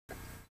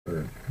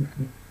or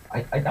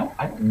I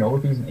don't know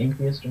if he's an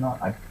atheist or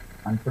not.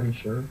 I'm pretty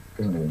sure. It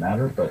doesn't really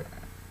matter, but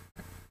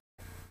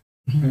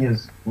he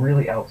is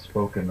really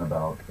outspoken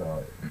about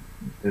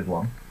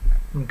Islam,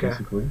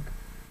 basically.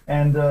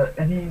 And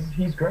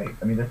he's great.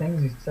 I mean, the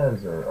things he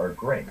says are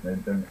great.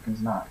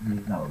 He's not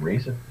a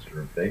racist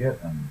or a bigot,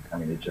 and I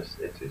mean, it's just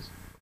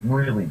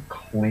really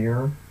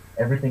clear.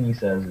 Everything he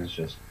says is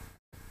just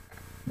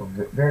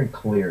very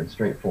clear and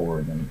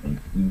straightforward and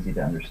easy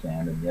to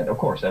understand. And yet, of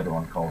course,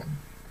 everyone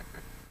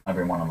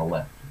on the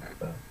left,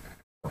 the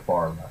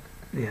far left,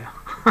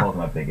 calls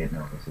him a bigot,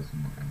 narcissist,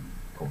 and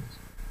of course.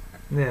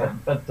 Yeah.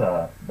 But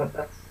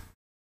that's,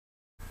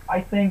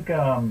 I think,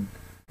 I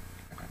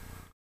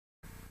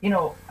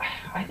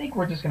think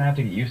we're just gonna have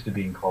to get used to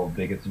being called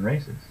bigots and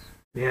racists.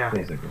 Yeah.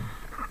 Basically.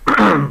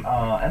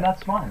 And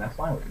that's fine. That's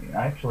fine with me.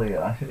 Actually,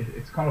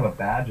 it's kind of a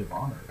badge of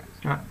honor.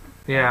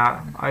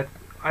 Yeah.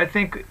 I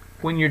think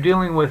when you're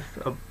dealing with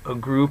a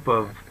group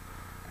of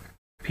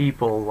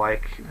people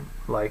like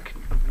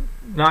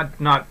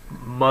not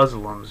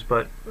Muslims,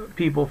 but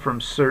people from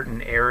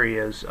certain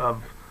areas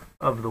of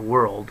the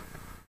world,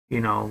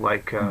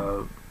 like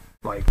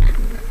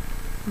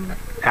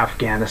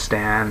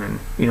Afghanistan and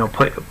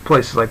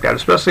places like that,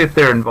 especially if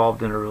they're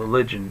involved in a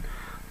religion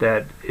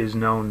that is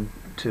known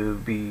to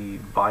be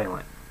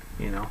violent.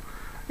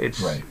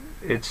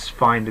 It's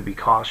fine to be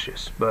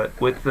cautious, but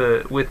with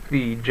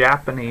the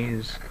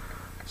Japanese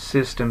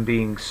system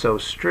being so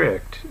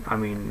strict, I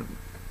mean,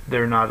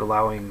 they're not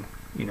allowing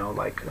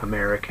like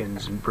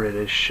Americans and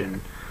British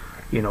and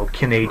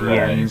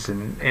Canadians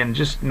and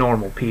just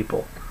normal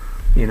people,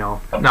 if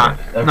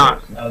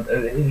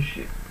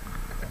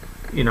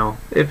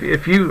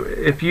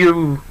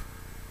you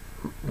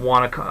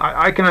want to,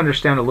 I can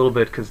understand a little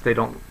bit because they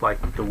don't like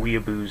the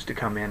weeaboos to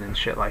come in and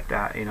shit like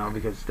that,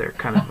 because they're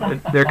kind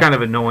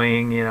of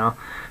annoying,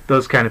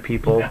 those kind of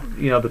people,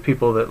 the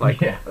people that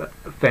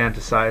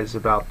fantasize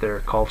about their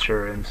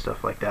culture and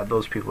stuff like that.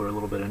 Those people are a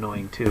little bit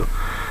annoying too.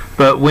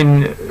 But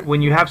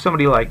when you have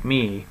somebody like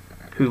me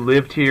who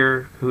lived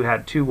here, who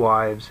had 2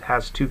 wives,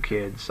 has 2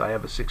 kids, I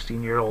have a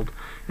 16-year-old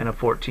and a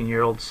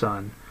 14-year-old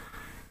son.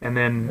 And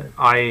then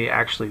I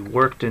actually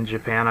worked in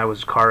Japan. I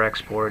was car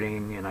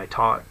exporting, and I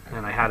taught,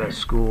 and I had a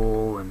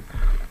school and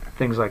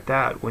things like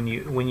that.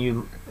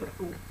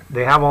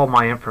 They have all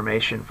my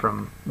information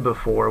from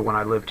before when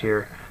I lived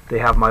here. They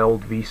have my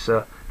old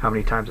visa, how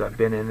many times I've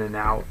been in and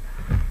out.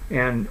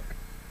 And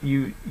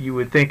you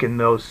would think in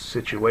those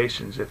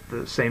situations, if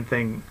the same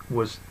thing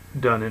was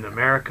done in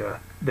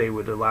America, they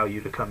would allow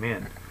you to come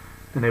in,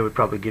 and they would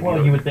probably give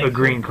you a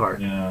green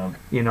card. Yeah.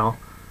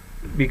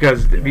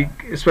 Because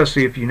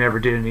especially if you never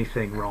did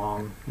anything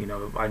wrong,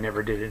 I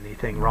never did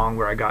anything wrong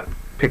where I got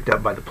picked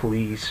up by the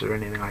police or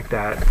anything like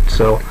that.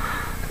 So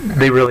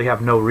they really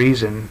have no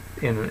reason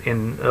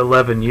in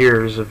 11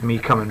 years of me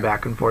coming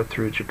back and forth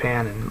through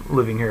Japan and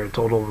living here a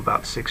total of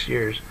about 6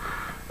 years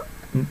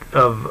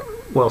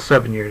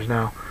 7 years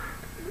now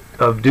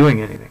of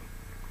doing anything.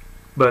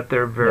 But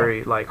they're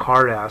very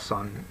hard ass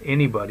on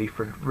anybody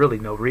for really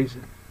no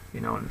reason,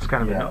 and it's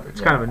kind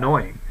of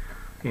annoying.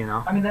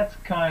 I mean, that's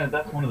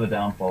one of the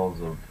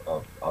downfalls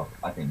of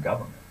I think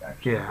government,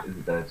 actually. Yeah.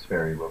 Is that it's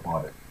very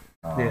robotic.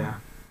 Yeah.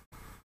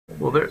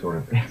 Well,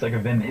 it's like a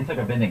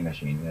vending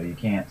machine. You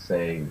can't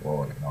say,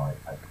 well,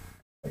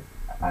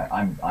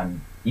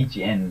 I'm each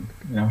end,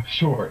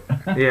 short.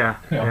 Yeah.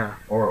 Yeah.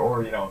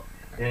 Or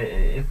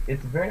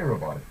it's very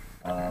robotic.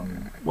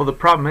 Well, the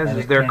problem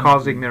is they're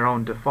causing their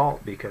own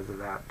default because of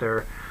that.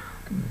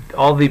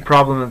 All the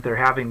problem that they're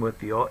having with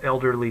the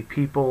elderly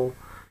people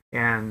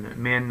and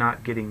men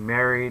not getting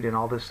married and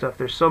all this stuff.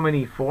 There's so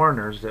many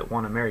foreigners that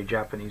want to marry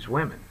Japanese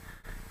women,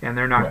 and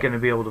they're not going to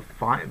be able to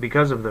find,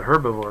 because of the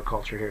herbivore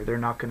culture here, they're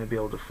not going to be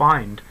able to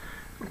find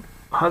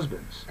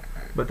husbands.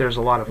 But there's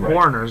a lot of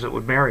foreigners that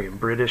would marry them,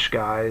 British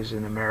guys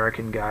and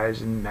American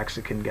guys and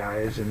Mexican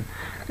guys and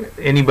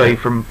anybody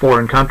from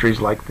foreign countries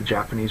like the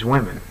Japanese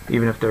women,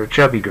 even if they're a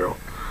chubby girl.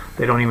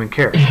 They don't even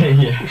care.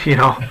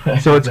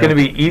 So it's going to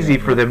be easy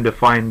for them to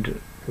find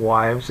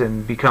wives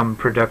and become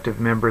productive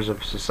members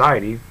of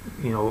society,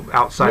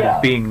 outside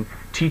of being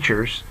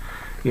teachers.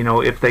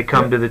 If they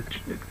come to the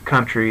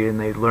country and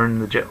they learn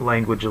the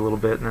language a little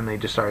bit and then they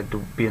decide to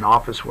be an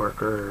office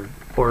worker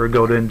or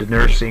go into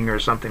nursing or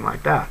something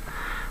like that,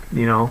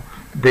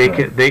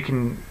 they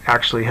can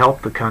actually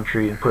help the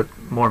country and put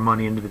more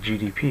money into the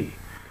GDP,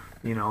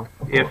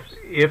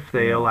 if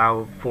they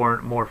allow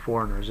more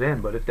foreigners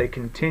in. But if they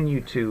continue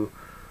to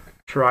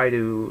try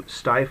to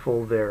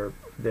stifle their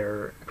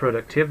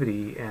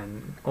productivity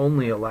and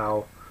only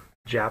allow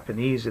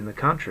Japanese in the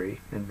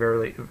country and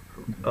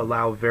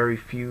allow very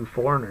few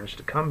foreigners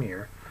to come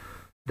here,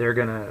 they're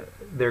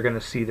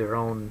gonna see their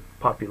own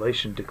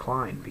population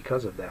decline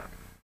because of that.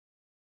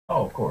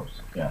 Oh, of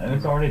course, yeah, and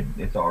it's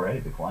already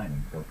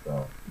declining. But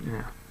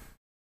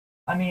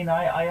I mean,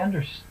 I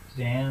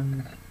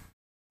understand.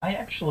 I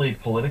actually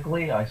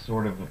politically, I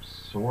sort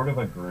of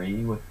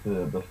agree with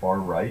the far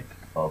right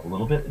a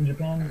little bit in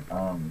Japan.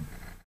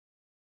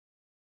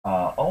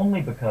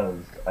 Only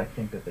because I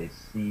think that they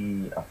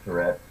see a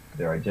threat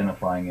they're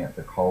identifying it,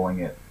 they're calling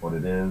it what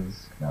it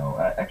is. No,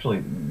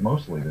 actually,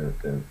 mostly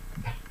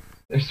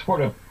they're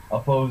sort of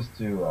opposed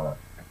to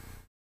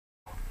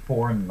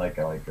foreign like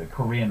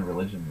Korean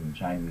religions and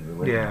Chinese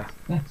religions.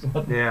 That's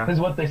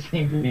what they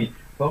seem to be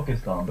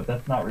focused on, but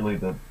that's not really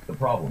the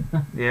problem.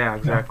 Yeah,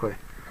 exactly.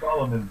 The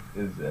problem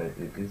is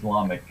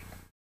Islamic.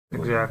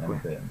 Exactly.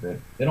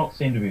 They don't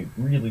seem to be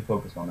really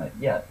focused on that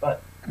yet,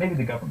 but maybe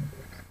the government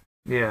is.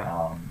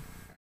 Yeah.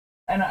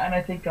 And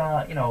I think there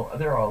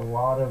are a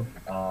lot of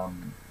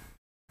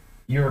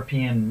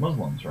European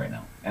Muslims right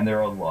now, and there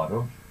are a lot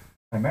of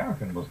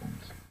American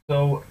Muslims.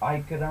 So I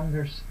could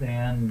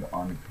understand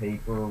on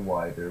paper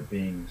why they're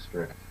being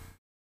strict.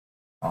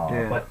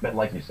 But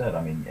like you said,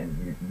 I mean,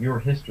 and your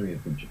history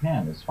with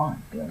Japan is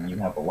fine. I mean, you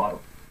have a lot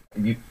of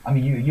you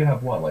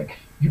have what, like,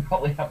 you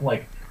probably have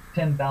like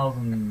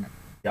 $10,000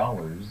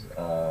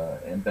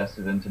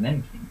 invested into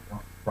Nenkin,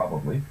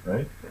 probably,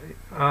 right?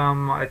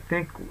 I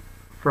think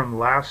from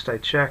last I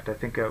checked, I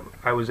think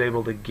I was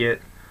able to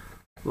get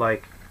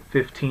like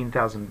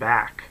 15,000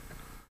 back.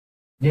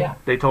 Yeah.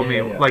 They told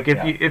me like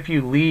if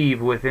you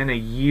leave within a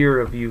year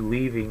of you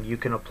leaving, you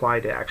can apply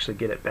to actually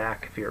get it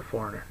back if you're a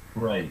foreigner.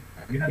 Right.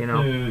 You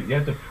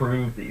have to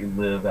prove that you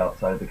live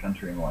outside the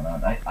country and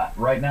whatnot.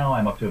 Right now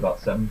I'm up to about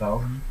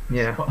 7,000.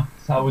 Yeah.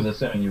 So I was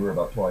assuming you were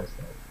about twice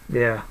that.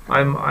 Yeah.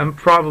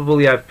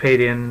 I've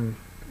paid in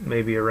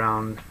maybe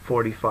around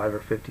 45 or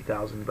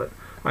 50,000, but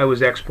I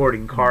was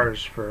exporting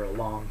cars for a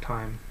long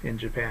time in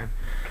Japan,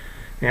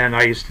 and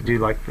I used to do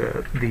like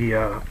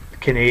the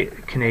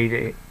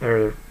Canada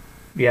or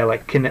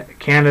like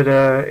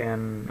Canada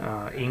and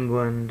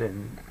England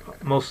and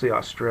mostly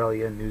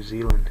Australia and New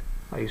Zealand.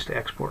 I used to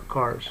export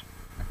cars.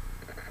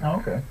 Oh,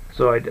 okay.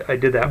 So I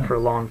did that for a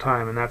long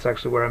time, and that's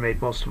actually where I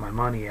made most of my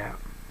money at.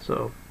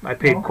 So I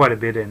paid quite a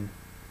bit in,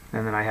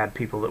 and then I had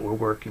people that were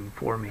working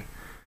for me,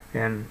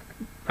 and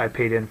I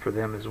paid in for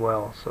them as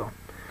well. So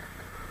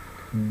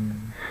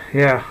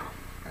yeah,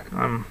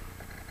 I'm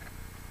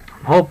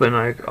hoping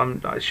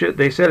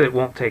they said it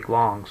won't take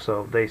long,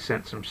 so they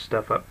sent some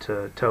stuff up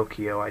to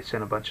Tokyo. I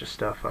sent a bunch of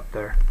stuff up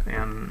there,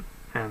 and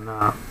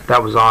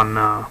that was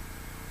on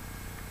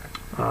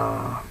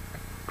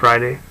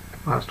Friday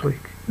last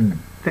week, I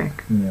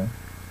think. Yeah.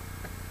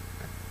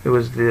 It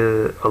was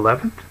the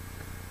 11th?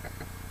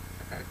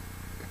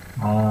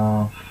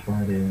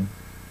 Friday.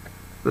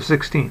 The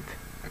 16th.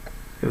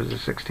 It was the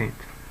 16th.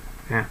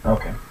 Yeah.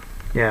 Okay.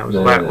 Yeah, it was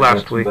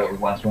last week. That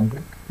was last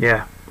Wednesday?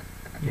 Yeah.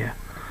 Yeah.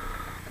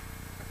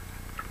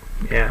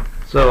 Yeah.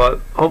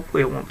 So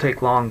hopefully it won't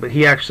take long, but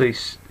he actually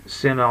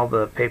sent all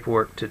the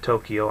paperwork to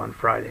Tokyo on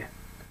Friday.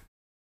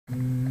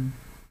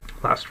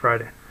 Last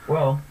Friday.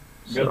 Well,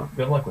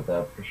 good luck with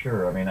that, for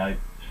sure. I mean,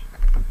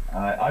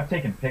 I've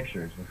taken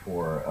pictures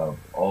before of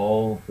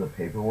all the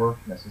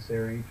paperwork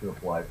necessary to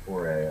apply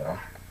for a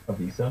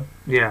visa.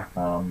 Yeah.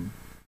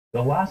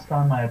 The last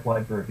time I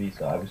applied for a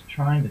visa, I was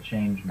trying to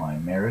change my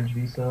marriage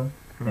visa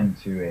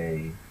into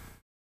a,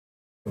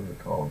 what is it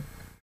called?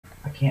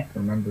 I can't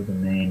remember the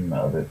name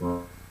of it.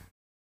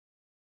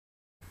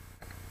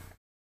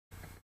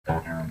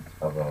 Parent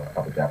of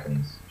a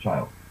Japanese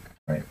child,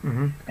 right?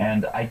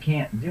 And I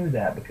can't do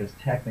that because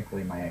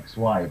technically my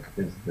ex-wife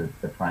is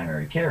the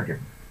primary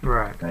caregiver.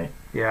 Right.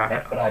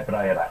 Yeah. But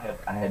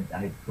I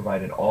had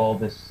provided all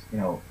this,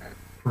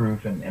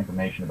 proof and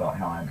information about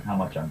how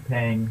much I'm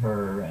paying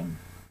her and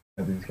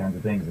these kinds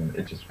of things, and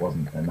it just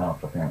wasn't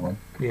enough apparently.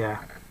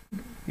 Yeah.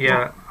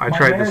 Yeah. I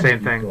tried the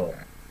same thing.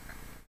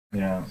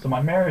 So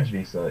my marriage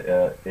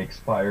visa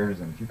expires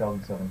in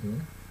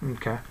 2017.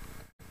 Okay.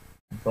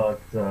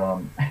 But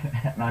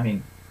I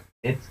mean,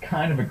 it's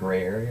kind of a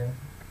gray area.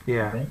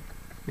 Yeah. I think.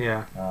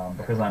 Yeah.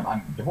 Because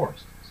I'm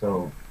divorced,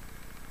 so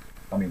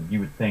I mean, you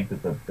would think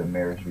that the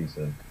marriage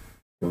visa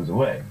goes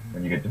away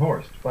when you get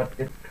divorced, but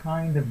it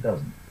kind of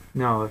doesn't.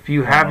 No, if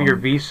you have your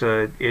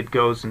visa, it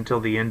goes until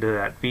the end of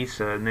that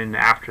visa, and then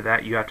after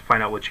that, you have to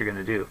find out what you're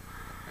going to do.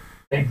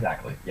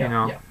 Exactly.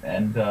 Yeah. Yeah.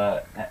 And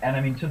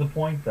I mean, to the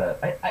point that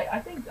I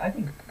think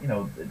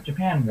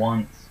Japan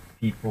wants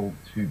people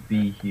to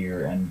be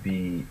here and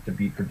be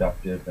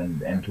productive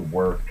and to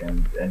work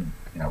and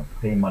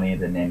pay money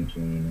to Nenkin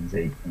and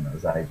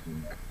Zaijin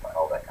and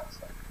all that kind of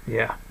stuff.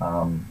 Yeah.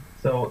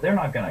 So they're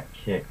not going to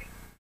kick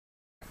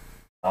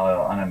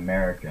an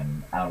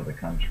American out of the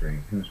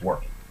country who's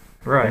working.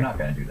 Right. They're not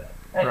going to do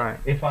that. Right.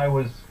 If I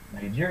was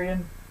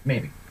Nigerian,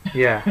 maybe.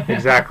 Yeah,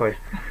 exactly.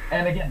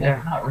 And again,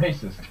 that's not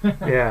racist.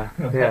 Yeah.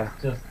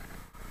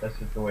 That's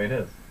just the way it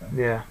is.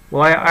 Yeah.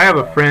 Well, I have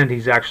a friend.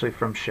 He's actually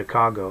from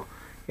Chicago,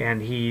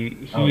 and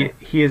he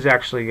has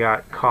actually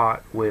got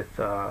caught with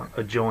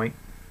a joint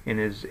in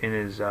his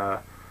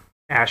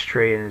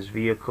ashtray in his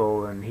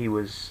vehicle, and he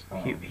was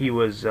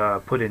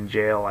put in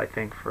jail, I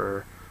think,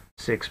 for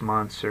 6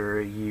 months or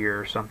a year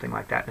or something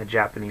like that in a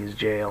Japanese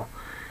jail.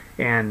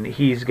 And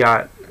he's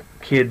got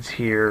kids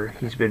here.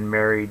 He's been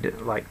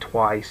married like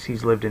twice.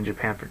 He's lived in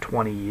Japan for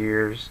 20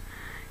 years.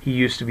 He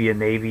used to be a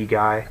Navy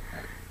guy,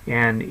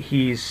 and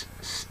he's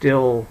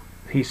still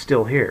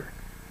here.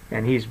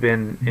 And he's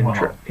been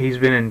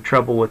in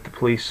trouble with the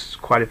police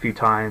quite a few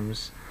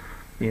times.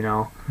 you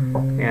know,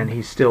 Mm. and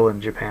he's still in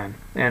Japan,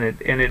 and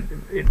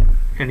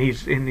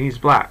he's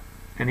black,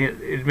 and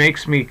it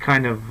makes me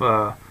kind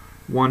of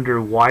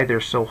wonder why they're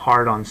so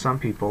hard on some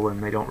people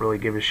and they don't really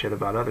give a shit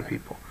about other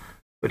people.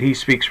 But he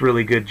speaks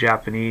really good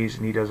Japanese,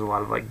 and he does a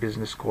lot of like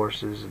business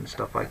courses and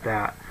stuff like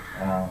that.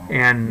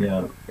 And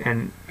Yeah.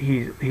 and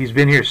he's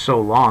been here so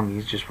long.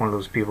 He's just one of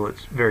those people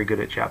that's very good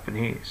at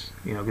Japanese,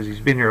 you know, because he's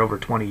been here over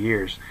 20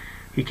 years.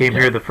 He came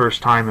Yeah. here the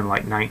first time in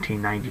like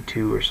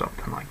 1992 or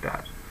something like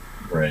that.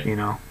 Right. You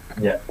know.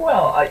 Yeah.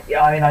 Well,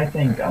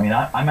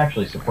 I'm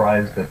actually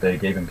surprised that they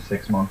gave him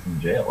 6 months in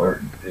jail,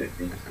 or did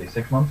you say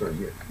 6 months or a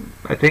year?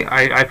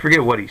 I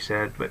forget what he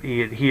said, but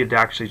he had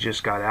actually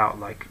just got out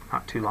like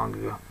not too long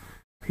ago.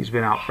 He's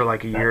been out for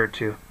like a year or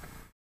two.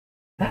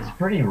 That's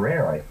pretty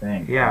rare, I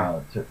think.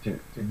 Yeah. To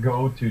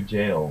go to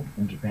jail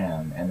in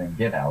Japan and then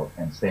get out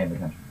and stay in the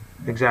country.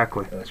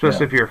 Exactly.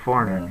 Especially if you're a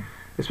foreigner. Yeah.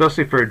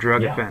 Especially for a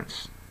drug Yeah.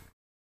 offense.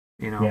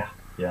 You know.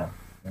 Yeah.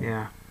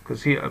 Yeah.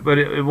 Because but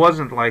it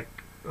wasn't like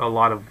a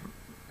lot of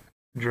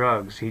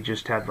drugs. He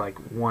just had like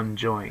one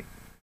joint.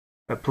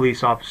 A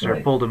police officer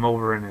Right. pulled him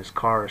over in his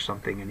car or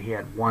something, and he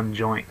had one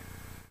joint.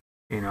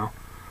 You know.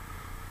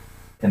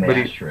 In the But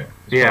ashtray.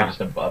 yeah. Just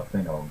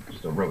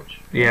just a roach.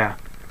 Yeah.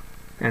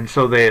 And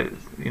so they,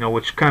 you know,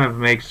 which kind of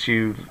makes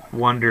you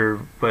wonder,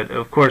 but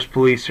of course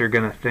police are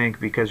going to think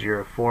because you're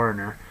a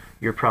foreigner,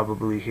 you're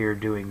probably here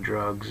doing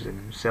drugs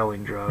and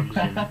selling drugs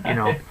and,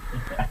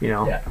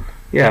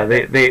 Yeah.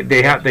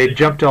 they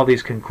jump to all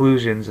these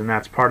conclusions, and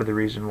that's part of the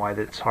reason why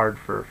it's hard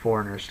for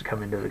foreigners to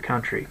come into the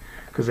country,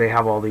 because they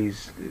have all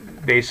these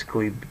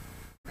basically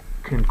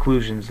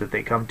conclusions that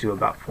they come to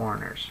about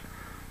foreigners,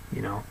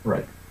 you know.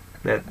 Right.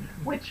 That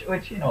Which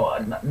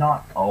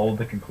not all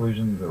the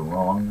conclusions are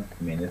wrong.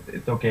 I mean,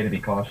 it's okay to be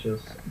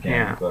cautious,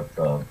 again,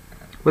 Yeah.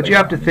 but you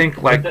have to I mean,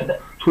 think like that-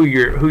 who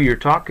you're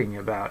talking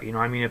about. You know,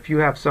 I mean, if you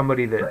have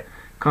somebody that Right.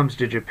 comes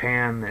to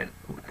Japan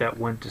that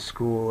went to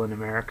school in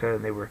America,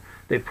 and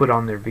they put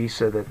on their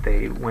visa that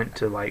they went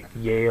to like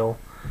Yale,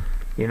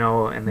 you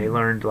know, and they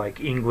learned like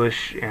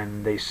English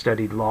and they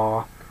studied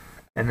law,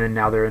 and then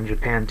now they're in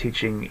Japan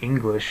teaching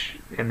English,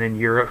 and then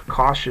you're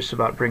cautious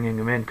about bringing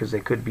them in because they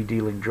could be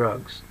dealing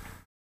drugs.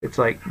 It's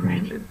like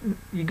Right.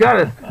 you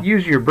gotta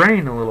use your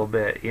brain a little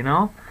bit, you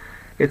know.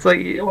 It's like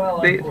Yeah,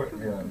 well, they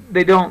yeah.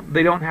 they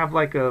don't have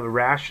like a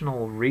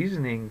rational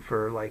reasoning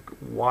for like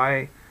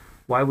why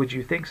would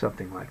you think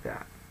something like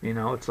that, you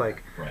know. It's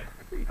like Right.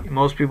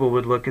 most people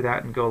would look at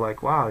that and go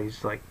like, wow,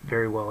 he's like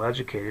very well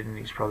educated and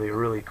he's probably a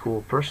really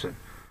cool person,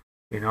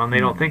 you know, and they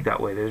don't think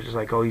that way. They're just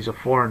like, oh, he's a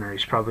foreigner,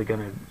 he's probably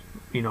gonna,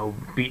 you know,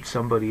 beat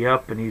somebody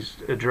up and he's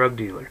a drug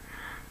dealer.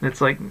 And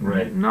it's like,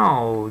 Right.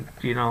 no,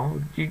 you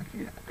know,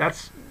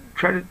 that's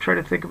try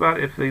to think about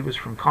if he was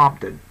from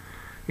Compton,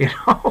 you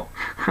know.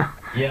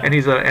 Yeah. And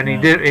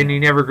he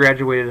never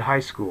graduated high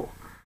school,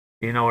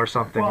 you know, or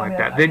something Well, I like mean,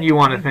 that. I Then think- you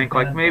want I to think think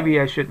like that- maybe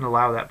I shouldn't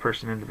allow that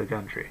person into the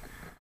country,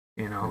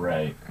 you know.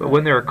 Right. But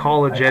when they're Right.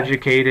 college I-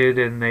 educated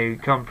and they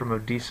come from a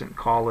decent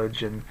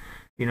college, and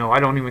you know, I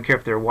don't even care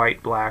if they're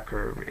white, black,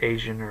 or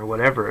Asian or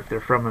whatever, if they're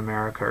from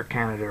America or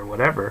Canada or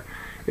whatever,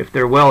 if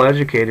they're well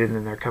educated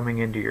and they're coming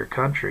into your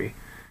country,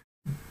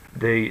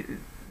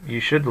 you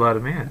should let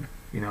them in,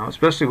 you know,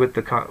 especially with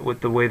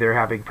the way they're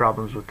having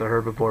problems with the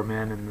herbivore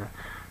men, and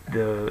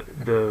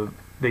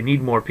they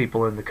need more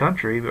people in the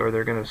country or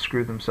they're going to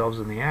screw themselves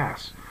in the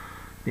ass,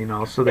 you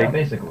know. So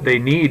basically.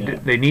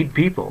 they need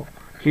people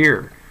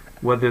here,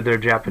 whether they're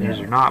Japanese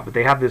Yeah. or not, but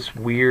they have this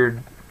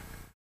weird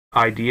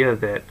idea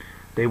that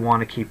they want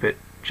to keep it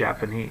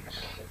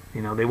Japanese,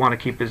 you know. They want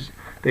to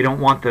they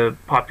don't want the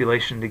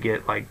population to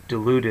get like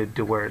diluted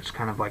to where it's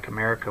kind of like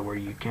America, where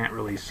you can't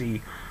really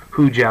see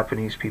who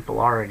Japanese people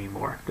are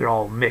anymore. They're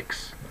all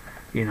mixed,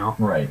 you know.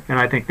 Right. And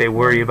I think they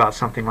worry about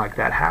something like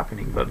that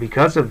happening. But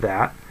because of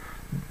that,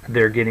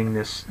 they're getting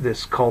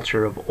this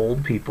culture of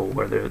old people,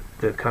 where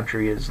the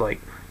country is like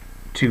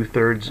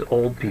 2/3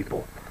 old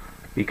people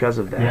because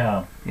of that.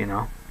 Yeah. You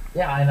know.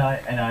 Yeah,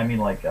 and I mean,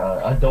 like,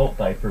 adult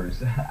diapers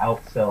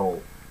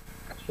outsell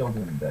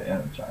children,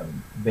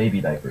 baby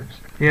diapers.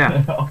 Yeah.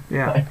 You know?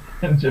 Yeah. Like,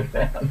 in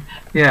Japan.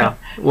 Yeah.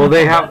 Well,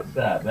 they have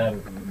That's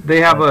sad. they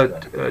have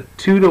that's sad. a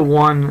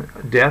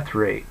 2-to-1 death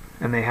rate,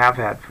 and they have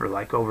had for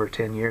like over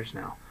 10 years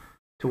now,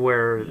 to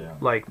where Yeah.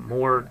 like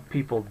more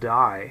people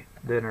die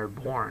than are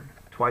born.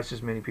 Twice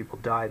as many people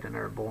die than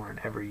are born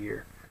every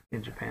year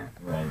in Japan.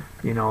 Right.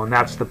 You know, and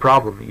that's the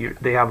problem.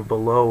 They have a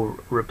below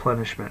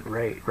replenishment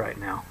rate right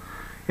now,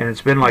 and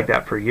it's been like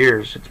that for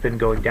years. It's been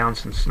going down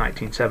since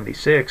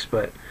 1976,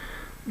 but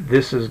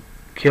this is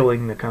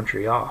killing the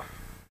country off.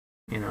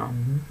 You know.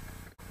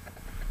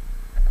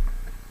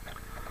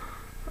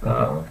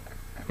 Definitely.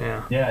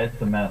 Yeah. Yeah,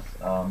 it's a mess.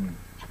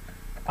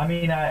 I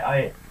mean,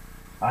 I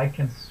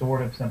can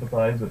sort of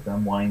sympathize with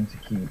them wanting to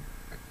keep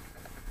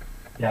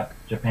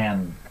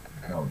Japan,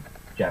 you know,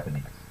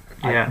 Japanese.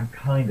 Yeah. I can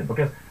kind of,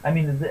 because I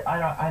mean,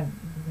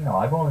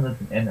 I've only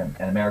lived in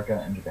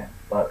America and Japan,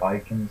 but I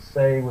can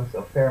say with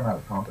a fair amount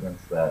of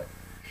confidence that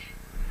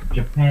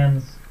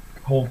Japan's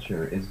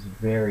culture is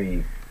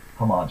very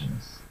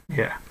homogenous.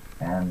 Yeah.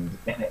 and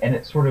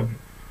it sort of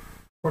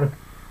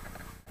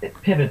it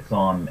pivots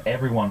on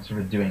everyone sort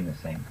of doing the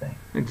same thing.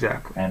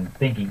 Exactly. And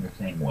thinking the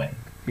same way.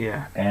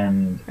 Yeah.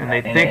 And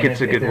they think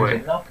it's a good way. If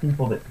there's enough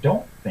people that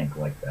don't think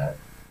like that,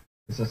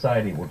 the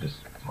society will just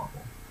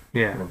topple.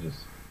 Yeah. It'll just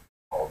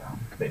fall down,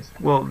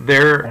 basically. Well,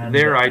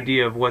 their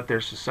idea of what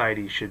their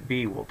society should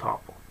be will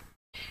topple.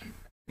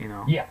 You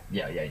know? Yeah,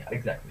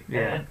 exactly.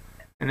 Yeah.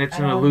 And it's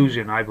an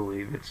illusion, I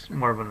believe. It's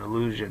more of an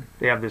illusion.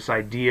 They have this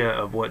idea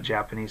of what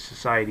Japanese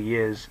society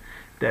is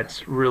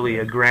that's really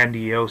a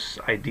grandiose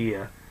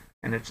idea,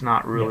 and it's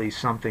not really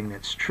something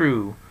that's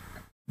true,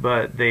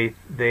 but they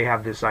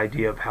have this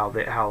idea of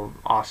how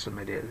awesome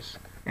it is,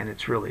 and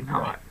it's really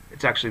not. Right.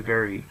 It's actually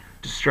very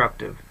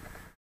destructive.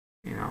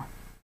 You know,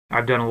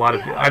 I've done a lot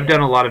of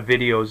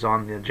videos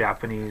on the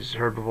Japanese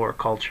herbivore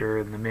culture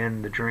and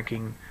the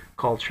drinking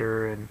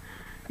culture, and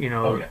you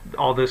know,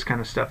 all this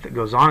kind of stuff that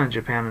goes on in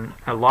Japan. And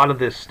a lot of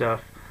this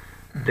stuff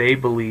they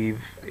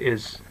believe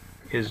is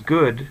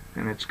good,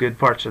 and it's good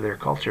parts of their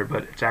culture,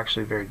 but it's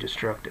actually very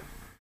destructive,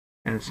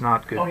 and it's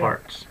not good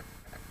parts.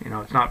 You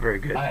know, it's not very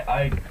good.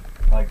 I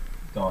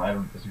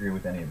don't disagree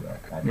with any of that.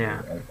 I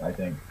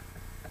think,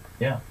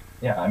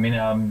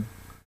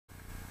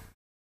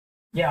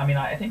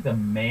 I think the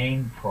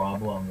main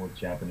problem with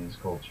Japanese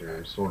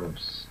culture sort of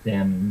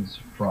stems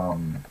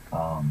from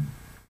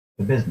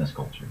the business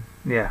culture.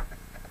 Yeah.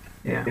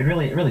 Yeah. It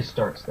really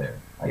starts there.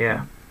 I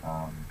think.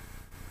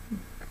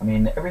 I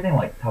mean, everything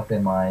like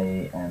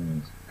tapemai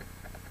and,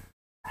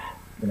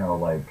 you know,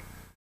 like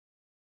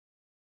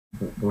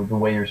the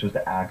way you're supposed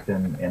to act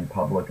in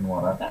public and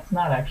whatnot, that's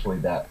not actually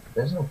that.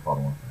 There's no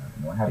problem with that.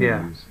 You know, having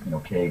to use, you know,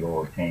 keigo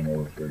or tene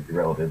with your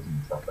relatives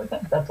and stuff like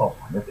that. That's all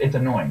fine. It's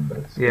annoying, but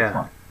it's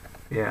fun.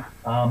 Yeah.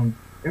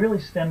 It really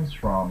stems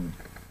from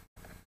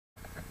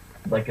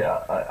like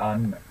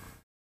an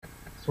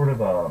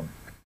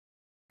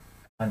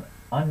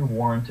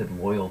unwarranted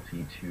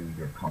loyalty to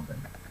your company.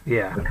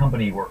 Yeah. The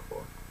company you work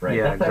for. Right.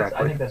 Yeah, exactly.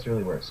 I think that's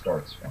really where it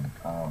starts from.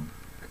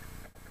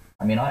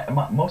 I mean,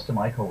 most of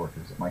my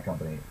coworkers at my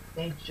company,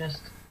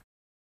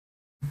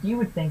 you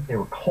would think they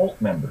were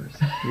cult members.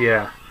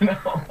 Yeah. You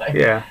know,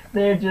 like,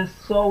 they're just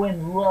so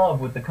in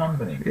love with the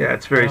company. Yeah,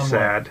 it's very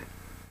sad.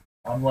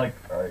 I'm like,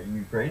 are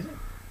you crazy?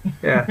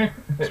 Yeah,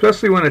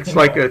 especially when it's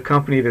like a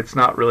company that's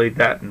not really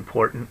that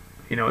important.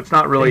 You know, it's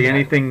not really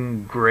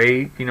anything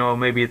great. You know,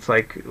 maybe it's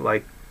like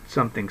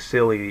something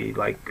silly.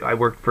 Like I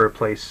worked for a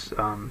place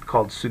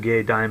called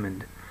Suge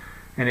Diamond,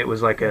 and it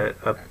was like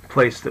a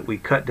place that we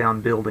cut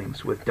down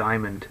buildings with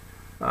diamond,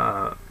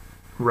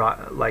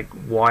 like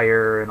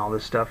wire and all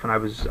this stuff. And I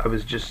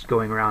was just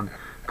going around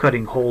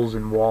cutting holes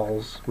in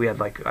walls.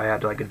 I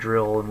had a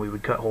drill, and we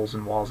would cut holes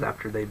in walls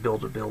after they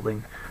built a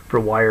building for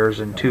wires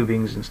and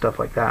tubings and stuff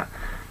like that.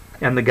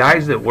 And the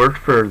guys that worked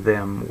for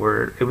them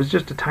it was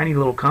just a tiny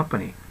little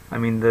company. I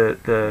mean,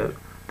 the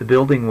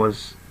building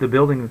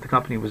that the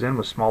company was in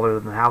was smaller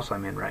than the house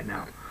I'm in right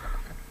now.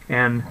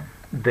 And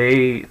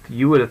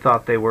you would have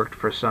thought they worked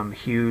for some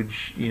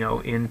huge, you know,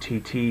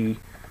 NTT,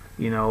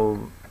 you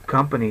know,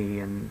 company,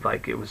 and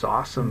like it was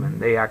awesome, and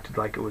they acted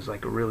like it was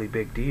like a really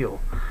big deal.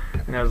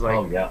 And I was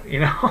like, you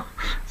know,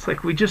 it's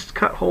like, we just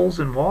cut holes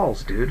in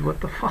walls, dude.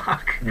 What the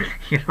fuck?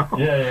 You know?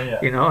 Yeah.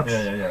 You know,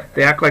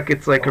 they act like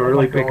it's like a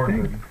really big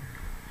thing.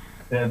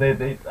 Yeah,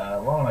 they a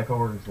lot of my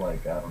coworkers,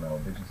 like, I don't know,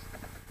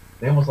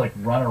 they almost like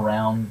run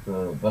around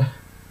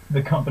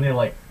the company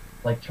like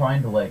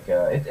trying to like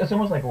it's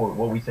almost like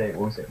what we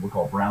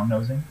call brown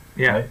nosing.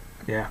 Yeah. Right?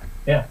 Yeah.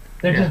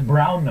 They're just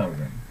brown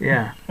nosing.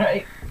 Yeah.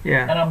 Right.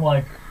 Yeah. And I'm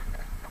like,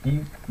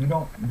 you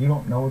don't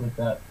know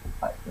that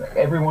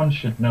everyone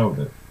should know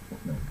that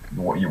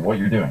what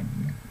you're doing.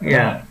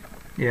 Yeah.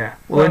 Yeah.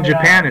 Well, in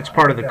Japan, it's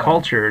part of the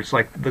culture. It's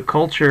like the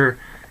culture.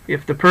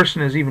 If the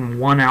person is even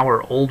 1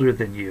 hour older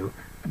than you,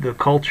 the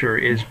culture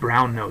is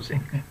brown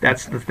nosing.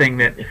 That's the thing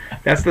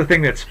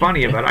that's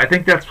funny about it. I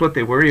think that's what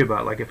they worry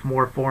about. Like, if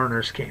more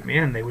foreigners came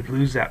in, they would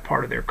lose that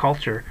part of their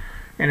culture,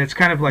 and it's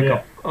kind of like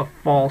a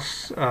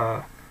false,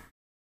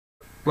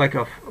 like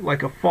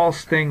a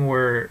false thing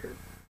where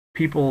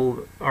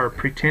people are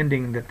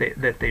pretending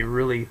that they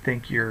really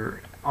think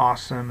you're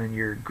awesome and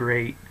you're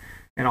great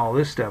and all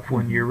this stuff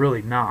when you're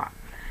really not.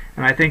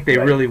 And I think they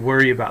really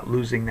worry about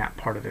losing that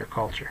part of their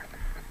culture.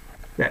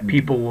 That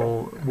people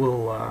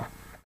will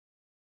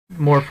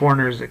more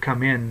foreigners that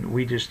come in,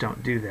 we just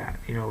don't do that.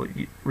 You know,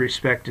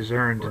 respect is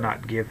earned,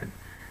 not given.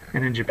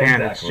 And in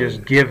Japan, it's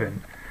just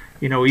given.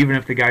 You know, even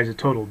if the guy's a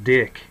total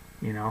dick,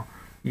 you know,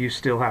 you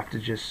still have to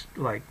just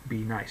like be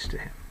nice to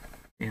him.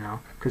 You know,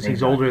 because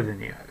he's older than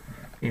you.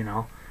 You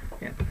know,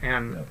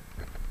 and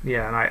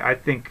I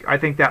think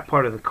that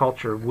part of the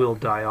culture will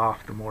die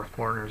off the more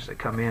foreigners that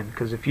come in.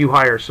 Because if you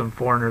hire some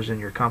foreigners in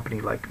your company,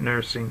 like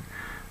nursing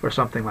or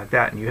something like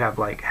that, and you have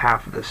like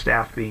half of the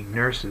staff being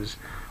nurses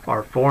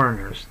are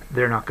foreigners,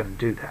 they're not going to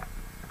do that.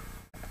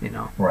 You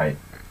know, right?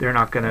 They're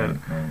not going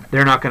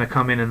to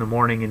come in the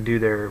morning and do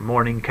their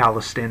morning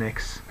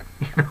calisthenics.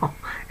 You know,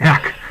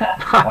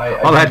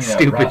 all that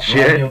stupid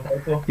shit.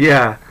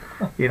 Yeah,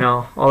 you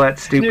know, all that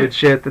stupid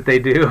shit that they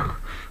do.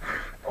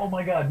 Oh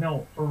my God,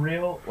 no, for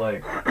real.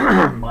 Like,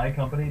 my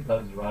company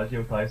does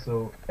Radio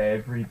Taiso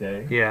every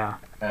day Yeah,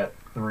 at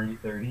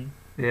 3:30 in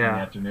the yeah,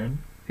 afternoon.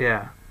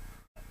 yeah.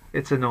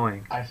 It's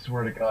annoying. I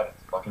swear to God,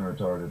 it's fucking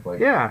retarded. Like,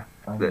 Yeah,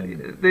 I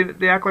mean,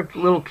 they act like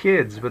little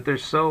kids, but they're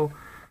so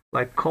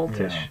like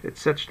cultish. yeah,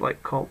 It's such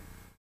like cult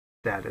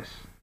status.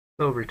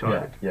 So yeah,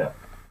 retarded. yeah,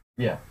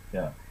 yeah,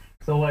 yeah.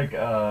 So like,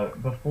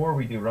 before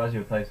we do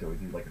Radio Taiso, we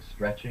do like a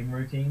stretching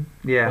routine.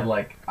 But Yeah,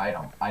 like, I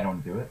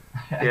don't do it.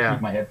 I yeah,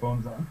 keep my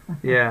headphones on.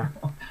 yeah,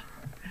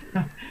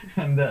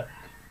 And and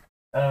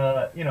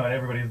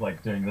everybody's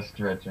like doing the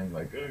stretching,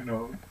 like, yeah,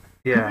 all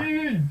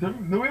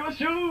this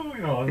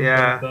kind of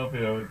yeah, stuff,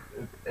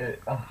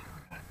 it's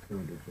so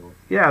ridiculous.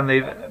 yeah. And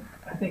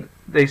I think,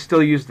 they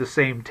still use the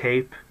same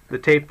tape. The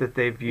tape that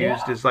they've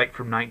used yeah, is like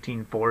from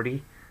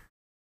 1940.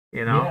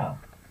 You know.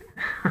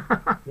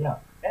 yeah, yeah.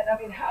 And I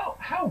mean,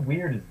 how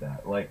weird is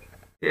that?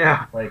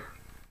 Yeah, Like,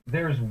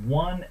 there's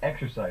one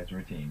exercise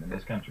routine in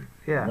this country.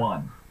 yeah.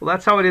 One. Well,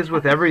 that's how it is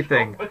with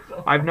everything. It's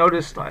so I've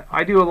noticed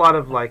I do a lot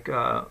of like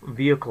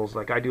vehicles,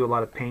 like I do a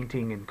lot of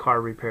painting and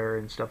car repair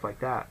and stuff like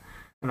that.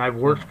 And I've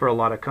worked yeah, for a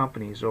lot of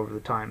companies over the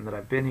time that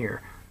I've been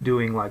here,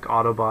 doing like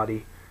auto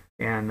body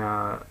and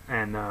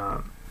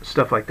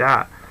stuff like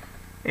that.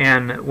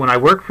 And when I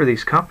work for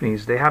these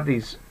companies, they have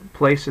these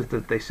places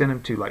that they send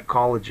them to, like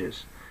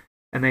colleges,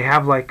 and they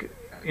have like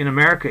in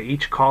America,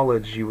 each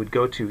college you would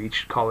go to,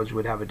 each college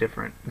would have a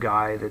different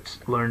guy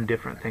that's learned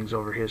different things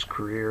over his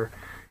career,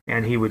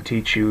 and he would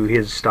teach you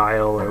his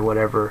style or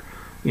whatever,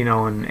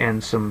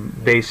 and some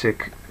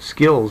basic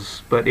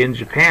skills. But in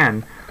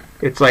Japan,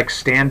 it's like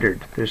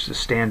standard. There's a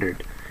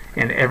standard,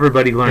 and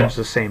everybody yeah, learns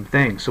the same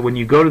thing. So when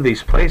you go to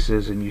these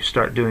places and you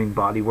start doing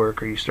body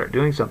work or you start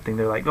doing something,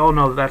 they're like, "Oh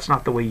no, that's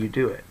not the way you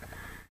do it."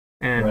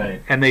 And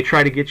right. and they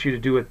try to get you to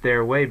do it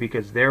their way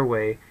because their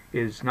way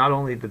is not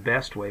only the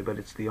best way, but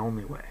it's the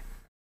only way.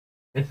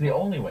 It's the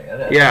only way.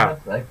 Yeah,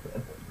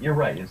 You're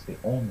right. It's the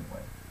only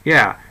way.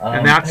 yeah,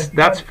 and that's Have you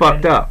that's had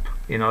fucked any? up.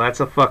 That's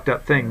a fucked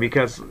up thing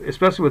because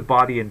especially with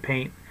body and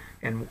paint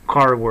and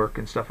car work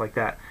and stuff like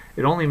that,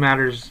 it only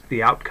matters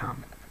the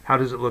outcome. How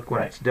does it look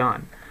when Right. it's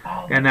done?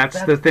 Oh, And that's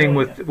the that's thing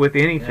brilliant. with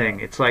Yeah. anything.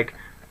 It's like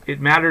it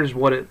matters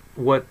what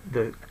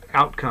the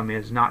outcome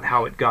is, not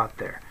how it got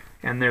there.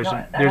 And No,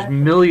 there's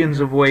millions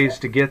of ways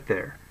to get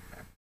there,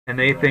 and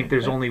they think right.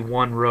 there's only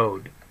one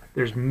road.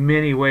 There's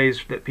many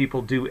ways that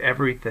people do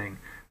everything.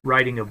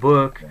 Writing a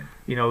book,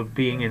 Right.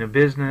 being Right. in a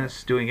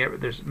business,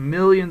 there's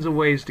millions of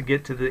ways to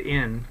get to the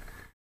end,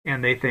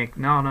 and they think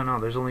no, no, no,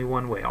 there's only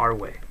one way, our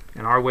way,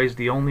 and our way's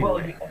the only Well,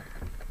 way.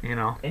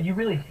 and you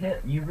really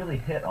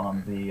hit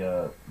on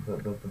the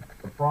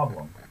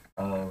problem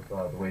of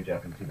the way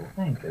Japanese people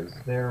think is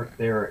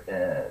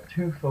they're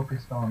too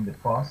focused on the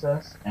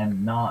process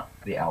and not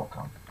the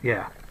outcome.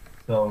 Yeah,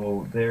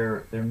 So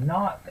they're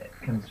not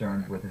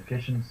concerned with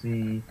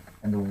efficiency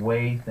and the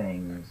way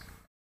things,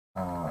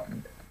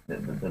 um,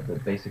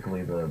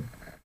 basically the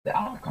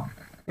outcome.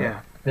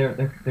 Right? yeah,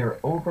 They're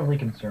overly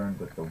concerned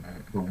with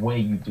the way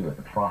you do it,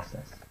 the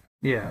process.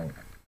 yeah, Right?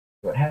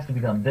 So it has to be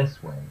done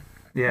this way,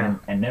 yeah,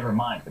 and never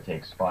mind if it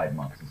takes 5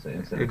 months instead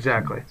of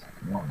exactly.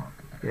 2 months, 1 month.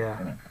 Yeah.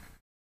 You know?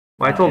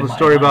 Well, I told In a my,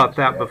 story in my about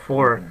industry, that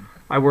before.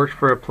 I worked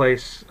for a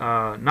place,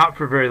 not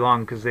for very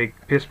long, because they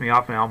pissed me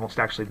off, and I almost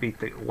actually beat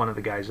one of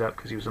the guys up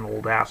because he was an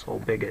old asshole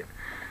bigot.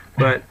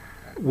 But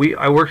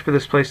I worked for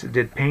this place that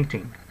did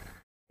painting,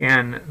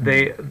 and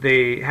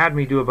they had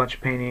me do a bunch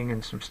of painting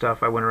and some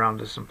stuff. I went around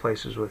to some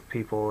places with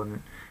people,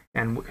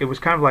 and it was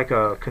kind of like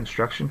a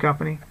construction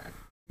company,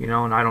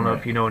 And I don't know if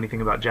Right. you know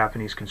anything about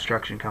Japanese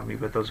construction company,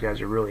 but those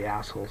guys are really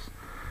assholes.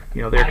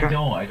 They're I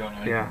don't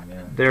know yeah,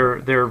 anything. Yeah.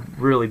 they're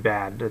really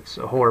bad. It's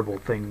a horrible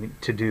thing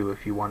to do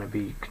if you want to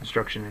be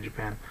construction in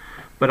Japan.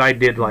 But I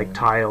did like Yeah.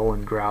 tile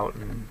and grout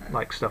and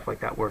like stuff like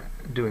that,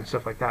 doing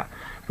stuff like that.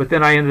 But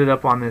then I ended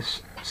up on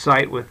this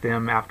site with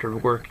them after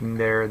working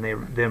there, and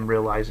them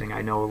realizing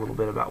I know a little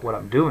bit about what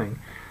I'm doing.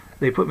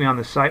 They put me on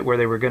the site where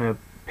they were going to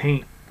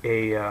paint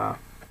a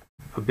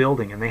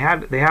building, and they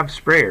have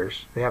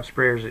sprayers. They have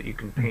sprayers that you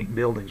can paint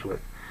buildings with,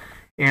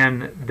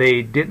 and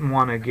they didn't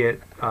want to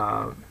get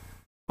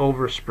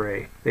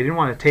overspray. They didn't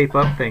want to tape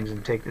up things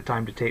and take the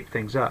time to tape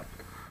things up.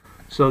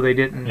 So they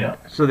didn't. Yeah.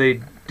 So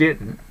they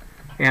didn't,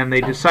 and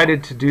they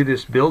decided to do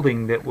this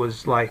building that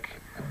was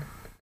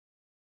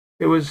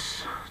it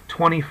was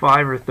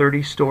 25 or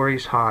 30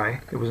 stories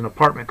high. It was an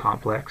apartment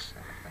complex,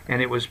 and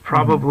it was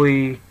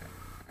probably,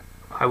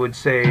 I would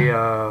say,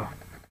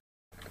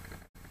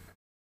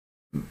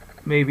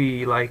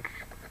 maybe like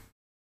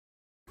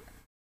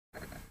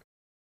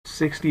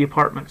 60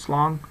 apartments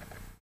long,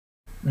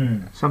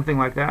 something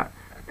like that.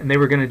 And they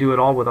were going to do it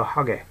all with a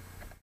hage.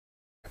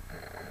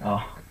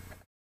 Oh.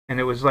 And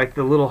it was like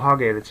the little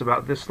hage that's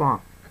about this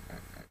long,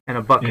 and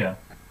a bucket, Yeah.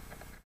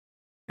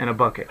 and a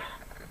bucket.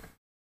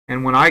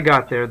 And when I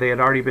got there, they had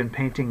already been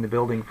painting the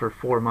building for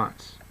 4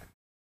 months,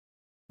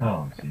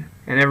 Oh, gee.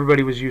 and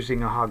everybody was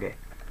using a hage.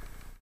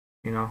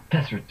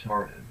 That's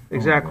retarded.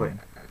 Exactly. Oh,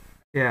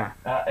 boy. Yeah.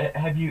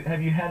 Have you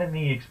had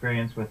any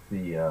experience with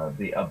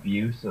the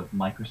abuse of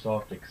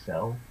Microsoft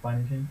Excel by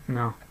any chance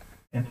No.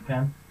 in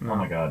Japan? Oh No.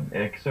 my God!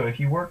 So if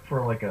you work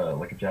for like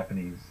a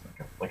Japanese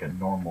like a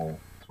normal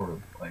sort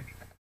of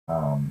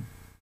um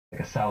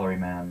like a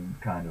salaryman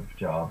kind of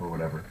job or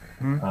whatever,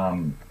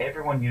 Hmm?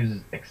 everyone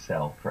uses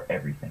Excel for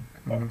everything.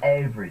 Hmm.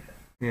 Everything.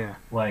 Yeah.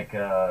 Like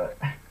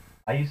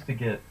I used to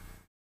get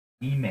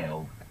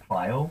emailed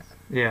files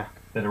Yeah.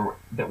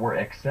 that were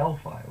Excel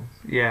files,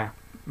 Yeah.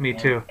 Me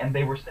too. and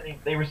they were sending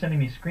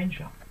me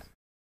screenshots.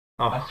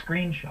 A Oh.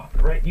 screenshot,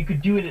 right? You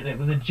could do it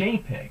with a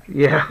JPEG,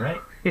 Yeah.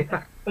 right?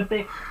 Yeah. But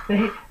they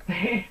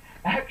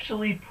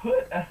actually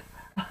put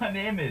an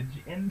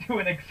image into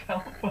an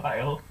Excel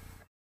file,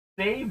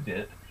 saved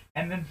it,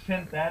 and then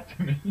sent that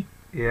to me.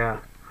 Yeah.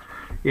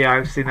 Yeah,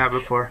 I've seen that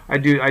before. They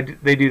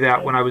do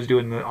that when I was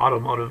doing the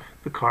automotive,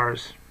 the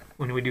cars,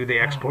 when we do the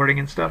exporting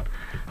and stuff.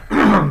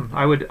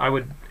 I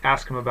would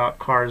ask them about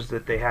cars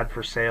that they had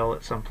for sale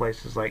at some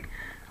places. Like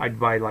I'd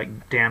buy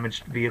like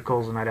damaged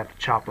vehicles and I'd have to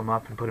chop them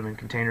up and put them in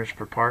containers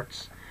for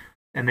parts.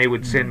 And they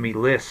would send me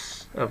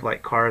lists of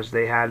like cars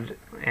they had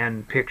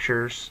and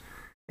pictures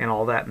and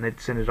all that, and they'd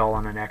send it all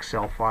on an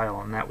Excel file.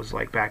 And that was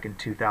like back in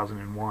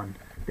 2001.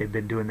 They've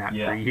been doing that for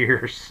Yeah,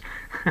 years,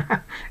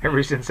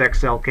 ever since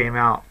Excel came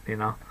out. You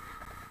know.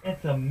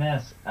 it's a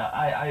mess.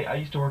 I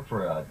used to work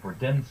for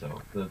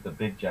Denso, the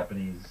big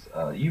Japanese.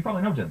 You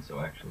probably know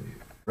Denso actually,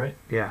 right?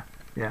 Yeah.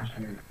 Yeah.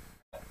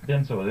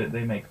 Denso,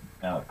 they make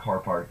car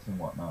parts and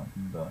whatnot,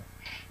 and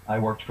I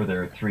worked for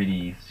their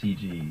 3D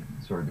CG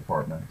sort of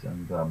department,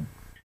 and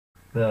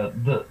the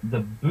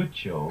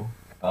bucho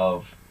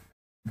of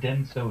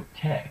Denso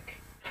Tech,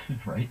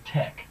 right?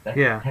 Tech, that's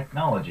Yeah.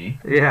 technology,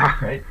 Yeah.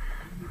 right?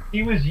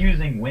 He was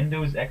using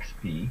Windows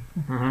XP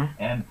Hmm.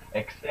 and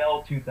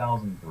Excel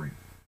 2003.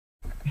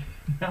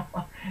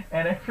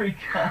 And every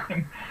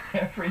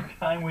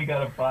time we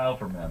got a file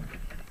from him,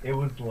 it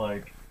was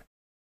like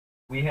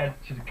we had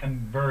to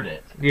convert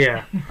it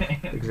Yeah.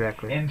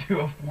 Exactly. into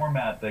a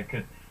format that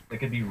could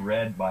be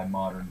read by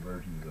modern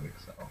versions of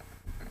Excel,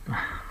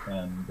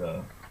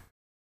 and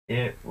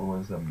it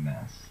was a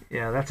mess.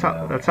 Yeah,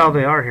 Yeah, that's how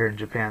they are here in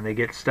Japan. They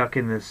get stuck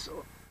in this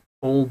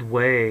old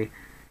way,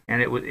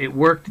 and it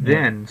worked yeah,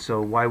 then.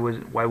 So why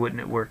wouldn't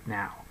it work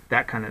now?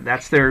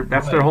 That's their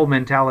right. whole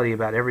mentality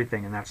about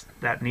everything, and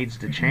that needs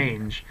to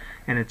change,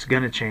 and it's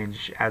going to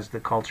change as the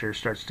culture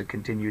starts to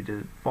continue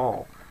to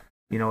fall.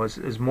 You know,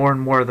 as more and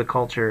more of the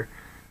culture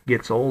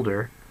gets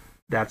older,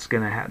 that's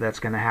gonna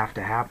have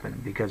to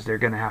happen because they're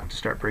gonna have to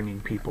start bringing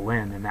people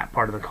in, and that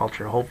part of the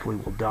culture hopefully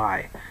will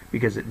die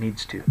because it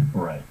needs to.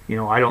 Right. You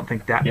know, I don't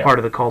think that Yeah. part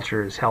of the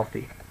culture is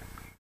healthy.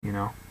 You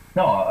know.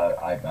 No,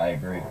 I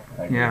agree.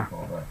 I agree Yeah. with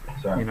all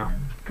that. Sorry You for know.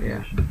 your Yeah.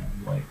 position.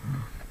 Like,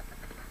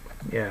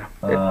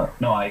 Yeah.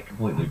 no, I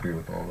completely agree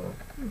with all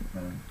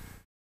that.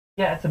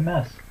 Yeah, it's a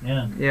mess.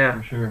 Yeah, Yeah.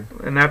 for sure.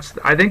 And that's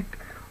I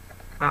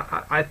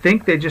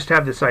think they just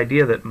have this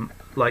idea that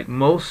like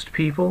most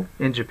people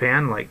in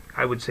Japan, like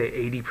I would say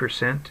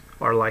 80%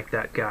 are like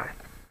that guy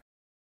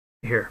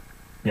here.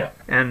 Yeah.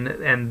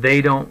 And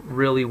they don't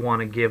really want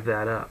to give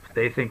that up.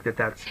 They think that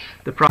that's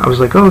the problem. I was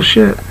like, oh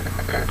shit.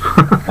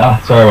 Ah,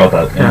 sorry about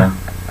that. Yeah. Yeah.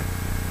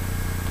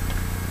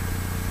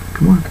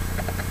 Come on.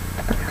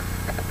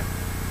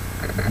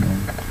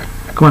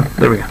 Come on.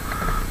 There we go.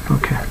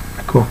 Okay.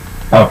 Cool.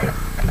 Okay.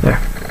 There.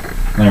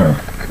 Anyway,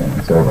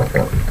 yeah, sorry about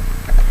that.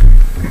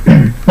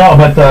 No,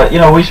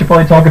 but we should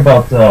probably talk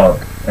about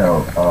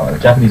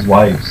Japanese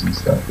wives and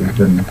stuff. We've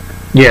been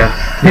Yeah.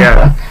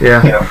 Yeah.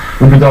 Yeah.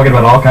 we've been talking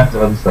about all kinds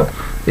of other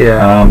stuff.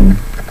 Yeah.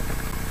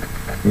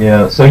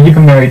 Yeah. So you've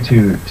been married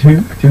to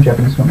two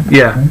Japanese women?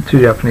 Yeah. Right? 2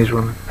 Japanese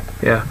women.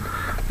 Yeah.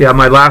 Yeah.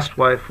 My last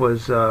wife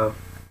was.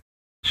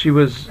 She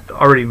was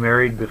already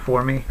married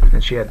before me,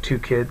 and she had 2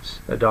 kids,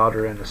 a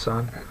daughter and a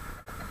son.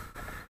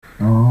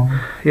 Oh.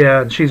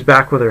 Yeah, and she's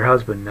back with her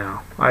husband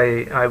now.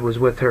 I was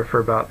with her for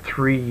about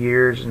 3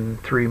 years and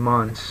 3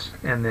 months,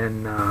 and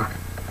then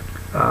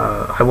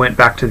I went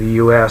back to the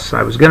U.S.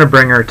 I was going to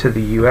bring her to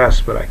the U.S.,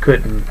 but I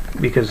couldn't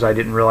because I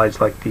didn't realize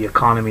like the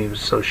economy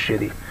was so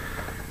shitty.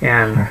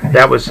 And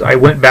that was I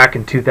went back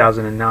in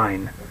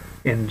 2009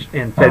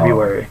 in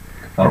February,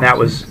 and that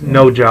was geez,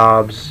 no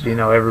jobs. You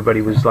know,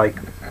 everybody was like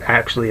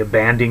actually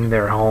abandoning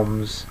their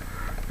homes.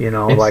 You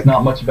know, It's like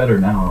not much better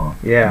now.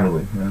 Yeah.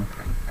 Really. Yeah.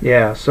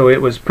 yeah. So it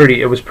was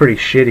pretty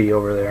shitty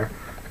over there,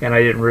 and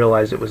I didn't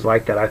realize it was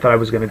like that. I thought I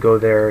was going to go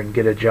there and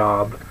get a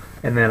job,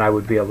 and then I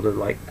would be able to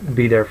like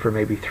be there for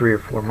maybe 3 or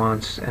 4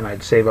 months, and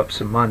I'd save up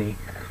some money,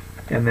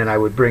 and then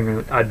I'd bring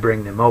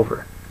them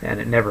over, and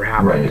it never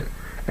happened. Right.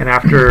 And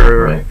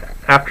after Right.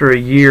 after a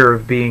year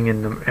of being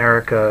in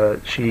America,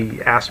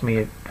 she asked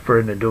me for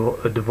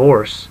a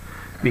divorce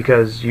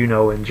because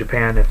in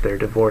Japan, if they're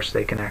divorced,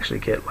 they can actually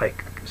get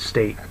like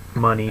state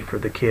money for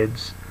the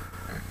kids.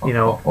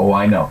 Oh,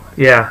 I know.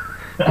 Yeah,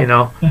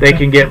 they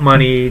can get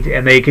money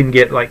and they can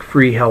get like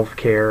free health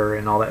care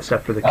and all that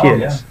stuff for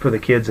the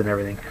kids and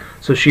everything.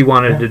 So she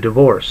wanted a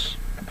divorce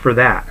for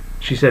that.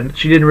 She said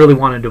she didn't really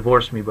want to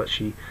divorce me, but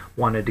she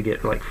wanted to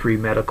get like free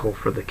medical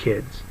for the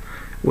kids.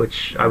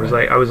 which I was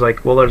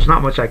like, well, there's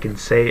not much I can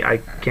say. I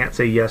can't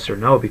say yes or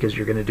no because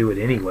you're going to do it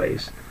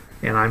anyways.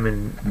 And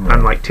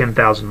I'm like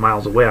 10,000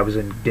 miles away. I was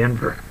in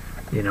Denver,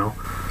 you know.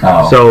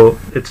 Oh. So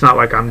it's not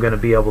like I'm going to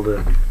be able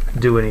to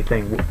do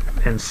anything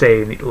and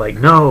say like,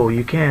 no,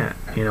 you can't,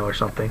 you know, or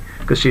something,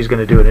 because she's going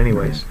to do it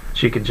anyways.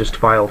 She could just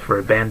file for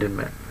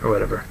abandonment or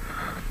whatever,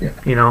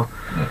 you know.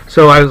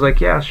 So I was like,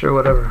 yeah, sure,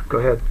 whatever, go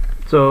ahead.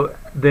 So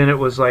then it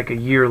was like a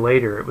year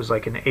later. It was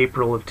like in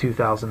April of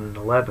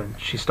 2011.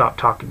 She stopped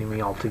talking to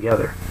me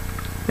altogether.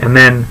 And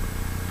then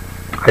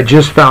I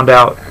just found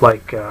out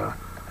like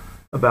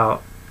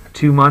about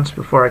 2 months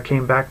before I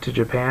came back to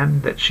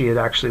Japan that she had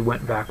actually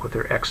went back with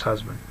her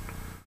ex-husband.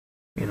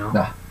 You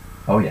know?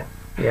 Oh yeah.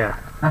 Yeah.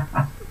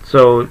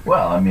 So.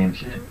 Well, I mean,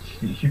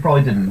 she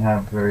probably didn't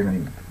have very many,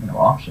 you know,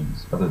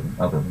 options other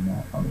than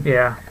that. I mean,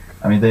 yeah.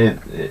 I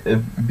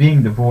mean,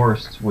 being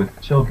divorced with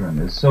children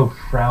is so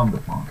frowned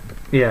upon.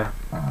 Yeah.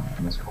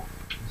 In this culture.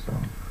 So.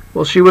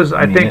 Well, she was.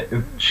 I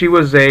think she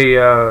was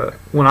a.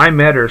 When I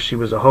met her, she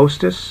was a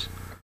hostess,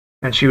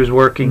 and she was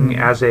working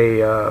as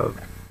a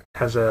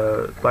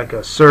like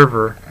a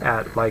server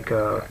at like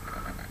a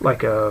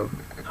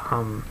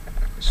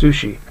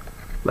sushi,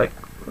 like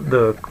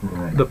the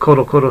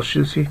kodo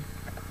sushi,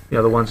 you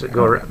know, the ones that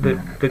go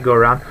that go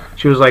around.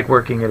 She was like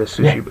working at a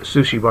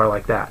sushi bar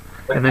like that,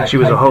 and then she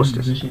was a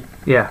hostess.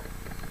 Yeah.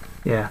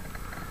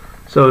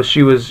 So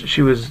she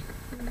was.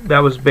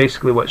 That was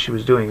basically what she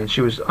was doing, and she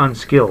was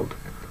unskilled.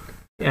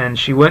 And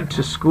she went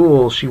to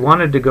school. She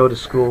wanted to go to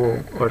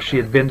school, or she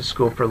had been to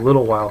school for a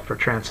little while for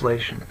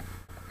translation.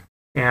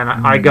 And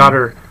I got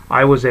her.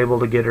 I was able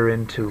to get her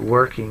into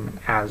working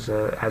as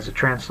a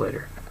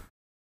translator,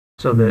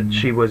 so that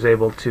she was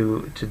able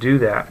to do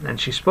that. And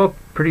she spoke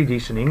pretty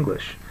decent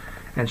English,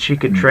 and she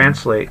could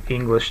translate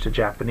English to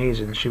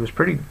Japanese, and she was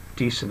pretty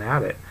decent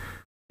at it.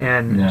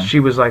 And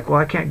she was like, well,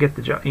 I can't get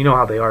the job. You know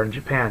how they are in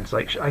Japan. It's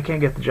like, I can't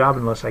get the job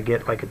unless I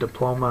get like a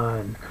diploma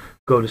and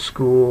go to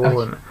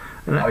school. And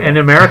in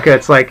America,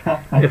 it's like,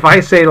 if I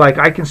say like,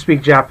 I can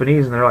speak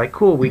Japanese, and they're like,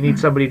 cool, we need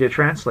somebody to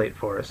translate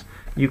for us.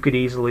 You could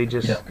easily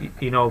just,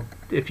 you know,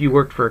 if you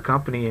worked for a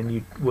company and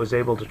you was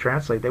able to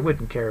translate, they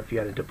wouldn't care if you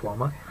had a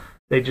diploma.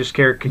 They just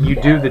care, can you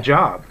do the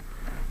job?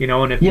 You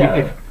know, and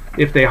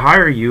if they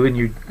hire you and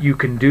you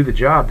can do the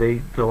job,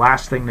 the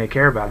last thing they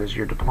care about is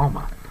your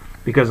diploma.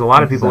 Because a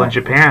lot of people in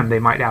Japan, they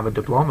might have a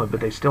diploma, but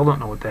they still don't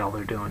know what the hell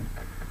they're doing.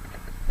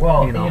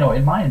 Well, you know,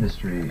 in my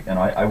industry, and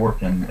I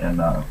work in you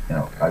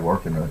know, I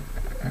work in the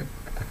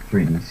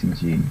 3D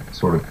CG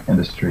sort of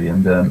industry,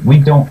 and we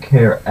don't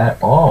care at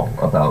all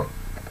about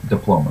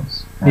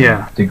diplomas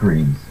and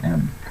degrees.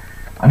 And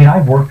I mean,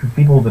 I've worked with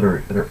people that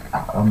are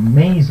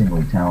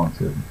amazingly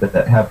talented,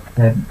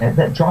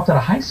 that dropped out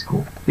of high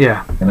school.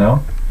 Yeah. You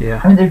know. Yeah.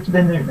 I mean,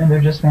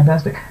 they're just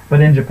fantastic.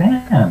 But in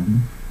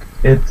Japan,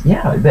 it's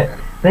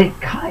they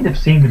kind of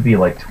seem to be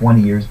like 20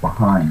 years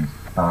behind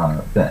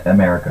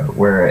America,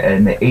 where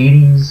in the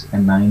 80s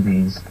and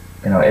 90s,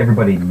 you know,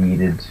 everybody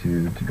needed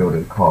to go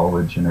to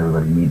college, and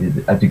everybody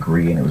needed a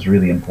degree, and it was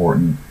really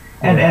important.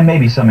 And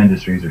maybe some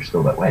industries are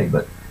still that way,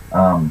 but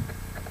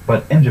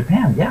in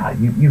Japan,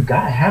 you've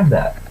got to have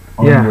that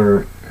on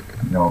your,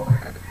 you know,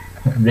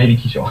 ready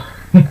kisho.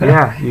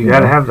 You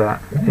got to have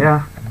that.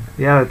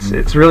 Yeah,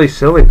 it's really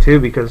silly too,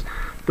 because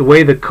the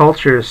way the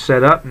culture is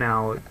set up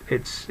now,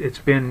 it's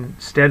been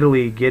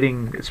steadily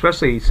getting,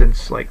 especially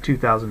since like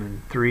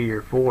 2003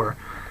 or 4,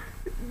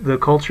 the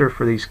culture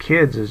for these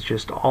kids is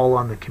just all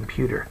on the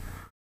computer.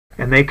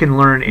 And they can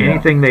learn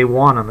anything they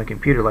want on the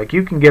computer. Like,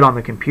 you can get on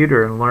the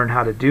computer and learn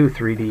how to do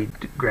 3D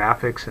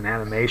graphics and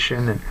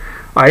animation. And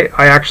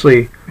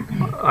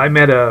I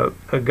met a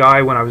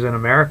guy when I was in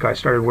America. I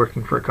started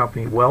working for a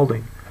company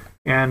welding,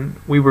 and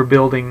we were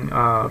building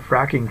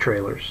fracking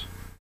trailers.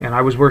 And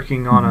I was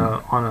working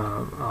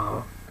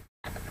on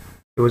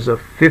it was a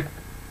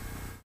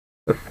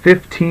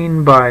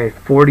 15 by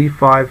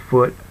 45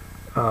 foot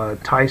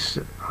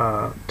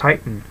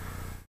Titan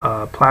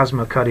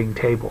plasma cutting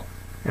table,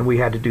 and we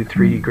had to do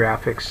 3D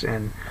graphics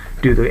and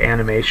do the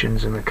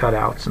animations and the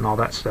cutouts and all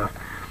that stuff.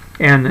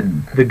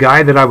 And the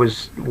guy that I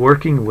was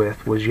working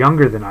with was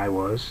younger than I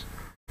was,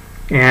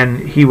 and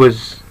he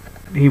was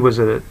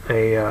a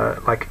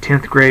like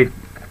 10th grade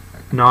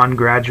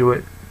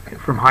non-graduate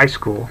from high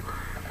school.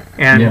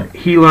 And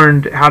he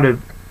learned how to.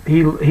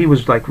 He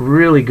was like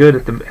really good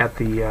at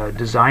the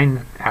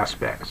design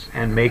aspects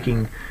and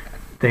making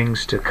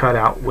things to cut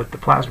out with the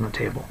plasma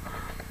table,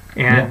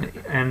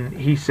 and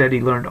he said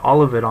he learned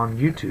all of it on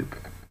YouTube.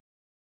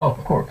 Oh,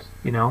 of course.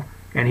 You know,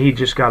 and he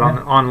just got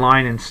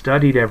online and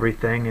studied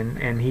everything,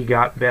 and he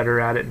got better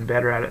at it and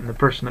better at it. And the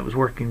person that was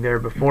working there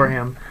before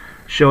him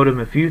showed him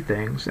a few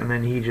things, and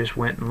then he just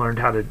went and learned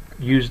how to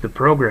use the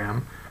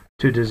program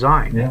to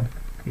design. Yeah.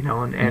 You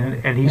know,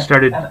 and he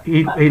started.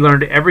 He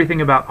learned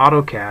everything about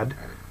AutoCAD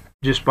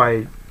just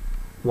by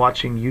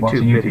watching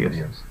YouTube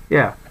videos.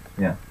 Yeah.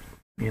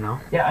 You know.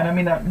 Yeah, and I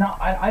mean,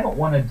 I don't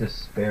want to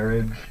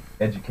disparage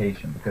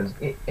education, because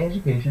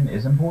education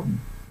is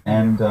important,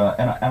 and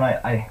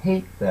I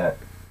hate that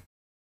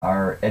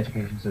our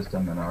education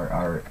system and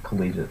our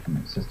collegiate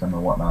system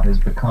and whatnot has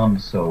become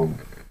so,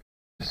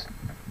 just,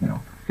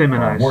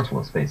 feminized,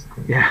 worthless,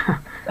 basically. Yeah.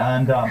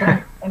 And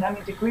and I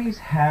mean, degrees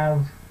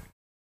have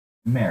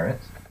merit,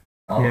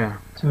 yeah,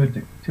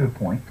 to a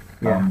point.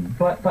 Yeah.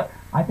 But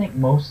I think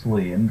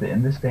mostly in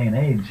this day and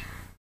age,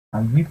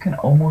 you can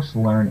almost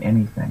learn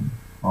anything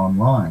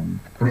online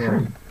for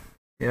free.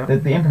 Yeah.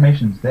 The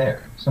information's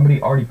there.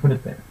 Somebody already put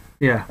it there.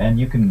 Yeah. And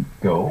you can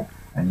go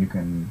and you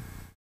can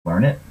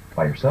learn it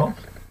by yourself.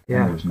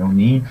 Yeah. There's no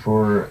need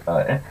for.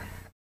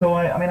 So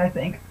I mean, I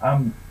think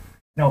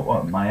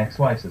my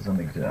ex-wife said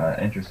something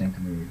interesting to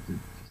me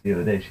the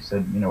other day. She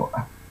said,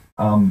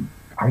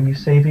 are you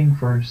saving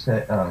for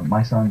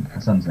my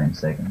son's name's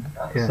Sagan,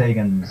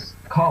 Sagan's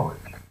college?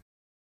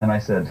 And I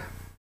said,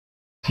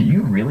 do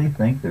you really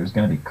think there's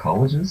going to be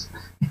colleges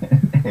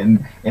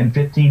in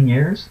 15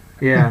 years?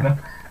 Yeah.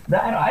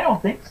 I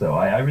don't think so.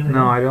 I really no,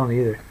 don't. I don't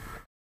either.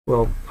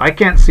 Well, I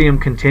can't see them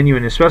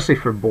continuing, especially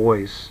for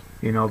boys,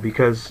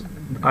 because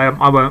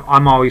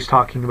I'm always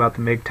talking about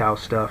the MGTOW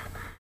stuff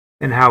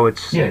and how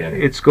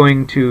it's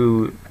going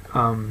to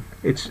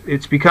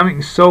it's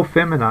becoming so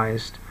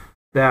feminized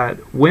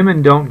that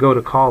women don't go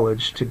to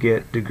college to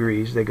get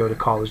degrees; they go to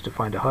college to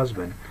find a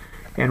husband.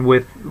 And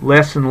with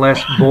less and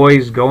less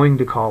boys going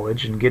to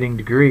college and getting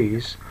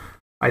degrees,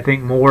 I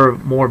think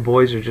more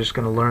boys are just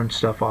going to learn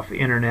stuff off the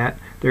internet.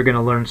 They're going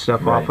to learn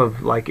stuff off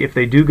of, like, if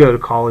they do go to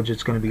college,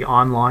 it's going to be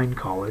online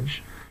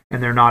college,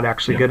 and they're not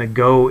actually going to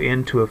go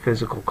into a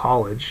physical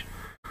college.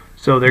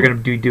 So they're going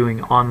to be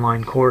doing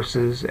online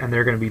courses, and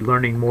they're going to be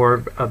learning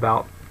more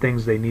about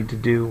things they need to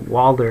do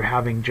while they're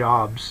having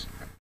jobs,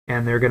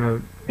 and they're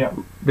going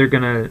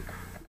to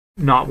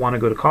not want to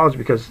go to college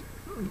because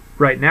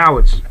right now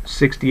it's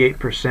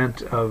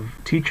 68% of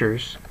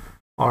teachers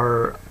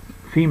are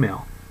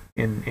female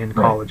in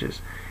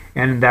colleges,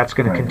 and that's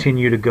going to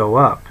continue to go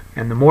up.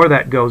 And the more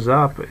that goes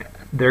up,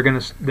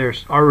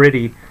 there's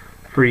already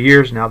for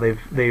years now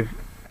they've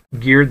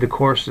geared the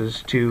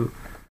courses to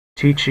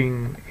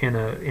teaching in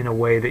a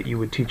way that you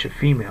would teach a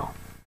female,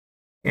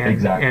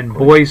 and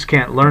boys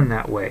can't learn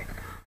that way.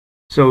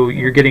 So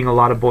you're getting a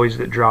lot of boys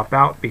that drop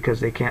out because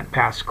they can't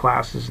pass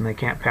classes and they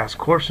can't pass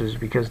courses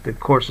because the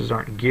courses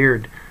aren't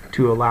geared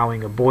to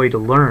allowing a boy to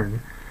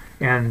learn.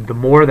 And the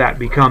more that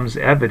becomes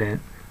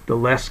evident, the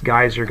less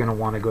guys are going to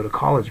want to go to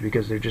college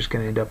because they're just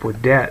going to end up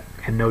with debt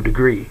and no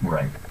degree.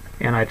 Right.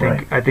 And I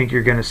think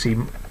you're going to see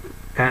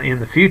in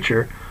the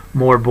future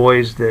more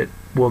boys that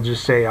will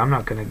just say, I'm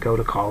not going to go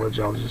to college.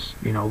 I'll just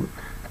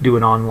do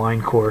an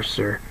online course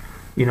or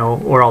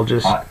I'll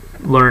just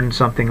learn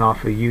something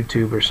off of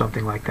YouTube or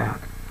something like that.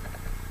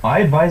 I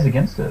advise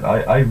against it.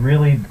 I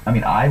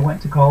mean, I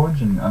went to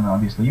college and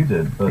obviously you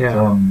did, but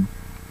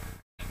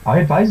I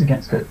advise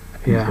against it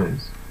these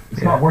days.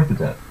 It's not worth the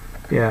debt.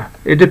 Yeah,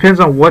 it depends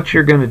on what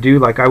you're going to do.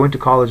 Like, I went to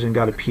college and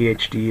got a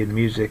PhD in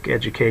music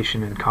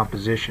education and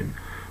composition,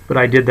 but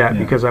I did that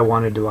because I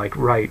wanted to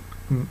write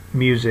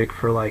music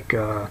for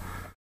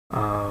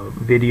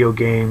video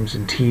games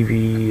and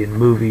TV and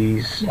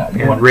movies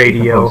and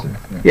radio.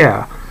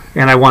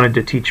 And I wanted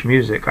to teach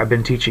music. I've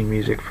been teaching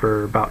music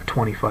for about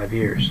 25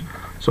 years.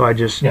 So I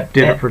just did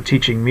it for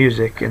teaching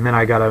music, and then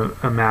I got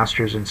a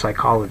master's in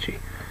psychology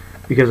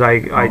because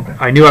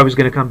I knew I was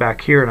going to come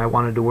back here, and I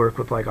wanted to work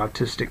with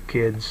autistic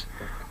kids.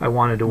 I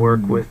wanted to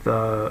work with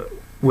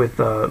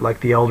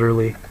the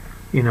elderly,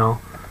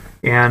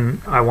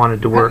 and I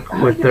wanted to work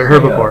with the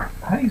herbivore.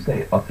 How do you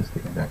say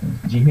autistic in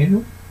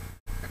Japanese?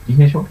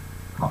 Jiheisho?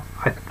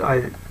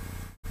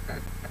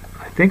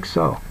 I think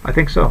so.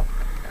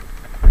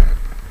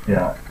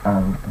 Yeah.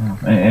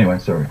 Anyway,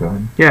 sorry. Go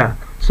ahead. Yeah.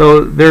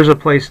 So there's a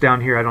place down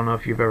here. I don't know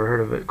if you've ever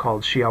heard of it,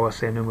 called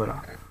Shiawase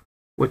Numura,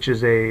 which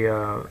is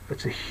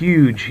it's a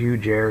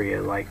huge area,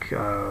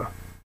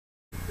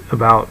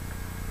 about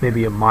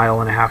maybe 1.5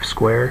 miles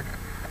square,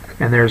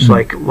 and there's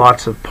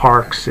lots of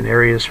parks and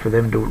areas for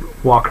them to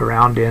walk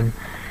around in.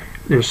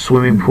 There's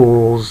swimming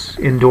pools,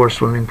 indoor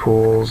swimming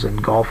pools,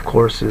 and golf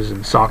courses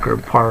and soccer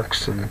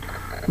parks, and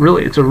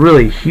really, it's a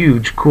really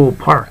huge, cool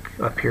park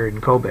up here in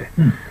Kobe.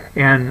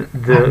 And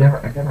I've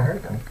never heard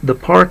of that. The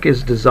park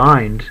is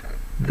designed.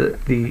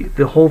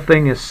 The whole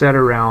thing is set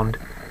around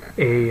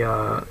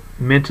a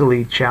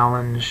mentally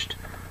challenged,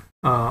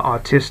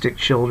 autistic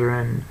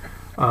children.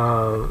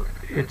 The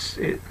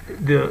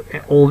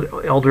old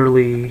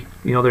elderly.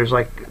 There's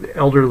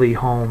elderly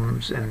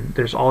homes, and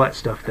there's all that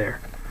stuff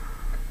there.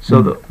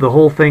 So the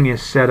whole thing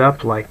is set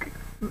up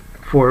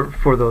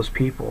for those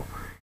people,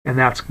 and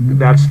that's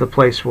the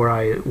place where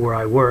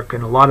I work.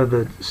 And a lot of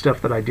the stuff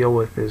that I deal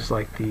with is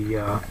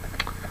the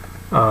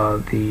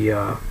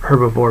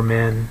herbivore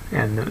men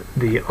and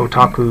the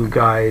otaku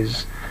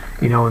guys,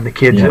 and the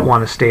kids that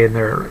want to stay in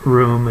their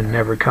room and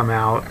never come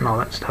out and all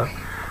that stuff.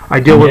 I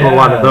deal with a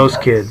lot of those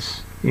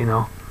kids,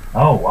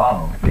 Oh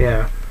wow.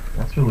 Yeah.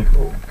 That's really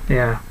cool.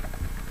 Yeah.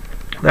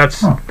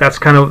 That's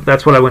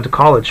what I went to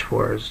college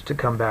for, is to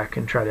come back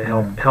and try to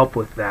help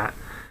with that.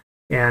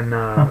 And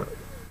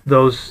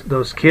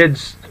those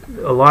kids,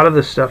 a lot of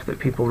the stuff that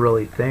people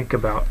really think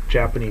about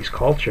Japanese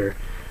culture,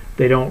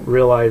 they don't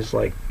realize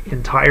like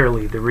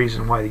entirely the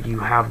reason why you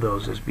have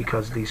those is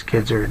because these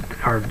kids are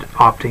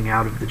opting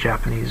out of the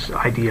Japanese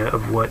idea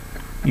of what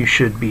you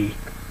should be,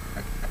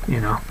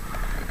 you know.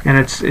 And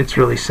it's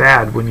really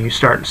sad when you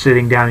start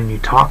sitting down and you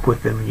talk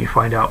with them and you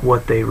find out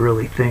what they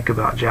really think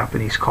about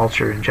Japanese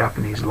culture and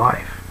Japanese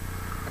life,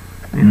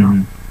 you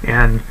know.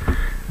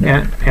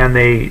 And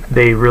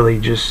they really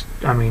just,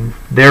 I mean,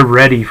 they're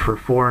ready for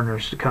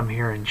foreigners to come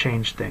here and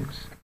change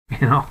things,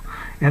 you know,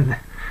 and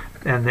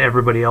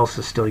everybody else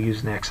is still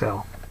using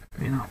Excel,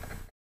 you know.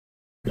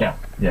 Yeah,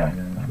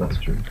 that's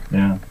true.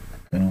 Yeah,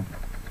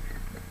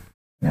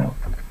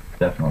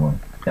 definitely.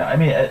 Yeah, I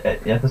mean,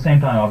 at the same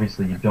time,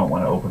 obviously, you don't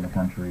want to open the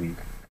country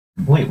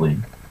completely,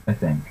 I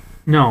think.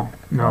 No.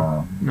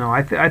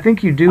 I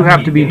think you do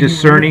have to be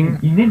discerning.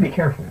 You need to be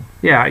careful.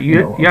 Yeah,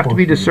 you have to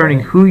be discerning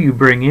who you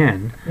bring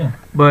in,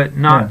 but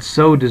not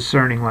so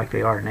discerning like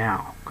they are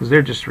now, because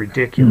they're just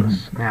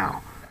ridiculous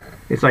now.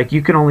 It's like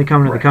you can only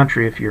come to the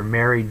country if you're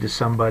married to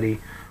somebody,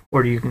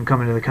 or you can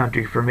come into the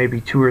country for maybe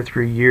 2 or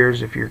 3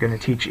 years if you're going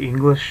to teach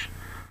English.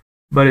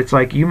 But it's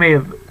like you may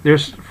have,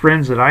 there's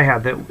friends that I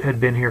had that had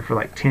been here for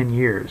like 10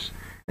 years,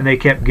 and they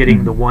kept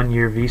getting the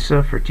 1-year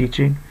visa for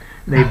teaching.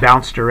 They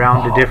bounced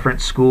around to different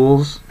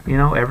schools, you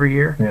know, every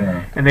year.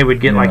 Yeah. And they would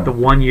get like the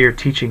 1-year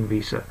teaching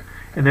visa.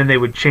 And then they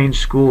would change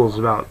schools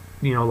about,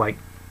 you know, like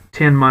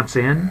 10 months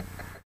in.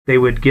 They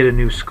would get a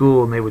new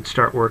school and they would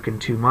start work in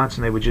 2 months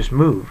and they would just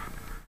move.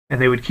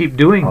 And they would keep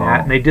doing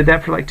that. And they did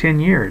that for like 10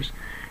 years.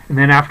 And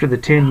then after the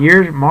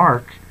 10-year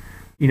mark,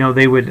 you know,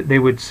 they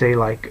would say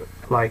like,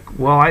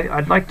 well,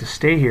 I'd like to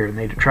stay here, and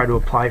they'd try to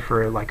apply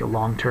for like a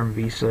long-term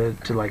visa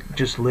to like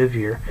just live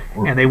here,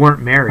 and they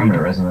weren't married.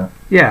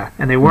 Yeah,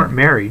 and they weren't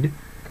married,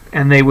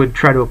 and they would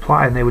try to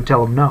apply, and they would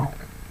tell them no.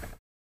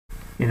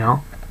 You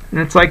know, and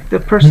it's like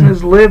the person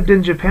has lived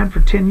in Japan for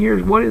 10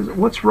 years.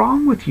 What's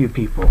wrong with you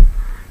people?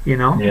 You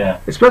know,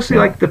 especially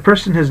like the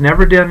person has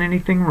never done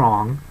anything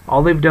wrong.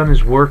 All they've done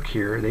is work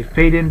here. They've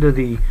paid into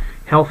the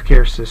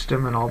healthcare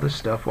system and all this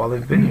stuff while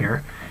they've been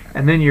here,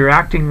 and then you're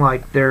acting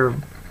like they're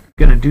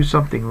going to do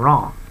something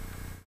wrong.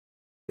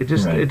 It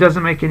just it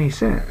doesn't make any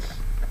sense,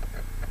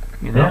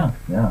 you know.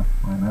 Yeah,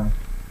 I know.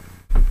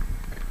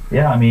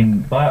 Yeah, I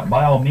mean,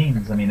 by all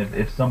means, I mean,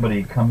 if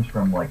somebody comes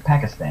from like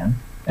Pakistan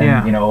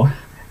and you know,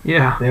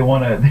 they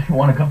want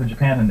to come to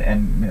Japan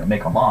and you know,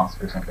 make a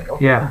mosque or something.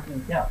 Okay,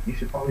 you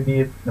should probably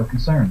be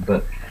concerned.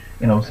 But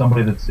you know,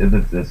 somebody that's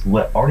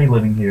already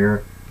living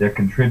here, they're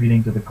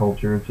contributing to the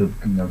culture, to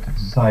to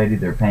society.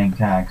 They're paying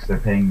tax. They're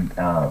paying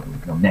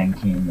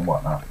nankin and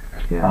whatnot.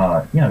 You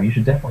know, you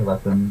should definitely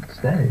let them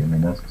stay. I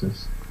mean, that's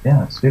just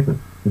it's stupid.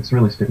 It's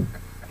really stupid.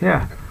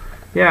 Yeah,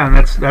 and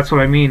that's what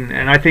I mean.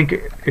 And I think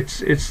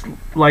it's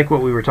like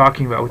what we were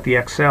talking about with the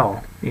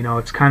Excel. You know,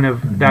 it's kind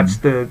of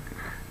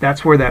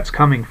that's where that's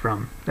coming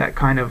from. That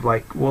kind of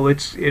like, well,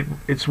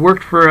 it's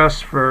worked for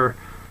us for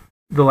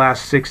the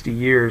last 60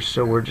 years,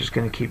 so we're just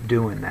going to keep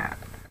doing that.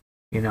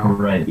 You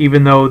know,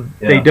 even though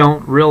they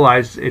don't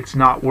realize it's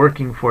not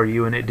working for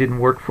you, and it didn't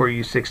work for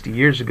you 60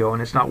 years ago,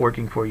 and it's not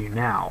working for you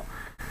now.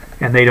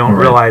 And they don't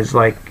realize,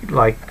 like,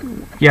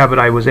 yeah, but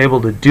I was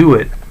able to do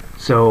it,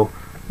 so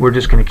we're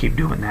just going to keep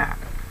doing that,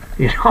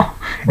 you know.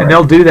 And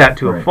they'll do that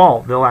to a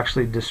fault. They'll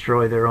actually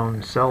destroy their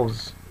own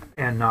selves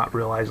and not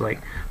realize,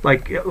 like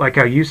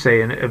how you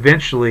say. And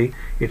eventually,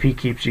 if he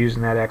keeps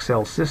using that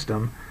Excel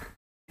system,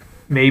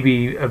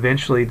 maybe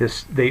eventually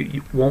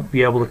they won't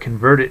be able to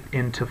convert it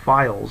into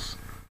files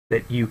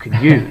that you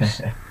can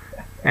use.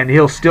 And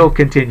he'll still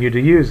continue to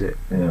use it.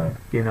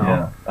 You know.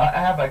 Yeah. I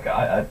have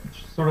a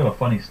sort of a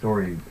funny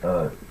story,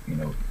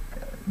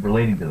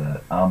 relating to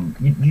that.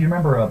 Do you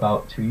remember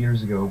about 2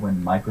 years ago when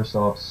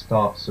Microsoft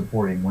stopped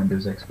supporting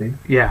Windows XP?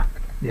 Yeah.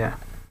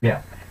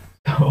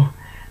 So,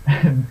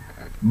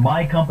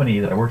 my company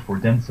that I worked for,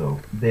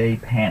 Denso, they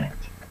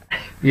panicked.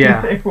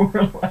 Yeah.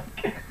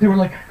 they were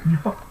like,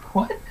 no,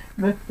 what?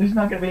 There's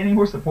not going to be any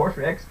more support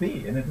for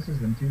XP, and this was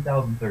in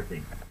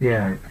 2013.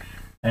 Yeah. Right?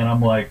 And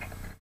I'm like,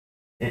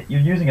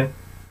 you're using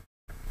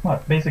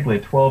basically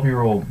a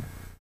 12-year-old,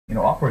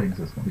 operating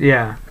system.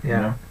 Yeah. You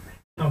know?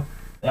 So,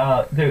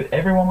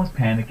 everyone was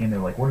panicking. They're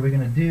like, "What are we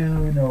gonna do?"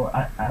 And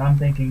I'm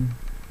thinking,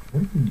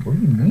 "What do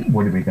you mean?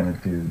 What are we gonna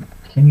do?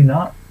 Can you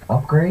not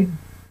upgrade?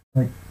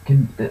 Like,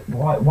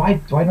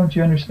 why don't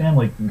you understand?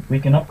 Like, we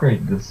can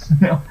upgrade this."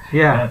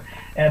 Yeah.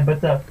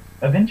 But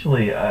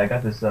eventually, I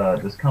got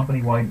this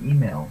company-wide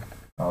email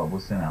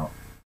was sent out,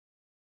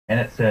 and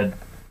it said,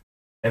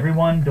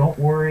 "Everyone, don't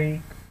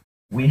worry.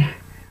 We."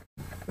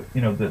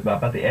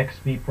 About the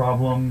XP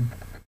problem,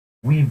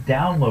 we've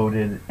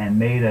downloaded and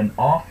made an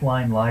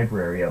offline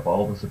library of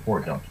all the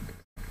support documents.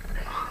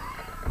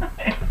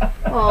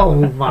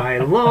 Oh my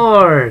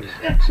Lord,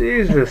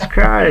 Jesus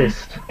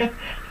Christ!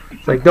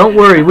 It's like, don't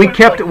worry, we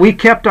kept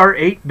our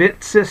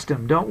 8-bit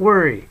system. Don't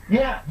worry.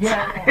 Yeah.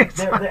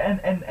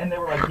 And they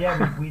were like,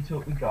 yeah, we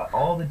got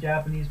all the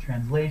Japanese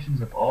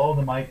translations of all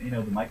the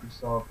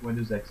Microsoft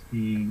Windows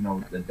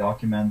XP, the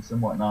documents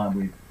and whatnot.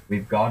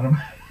 We've got them.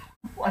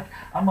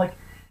 I'm like,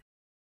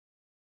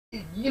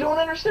 You don't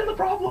understand the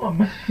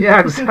problem. Yeah,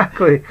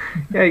 exactly.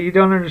 Yeah, you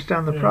don't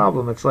understand the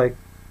problem. It's like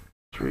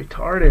it's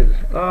retarded.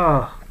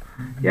 Oh,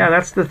 yeah,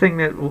 that's the thing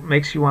that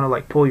makes you want to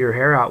like pull your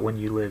hair out when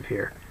you live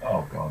here.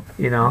 Oh God.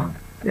 You know?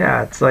 Yeah.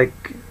 Yeah, it's like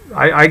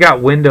I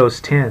got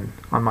Windows 10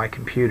 on my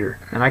computer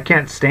and I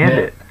can't stand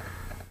Yeah. it.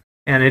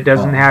 And it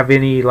doesn't Oh. have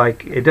any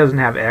like it doesn't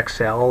have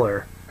Excel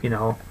or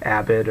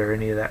Avid or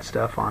any of that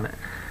stuff on it.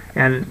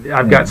 And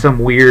I've got Yeah.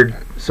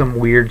 some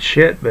weird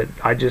shit, but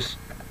I just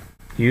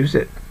use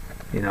it.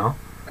 You know.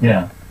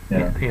 Yeah.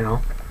 Yeah. You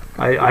know.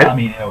 I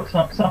mean,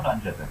 sometimes you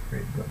have to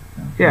upgrade, but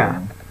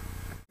Yeah.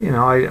 You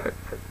know,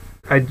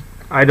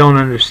 I don't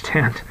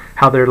understand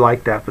how they're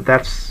like that, but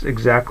that's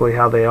exactly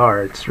how they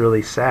are. It's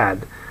really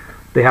sad.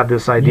 They have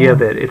this idea Yeah.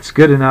 that it's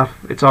good enough.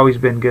 It's always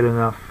been good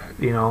enough,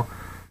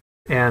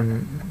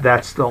 and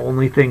that's the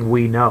only thing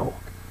we know.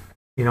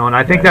 And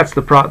I think Right. that's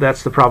the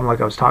problem. Like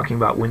I was talking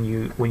about when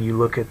you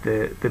look at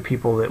the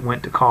people that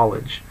went to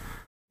college.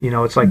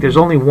 It's like there's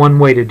only one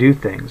way to do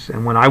things.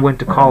 And when I went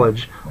to Right.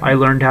 college, I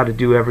learned how to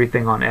do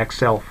everything on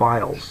Excel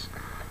files.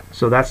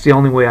 So that's the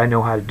only way I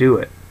know how to do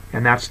it,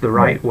 and that's the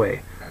right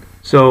way.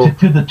 So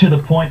To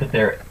the point that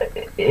they're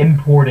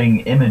importing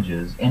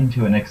images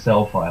into an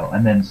Excel file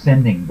and then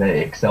sending the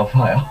Excel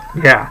file.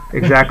 yeah,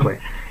 exactly.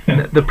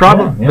 And the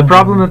problem Yeah, the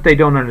problem that they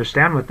don't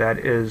understand with that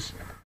is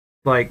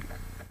like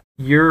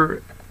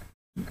you're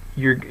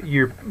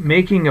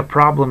making a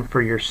problem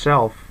for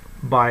yourself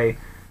by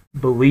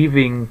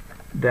believing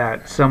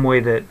that some way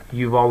that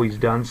you've always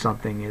done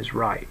something is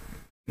right.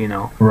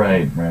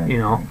 Right,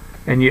 right.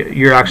 And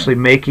you're actually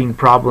making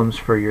problems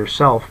for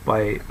yourself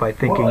by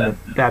thinking Well,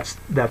 that's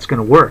going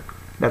to work.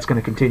 That's going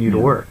to continue to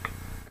Yeah. work.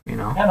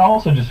 and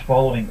also just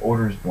following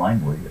orders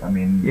blindly. I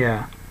mean,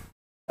 Yeah.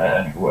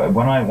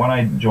 when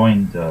I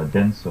joined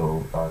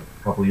Denso a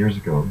couple of years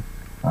ago,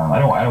 I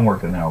don't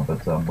work there now,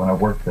 but when I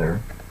worked there,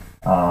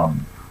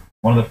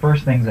 one of the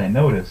first things I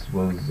noticed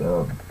was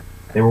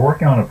they were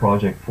working on a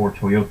project for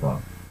Toyota,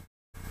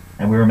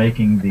 and we were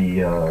making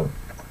the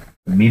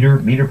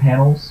meter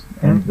panels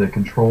and the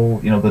control,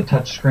 the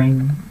touch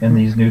screen in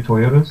these new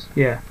Toyotas.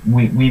 Yeah.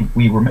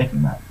 We were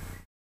making that,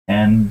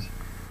 and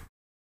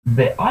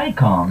the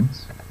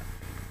icons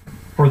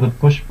for the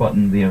push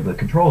button, the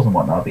controls and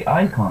whatnot, the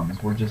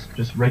icons were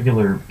just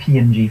regular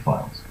PNG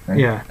files, right?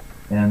 Yeah.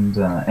 And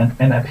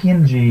a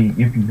PNG,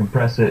 you can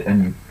compress it,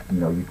 and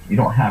you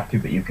don't have to,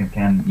 but you can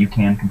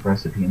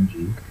compress a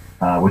PNG,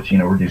 which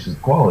reduces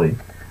the quality.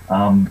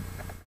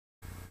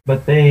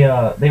 But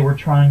they were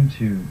trying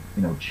to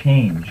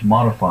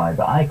modify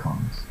the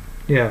icons,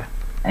 Yeah.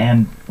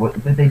 and what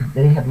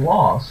they had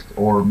lost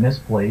or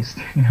misplaced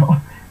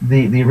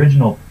the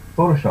original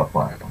Photoshop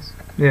files.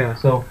 Yeah.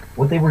 So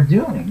what they were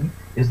doing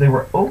is they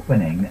were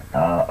opening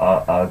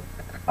a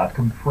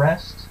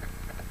compressed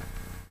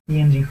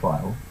PNG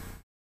file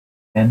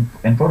in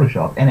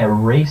Photoshop and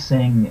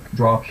erasing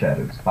drop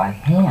shadows by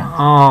hand.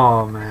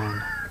 Oh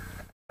man.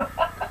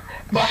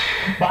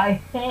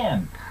 by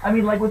hand. I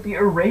mean, like with the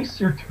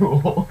eraser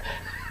tool.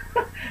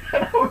 And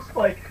I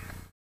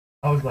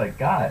was like,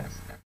 guys,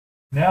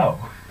 no,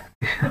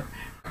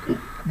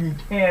 you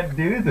can't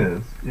do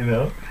this,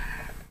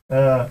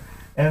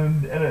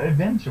 And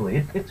eventually,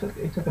 it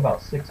took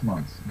about 6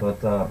 months,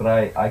 but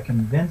I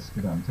convinced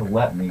them to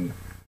let me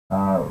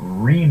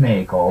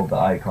remake all the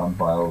icon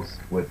files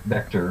with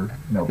vector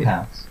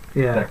paths,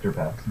 Yeah. vector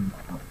paths,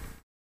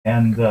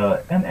 and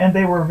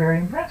they were very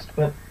impressed.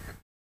 But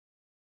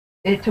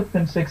it took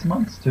them 6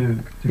 months to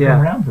Yeah.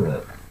 come around to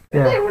that.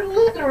 Yeah. They were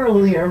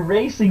literally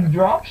erasing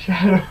drop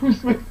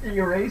shadows with the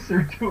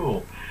eraser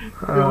tool.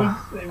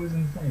 It was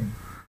insane.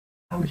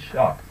 I was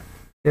shocked.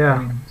 Yeah. I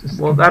mean, just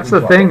Well, that's the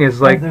completely thing shocked.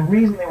 is like the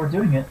reason they were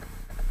doing it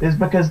is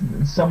because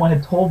someone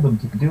had told them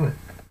to do it.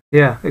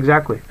 yeah,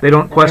 exactly. They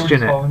don't And question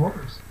they were just it. following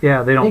orders.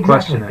 Yeah, they don't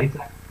Exactly, question it.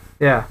 Exactly.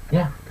 Yeah.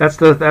 Yeah. That's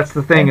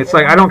the thing. It's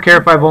like I don't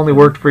care if I've only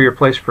worked for your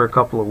place for a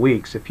couple of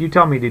weeks. If you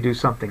tell me to do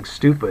something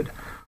stupid,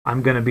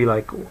 I'm going to be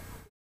like,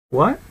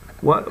 "What?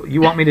 What?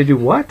 You want me to do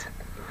what?"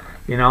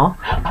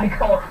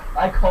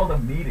 I called a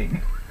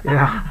meeting.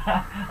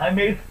 Yeah. I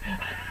made.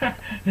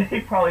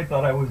 They probably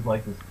thought I was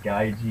like this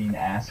Gaijin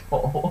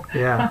asshole.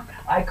 Yeah.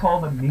 I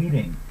called a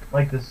meeting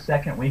like the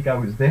second week I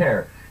was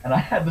there, and I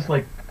had this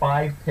like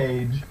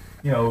 5-page,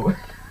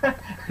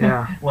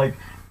 Yeah. like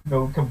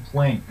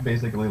complaint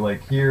basically,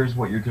 like here's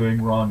what you're doing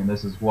wrong and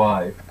this is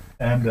why.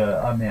 And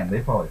oh man,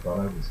 they probably thought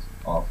I was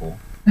awful.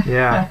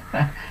 Yeah.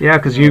 Yeah,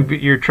 because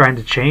you're trying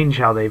to change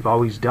how they've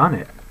always done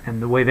it,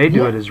 and the way they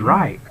do it is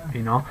right.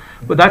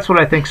 But that's what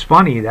I think's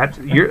funny.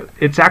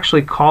 It's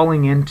actually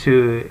calling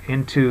into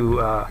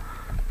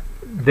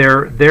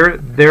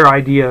their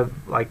idea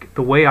of like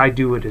the way I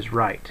do it is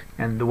right,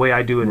 and the way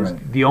I do it is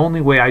Right. the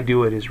only way I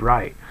do it is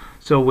right.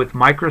 So with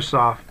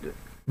Microsoft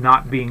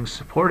not being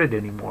supported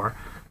anymore,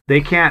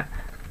 they can't.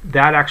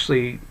 That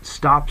actually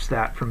stops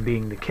that from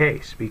being the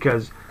case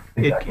because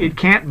Exactly. it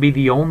can't be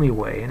the only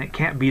way and it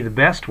can't be the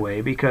best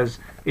way because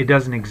it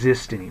doesn't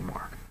exist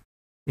anymore.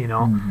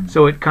 Mhm.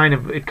 So it kind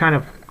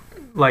of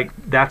like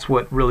that's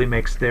what really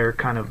makes their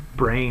kind of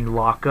brain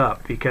lock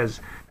up because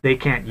they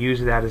can't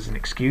use that as an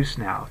excuse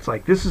now. It's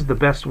like, this is the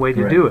best way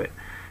to Right. do it.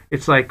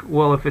 It's like,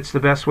 well, if it's the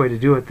best way to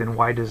do it, then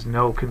why does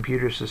no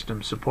computer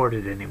system support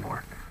it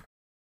anymore?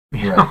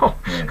 You Right, know,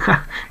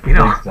 right. you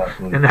know,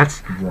 Exactly. and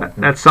that's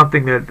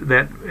something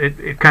that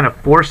it kind of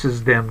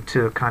forces them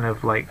to kind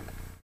of like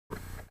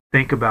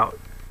think about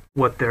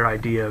what their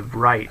idea of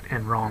right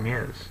and wrong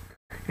is,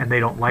 and they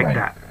don't like Right.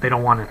 that. They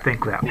don't want to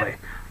think that way.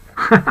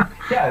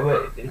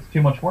 Yeah, it's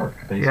too much work,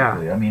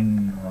 basically. Yeah. I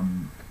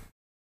mean,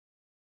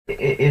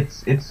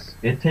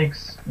 it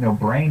takes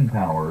brain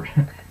power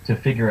to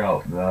figure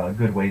out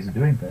good ways of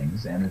doing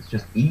things, and it's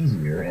just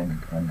easier and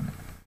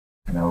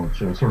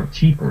sort of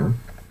cheaper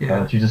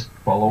Yeah. to just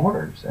follow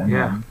orders. And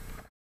Yeah.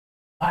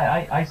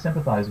 I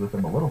sympathize with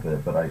them a little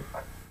bit, but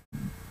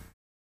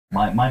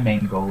my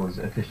main goal is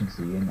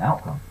efficiency and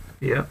outcome.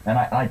 Yeah. And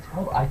I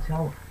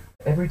tell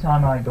every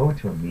time I go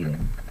to a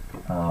meeting,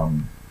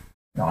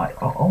 I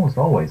almost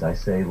always I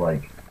say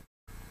like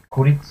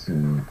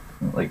koritsu,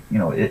 like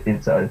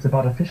it's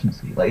about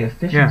efficiency. Like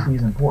efficiency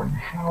is important.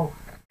 How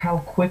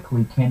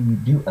quickly can you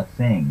do a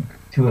thing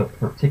to a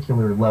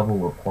particular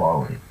level of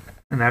quality?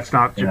 And that's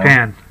not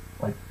Japan.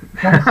 Like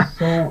that's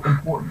so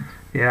important.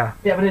 Yeah.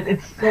 Yeah, but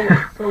it's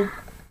they're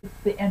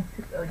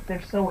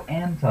so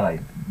anti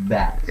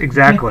that.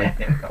 Exactly.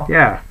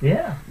 Yeah.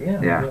 Yeah.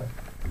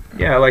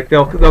 Yeah, like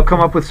they'll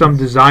come up with some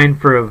design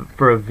for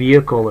a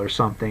vehicle or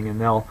something, and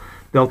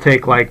they'll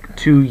take like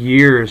 2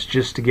 years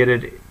just to get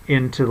it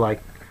into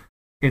like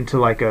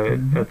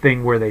a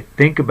thing where they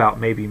think about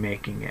maybe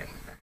making it.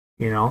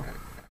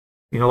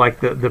 Like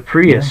the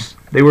Prius.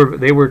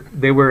 Yeah.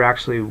 They were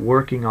actually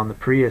working on the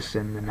Prius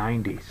in the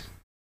 90s.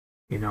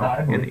 In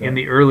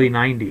the early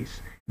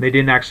 90s. They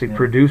didn't actually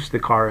produce the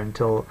car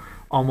until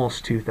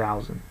almost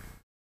 2000.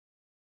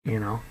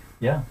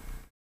 Yeah.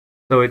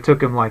 So it took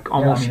them like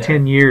almost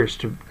 10 years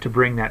to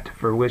bring that to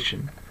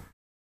fruition.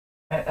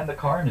 And the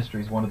car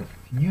industry is one of the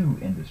few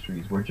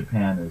industries where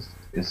Japan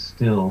is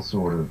still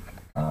sort of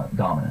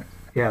dominant.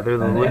 Yeah, they're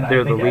the I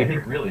leader.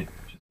 think really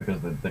just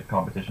because the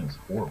competition is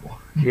horrible.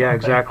 Yeah,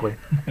 exactly.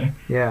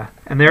 Yeah,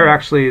 and they're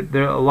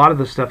a lot of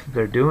the stuff that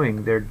they're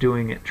doing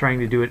trying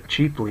to do it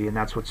cheaply, and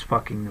that's what's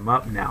fucking them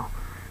up now.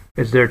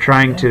 Is they're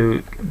trying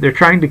to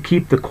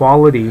keep the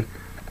quality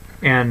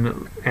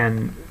and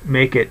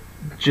make it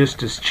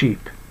just as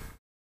cheap.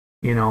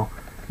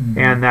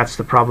 And that's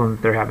the problem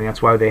that they're having.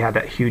 That's why they had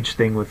that huge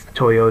thing with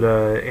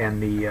Toyota and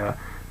the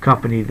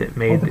company that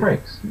made the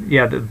brakes.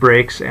 Yeah, the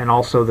brakes, and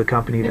also the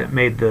company that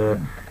made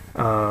the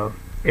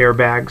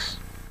airbags.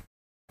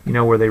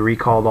 Where they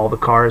recalled all the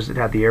cars that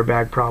had the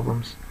airbag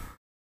problems.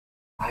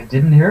 I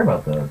didn't hear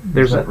about that.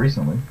 There's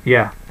recently.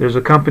 Yeah, there's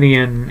a company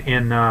in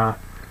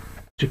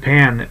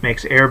Japan that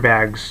makes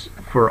airbags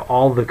for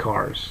all the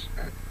cars,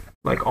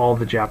 like all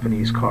the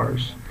Japanese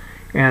cars.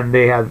 And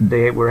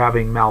they were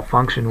having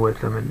malfunction with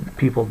them, and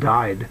people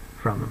died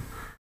from them,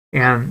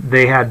 and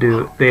they had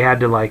to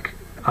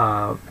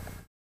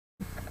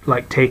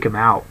like take them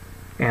out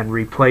and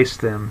replace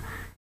them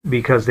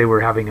because they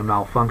were having a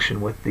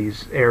malfunction with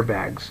these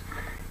airbags.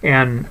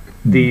 And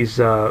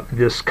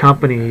this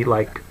company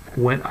I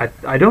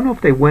don't know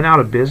if they went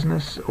out of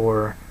business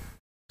or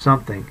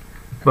something,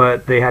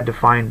 but they had to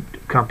find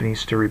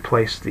companies to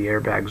replace the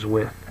airbags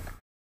with,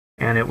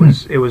 and it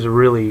was a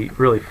really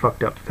really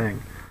fucked up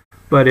thing.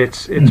 But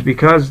it's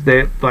because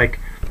they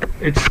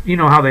it's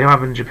how they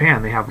have in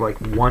Japan. They have like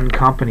one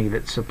company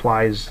that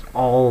supplies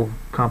all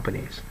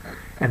companies,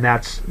 and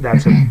that's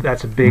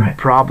a big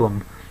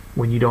problem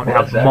when you don't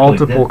have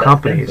multiple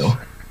companies.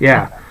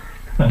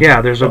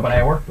 Yeah, there's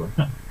I work for.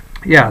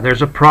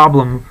 there's a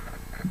problem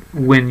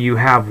when you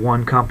have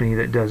one company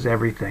that does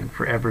everything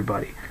for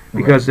everybody,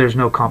 because there's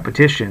no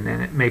competition,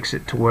 and it makes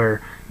it to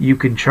where you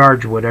can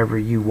charge whatever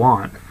you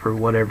want for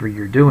whatever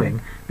you're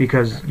doing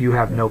because you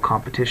have no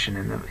competition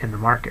in the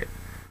market,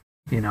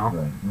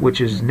 which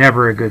is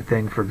never a good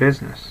thing for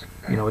business.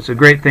 It's a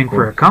great thing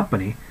for a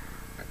company,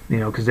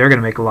 because they're going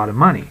to make a lot of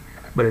money,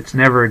 but it's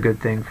never a good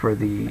thing for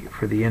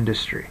the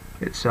industry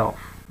itself,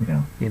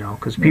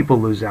 because people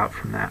lose out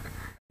from that,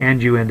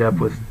 and you end up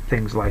with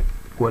things like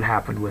what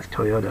happened with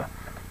Toyota,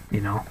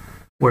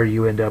 where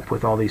you end up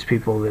with all these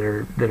people that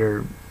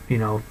are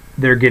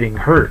they're getting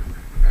hurt.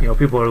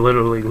 People are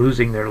literally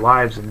losing their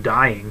lives and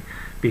dying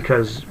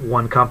because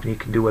one company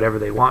can do whatever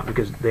they want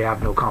because they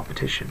have no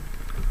competition.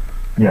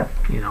 Yeah.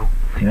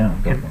 Yeah,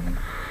 Definitely.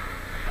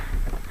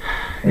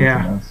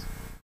 Yeah.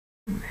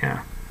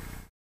 Yeah.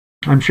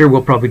 I'm sure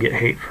we'll probably get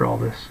hate for all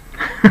this.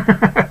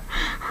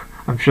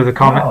 I'm sure the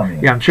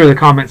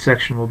comment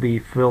section will be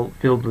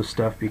filled with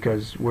stuff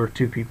because we're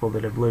two people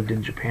that have lived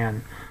in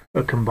Japan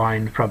a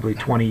combined probably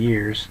 20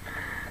 years,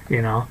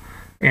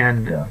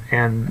 and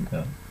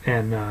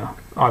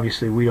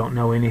obviously we don't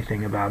know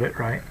anything about it,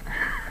 right?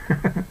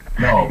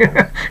 No.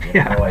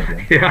 Yeah. No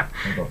idea.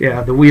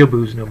 Yeah. The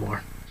Weeaboos no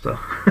more. So.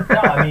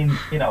 No, I mean,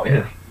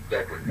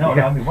 exactly. No,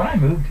 I mean, when I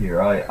moved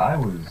here, I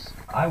was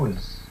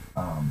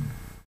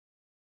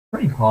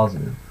pretty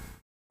positive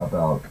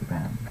about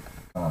Japan.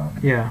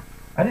 Yeah.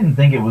 I didn't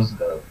think it was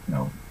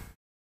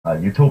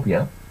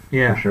utopia.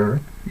 Yeah. for sure.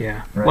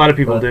 Yeah. Right? A lot of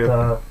people but, do.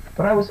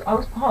 But I was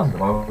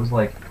positive. I was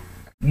like,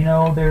 you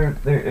know,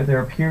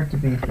 there appear to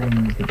be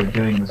things that they're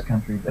doing in this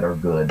country that are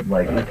good.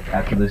 Like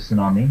after the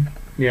tsunami,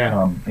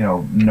 Yeah. you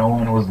know, no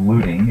one was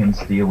looting and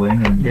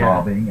stealing and Yeah.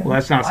 robbing. And Well,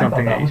 that's not I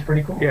something thought that was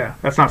pretty cool. Yeah,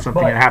 that's not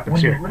something But that happens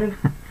when here. you live,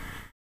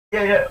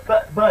 yeah,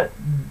 but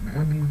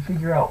when you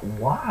figure out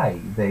why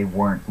they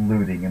weren't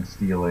looting and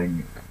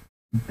stealing,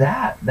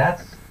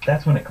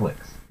 that's when it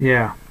clicks.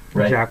 Yeah.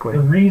 Right? Exactly.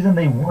 The reason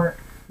they weren't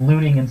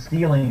looting and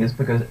stealing is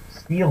because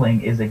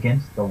stealing is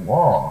against the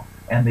law,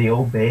 and they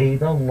obey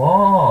the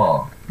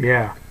law.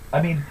 Yeah.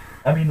 I mean,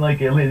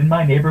 like in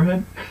my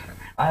neighborhood,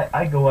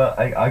 I go out,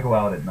 I go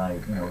out at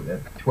night, you know,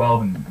 at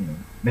 12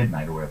 and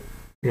midnight or whatever.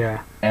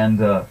 Yeah. And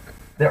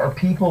there are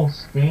people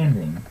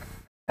standing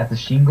at the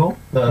shingle,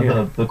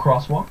 the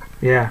crosswalk.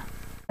 Yeah.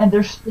 And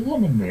they're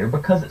standing there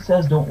because it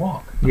says don't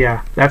walk.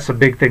 Yeah. That's a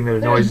big thing that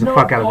annoys the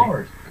fuck out of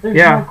me. There's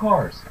Yeah. no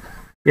cars.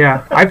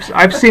 Yeah,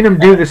 I've seen them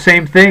do the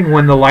same thing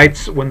when the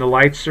lights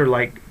are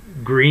like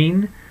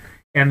green,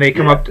 and they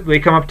come up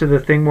to the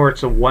thing where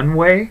it's a one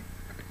way,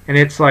 and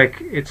it's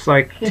like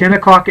 10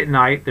 o'clock at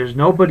night. There's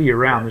nobody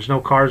around. There's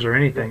no cars or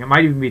anything. It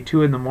might even be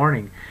 2 in the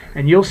morning,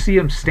 and you'll see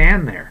them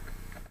stand there,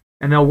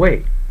 and they'll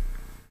wait.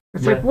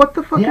 It's like, what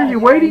the fuck are you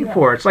waiting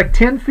for? It's like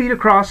 10 feet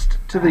across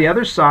to the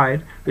other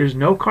side. There's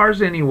no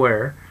cars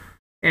anywhere,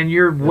 and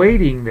you're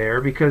waiting there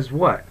because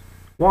what?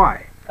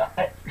 Why?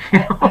 I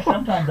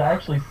sometimes I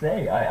actually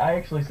say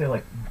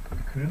like,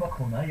 "Kuruma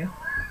konayo."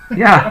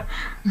 Yeah.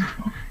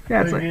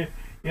 Yeah, it's like,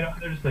 you know,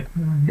 they're just like,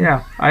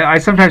 yeah. I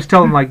sometimes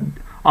tell them, like,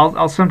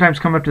 I'll sometimes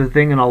come up to the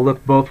thing and I'll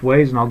look both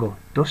ways and I'll go,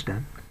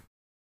 "Doshiten?"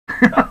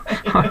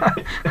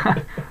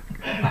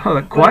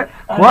 Quite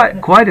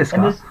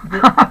desu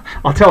ka?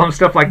 I'll tell them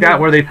stuff like that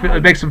where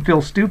it makes them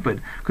feel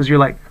stupid because you're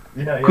like,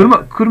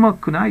 "Kuruma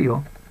kunai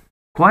yo.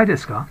 Quite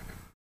desu ka?"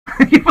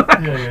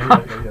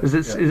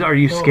 Are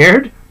you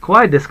scared?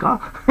 Quite desu ka?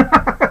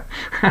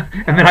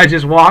 And then I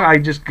just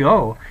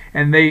go,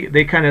 and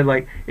they kind of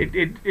like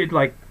it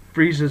like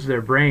freezes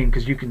their brain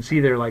because you can see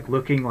they're like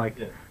looking like,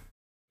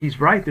 he's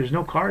right, there's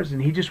no cars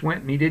and he just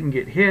went and he didn't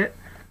get hit,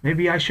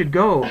 maybe I should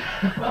go.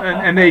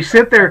 And they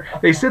sit there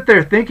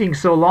thinking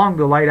so long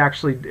the light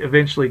actually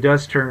eventually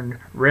does turn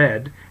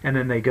red, and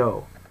then they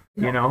go,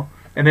 you know,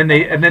 and then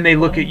they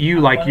look at you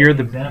like you're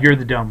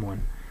the dumb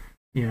one,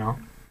 you know.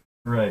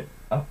 Right.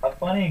 A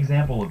funny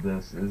example of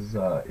this is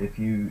if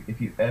you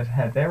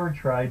have ever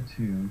tried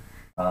to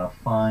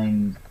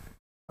find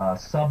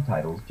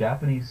subtitles,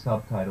 Japanese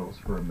subtitles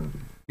for a movie.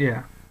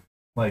 Yeah.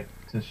 Like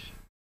if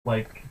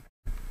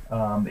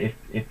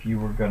you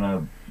were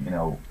gonna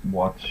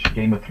watch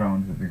Game of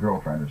Thrones with your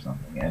girlfriend or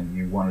something, and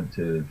you wanted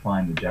to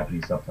find the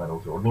Japanese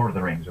subtitles or Lord of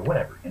the Rings or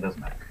whatever, it doesn't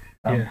matter.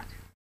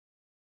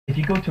 If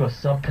you go to a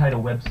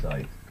subtitle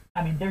website,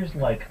 I mean, there's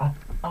like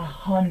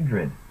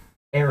 100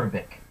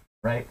 Arabic.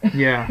 Right?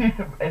 Yeah.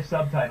 As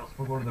subtitles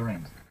for Lord of the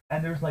Rings,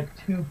 and there's like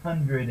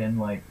 200 in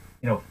like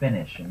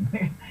Finnish, and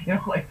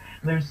like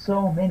there's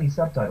so many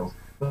subtitles.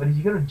 But if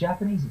you go to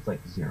Japanese, it's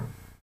like 0.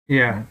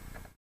 Yeah. Right?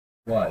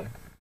 Why?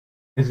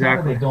 Exactly. It's not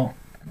that they don't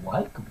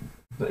like.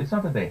 It's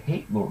not that they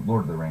hate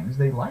Lord of the Rings.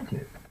 They like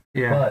it.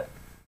 Yeah.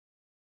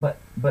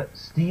 But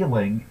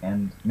stealing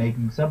and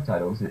making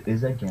subtitles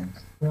is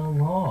against the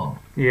law.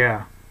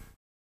 Yeah.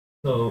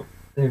 So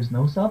there's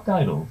no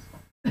subtitles.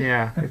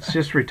 Yeah, it's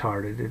just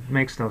retarded. It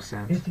makes no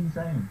sense. It's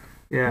insane.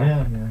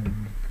 Yeah.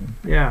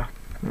 Yeah.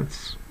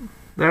 That's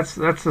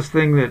the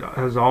thing that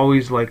has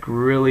always like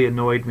really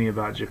annoyed me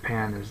about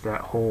Japan is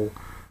that whole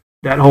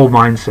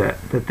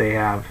mindset that they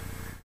have.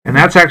 And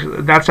that's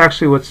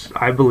actually what's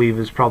I believe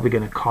is probably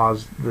going to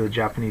cause the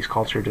Japanese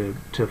culture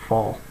to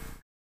fall.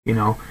 You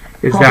know,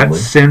 is Probably.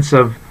 that sense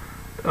of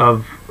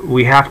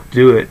we have to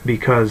do it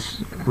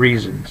because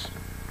reasons.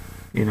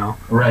 You know.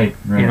 Right.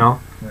 You know.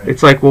 Right.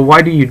 It's like, well,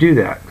 why do you do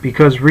that?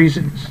 Because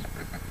reasons,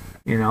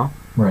 you know.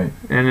 Right.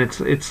 And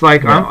it's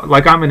like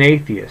I'm an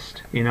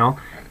atheist, you know,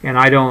 and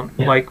I don't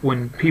like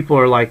when people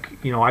are like,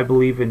 I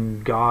believe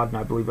in God and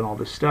I believe in all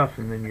this stuff,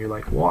 and then you're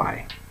like,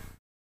 why?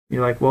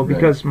 You're like, well,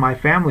 because my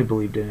family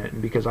believed in it,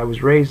 and because I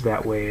was raised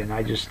that way, and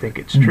I just think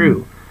it's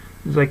true.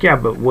 It's like, yeah,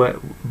 but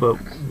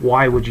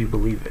why would you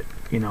believe it?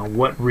 You know,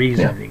 what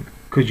reasoning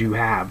could you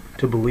have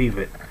to believe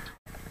it?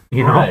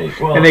 You know,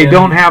 Well, and they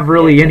don't have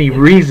really any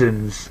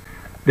reasons.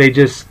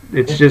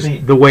 It's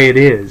just the way it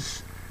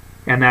is,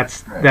 and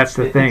that's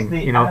the thing.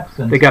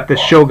 They got the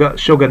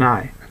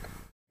shogunai.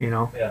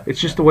 It's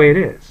just the way it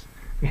is.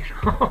 You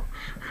know.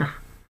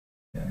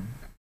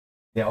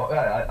 Well,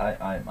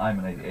 I'm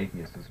an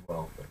atheist as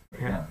well, but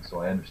so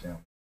I understand.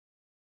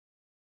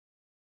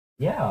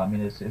 Yeah, I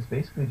mean, it's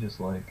basically just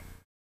like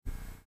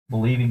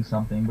believing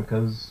something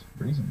because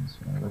reasons.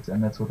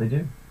 That's what they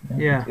do.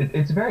 Yeah.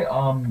 It's very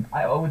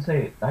I'd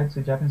say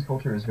Japanese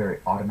culture is very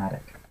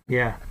automatic.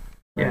 Yeah.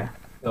 Right? Yeah.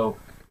 So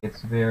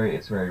it's very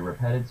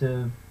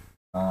repetitive.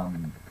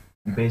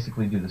 You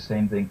basically do the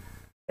same thing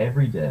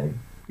every day.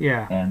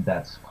 Yeah. And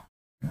that's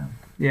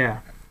Yeah.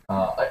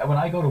 when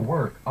I go to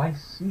work, I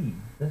see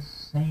the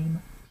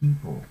same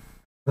people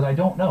that I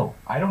don't know.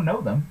 I don't know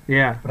them,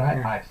 Yeah. but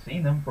I've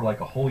seen them for like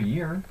a whole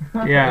year,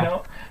 Yeah.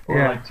 or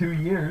Yeah. like 2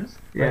 years,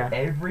 Yeah. like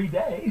every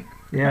day.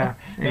 Yeah.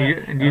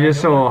 And you I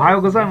just know say their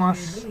Ohio faces. They see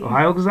gozaimasu. me.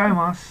 Ohio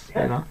gozaimasu.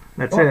 Yeah.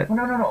 That's Oh, it.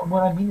 no.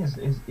 What I mean is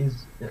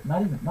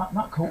not even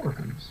not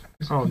coworkers.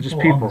 Oh, just On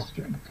the people.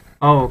 street.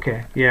 Oh,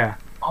 okay. Yeah.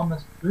 On the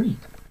street.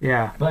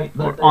 Yeah. Like On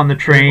the they're going to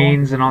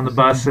trains and work on at the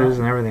the same buses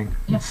time. and everything.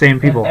 Yeah. Same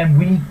people. And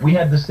we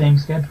had the same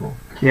schedule.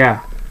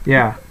 Yeah.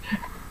 Yeah.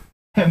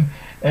 and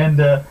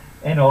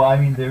I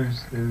mean,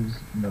 there's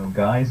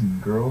guys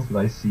and girls that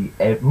I see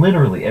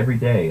literally every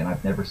day, and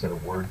I've never said a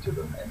word to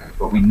them,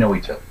 but we know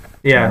each other.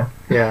 Yeah.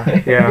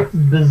 Yeah. Yeah. It's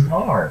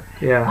bizarre.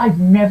 Yeah. I've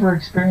never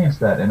experienced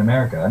that in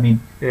America. I mean,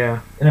 Yeah.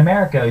 in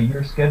America,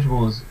 your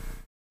schedule is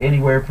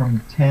anywhere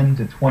from 10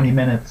 to 20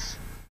 minutes.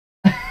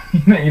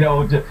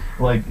 Just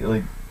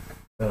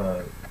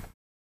uh,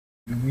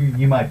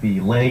 you might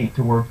be late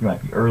to work, you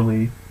might be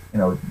early.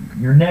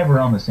 You're never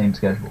on the same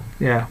schedule.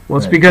 Yeah. Well,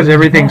 it's Right. because In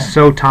everything's Japan.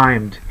 so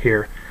timed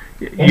here.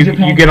 In You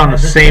Japan, get on they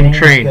the have same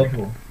train.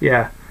 schedule.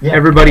 Yeah. Yeah,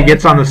 Everybody and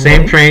gets if on the I'm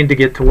same late, train to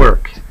get to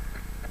work.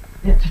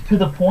 to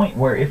the point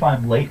where if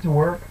I'm late to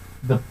work,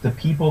 the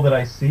people that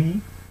I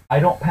see, I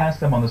don't pass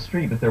them on the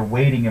street, but they're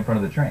waiting in front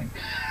of the train.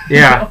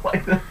 Yeah.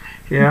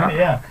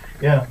 Yeah.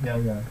 Yeah.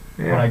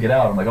 When I get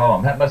out, I'm like,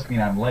 oh, that must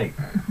mean I'm late.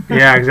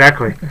 Yeah,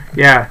 exactly.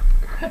 Yeah.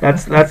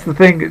 That's the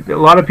thing. A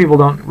lot of people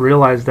don't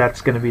realize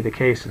that's going to be the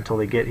case until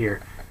they get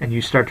here, and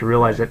you start to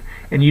realize it.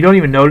 And you don't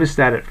even notice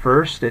that at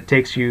first. It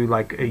takes you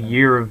like a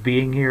year of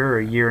being here, or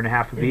a year and a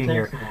half of being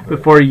here,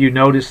 before you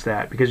notice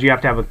that, because you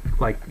have to have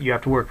you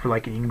have to work for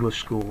like an English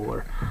school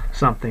or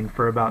something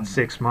for about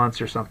 6 months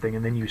or something,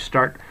 and then you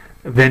start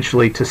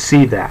eventually to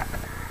see that.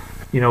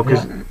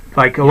 Because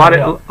like a lot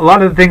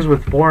of the things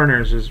with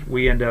foreigners is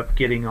we end up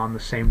getting on the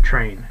same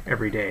train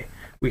every day.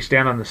 We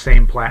stand on the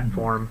same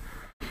platform.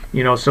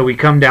 So we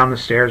come down the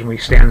stairs and we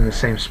stand in the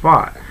same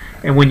spot.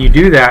 And when you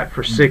do that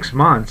for 6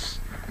 months,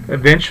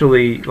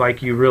 eventually,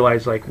 like, you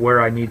realize like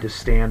where I need to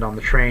stand on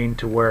the train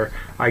to where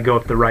I go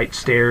up the right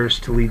stairs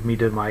to lead me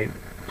to my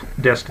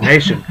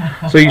destination.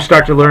 So you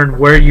start to learn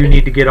where you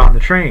need to get on the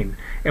train.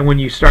 And when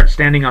you start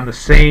standing on the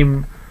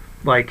same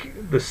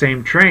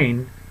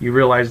train, you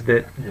realize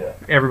that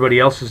everybody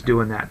else is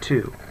doing that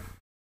too.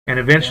 And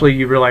eventually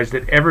you realize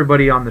that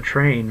everybody on the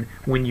train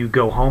when you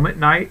go home at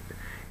night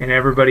and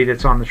everybody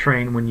that's on the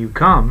train when you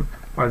come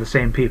are the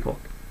same people.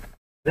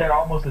 They're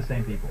almost the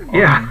same people.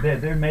 Yeah. I mean,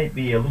 there may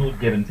be a little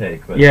give and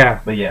take, but yeah.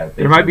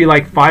 There might be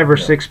like 5 or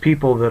 6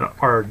 people that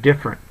are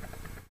different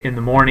in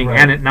the morning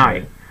and at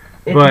night.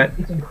 Right.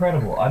 It's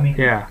incredible. I mean,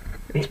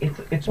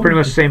 it's pretty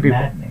much the same people.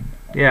 Maddening.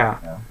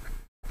 Yeah.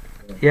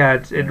 Yeah,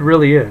 it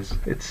really is.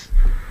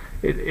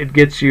 It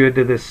gets you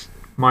into this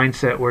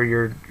mindset where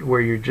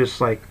you're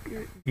just like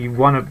you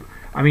want to.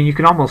 I mean, you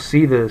can almost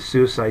see the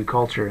suicide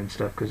culture and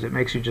stuff because it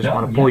makes you just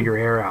want to pull your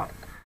hair out.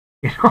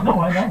 No,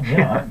 I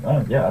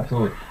know. Yeah,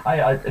 absolutely.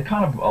 I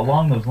kind of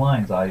along those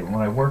lines. When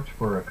I worked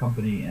for a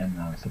company in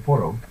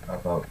Sapporo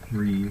about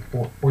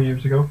 4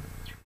 years ago,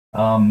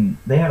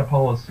 they had a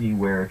policy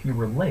where if you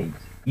were late,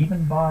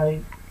 even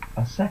by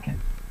a second,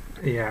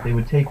 they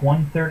would take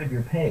 1/3 of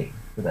your pay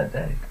for that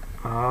day.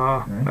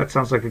 Right? That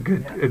sounds like a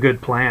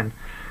good plan.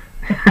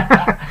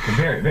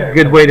 Very, very, a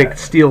good way to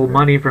steal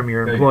money from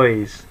your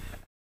employees.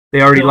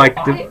 They already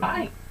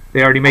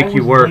they already make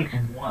you work. Late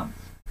once.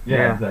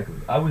 Yeah, exactly.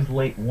 I was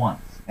late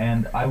once,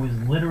 and I was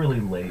literally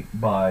late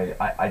by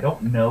I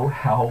don't know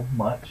how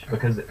much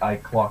because I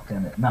clocked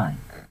in at 9.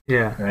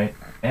 Yeah. Right,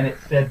 and it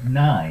said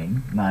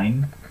 9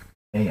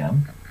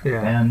 a.m.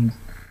 Yeah. And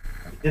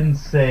it didn't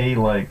say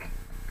like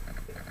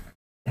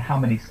how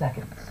many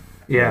seconds.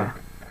 Yeah.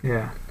 Right?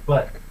 Yeah.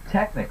 But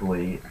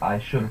technically, I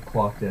should have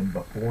clocked in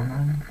before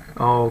 9.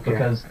 Oh, okay.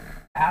 Because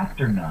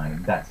after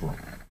 9, that's late.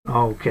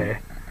 Okay.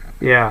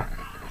 Yeah.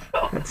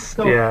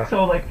 So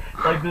like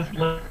this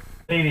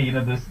lady,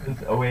 this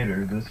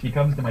waiter, she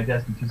comes to my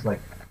desk and she's like,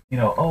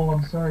 oh,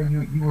 I'm sorry,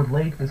 you were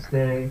late this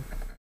day,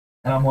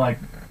 and I'm like,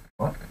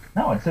 what?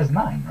 No, it says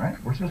 9,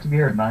 right? We're supposed to be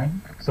here at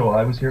 9, so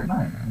I was here at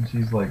 9, and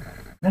she's like,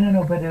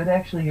 no, but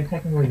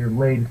technically you're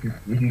late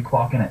if you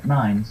clock in at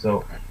 9,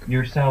 so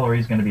your salary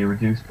is going to be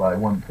reduced by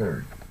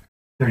 1/3,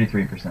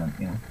 33%,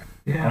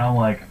 Yeah. And I'm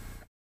like,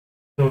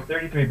 so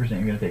 33% you're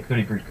going to take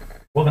 33%.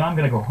 Well, then I'm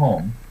going to go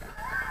home.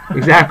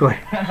 Exactly.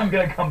 And I'm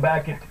going to come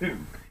back at 2.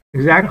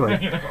 Exactly.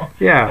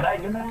 Yeah. But I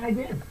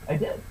did. And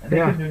they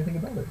couldn't do anything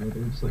about it. They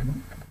were just like, no.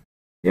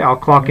 Yeah, I'll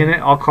clock in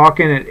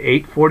at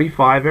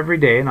 8:45 every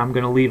day, and I'm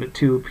going to leave at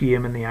 2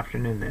 p.m. in the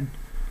afternoon then.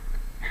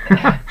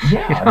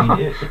 Yeah, I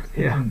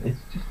mean,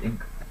 it's just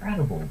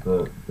incredible.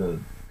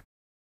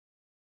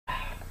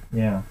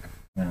 Yeah.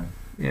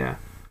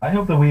 I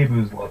hope the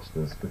Weeaboos watch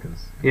this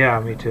because. Yeah,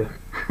 me too.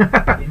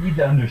 You need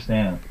to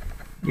understand.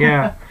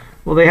 Yeah.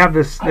 Well, they have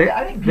this.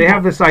 They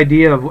have this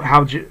idea of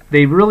how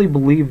they really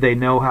believe they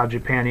know how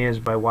Japan is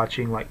by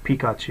watching like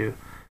Pikachu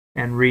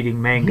and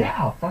reading manga.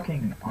 Yeah,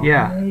 fucking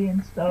anime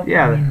and stuff.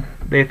 Yeah, I mean,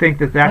 they think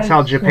that's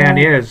how Japan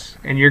is,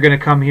 and you're going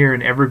to come here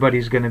and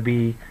everybody's going to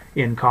be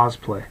in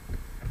cosplay.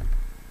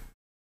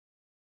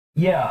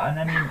 Yeah, and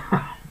I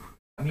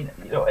mean, I mean,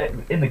 you know,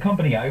 in the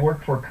company I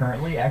work for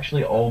currently,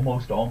 actually,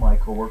 almost all my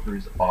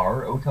coworkers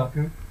are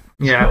otaku.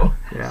 Yeah.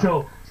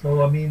 So, Yeah.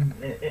 so I mean,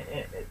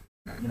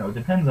 you know, it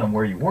depends on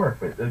where you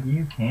work, but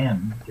you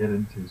can get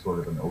into sort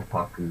of an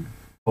otaku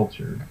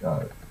culture,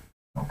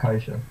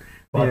 kaisha.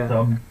 But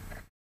Yeah.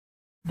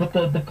 but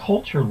the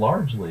culture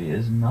largely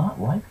is not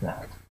like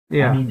that. I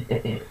Yeah. mean,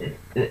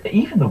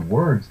 even the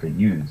words they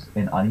use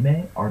in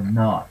anime are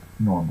not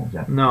normal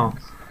No.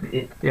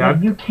 Japanese. Yeah.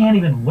 Like, you can't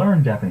even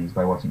learn Japanese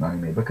by watching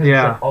anime because it's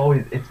Yeah. like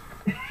always it's.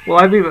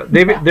 Well,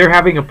 they're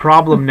having a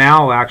problem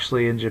now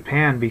actually in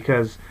Japan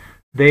because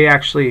they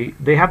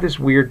have this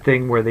weird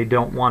thing where they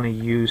don't want to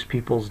use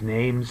people's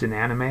names in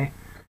anime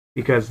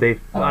because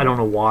I don't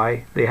know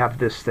why they have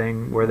this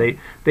thing where they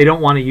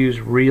don't want to use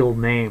real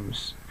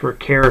names for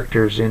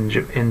characters in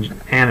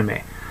anime.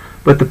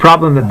 But the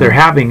problem that they're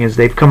having is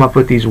they've come up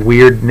with these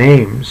weird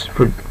names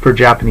for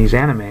Japanese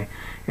anime,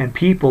 and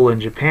people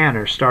in Japan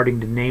are starting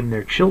to name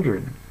their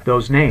children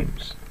those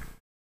names.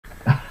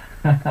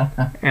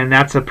 And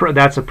that's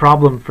a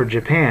problem for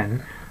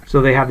Japan.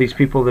 So they have these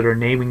people that are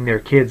naming their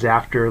kids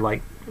after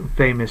like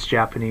famous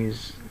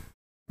Japanese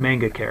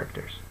manga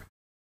characters.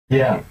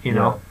 Yeah, you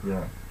know.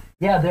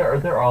 Yeah.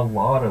 There are a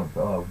lot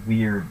of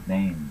weird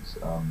names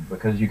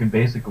because you can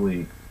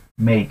basically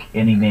make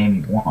any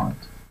name you want.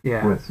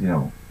 Yeah. With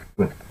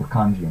with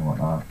kanji and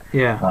whatnot.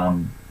 Yeah.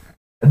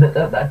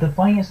 The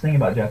funniest thing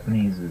about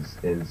Japanese is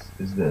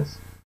this.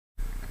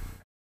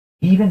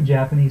 Even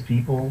Japanese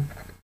people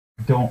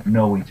don't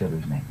know each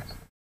other's names.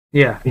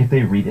 Yeah. If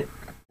they read it,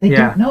 they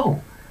don't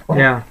know. Like,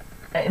 yeah.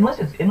 Unless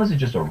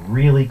it's just a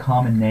really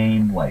common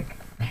name like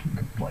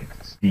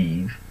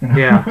Steve,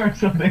 or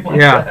something like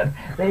that.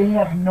 They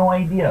have no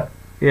idea.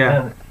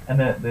 Yeah. And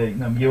the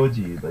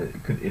myoji,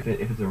 if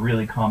it's a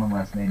really common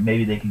last name,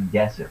 maybe they can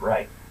guess it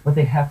right, but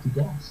they have to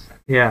guess.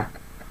 Yeah.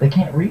 They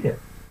can't read it.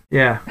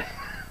 Yeah.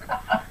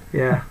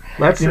 Yeah.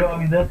 That's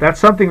that's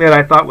something that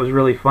I thought was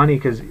really funny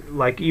because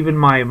like even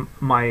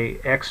my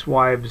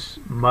ex-wife's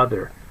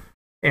mother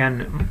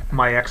and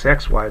my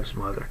ex-wife's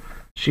mother,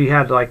 she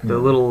had like the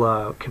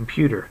little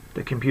computer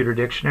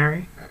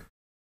dictionary,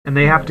 and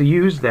they have to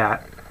use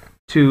that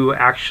to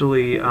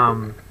actually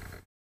read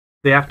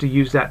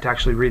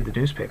the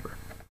newspaper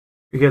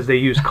because they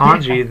use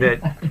kanji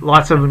that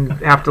lots of them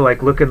have to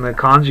like look in the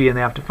kanji and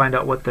they have to find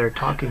out what they're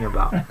talking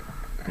about.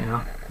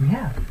 Yeah.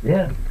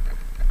 Yeah.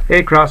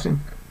 Hey, Crossing.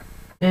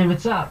 Hey,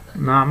 what's up?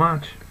 Not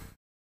much.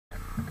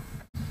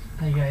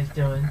 How you guys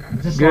doing?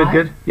 Is this good, live?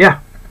 good. Yeah.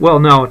 Well,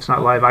 no, it's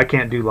not live. I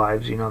can't do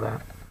lives. You know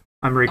that.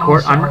 I'm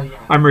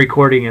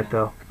recording it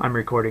though. I'm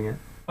recording it.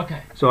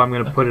 Okay. So I'm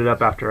gonna put it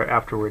up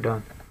after we're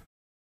done.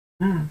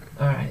 All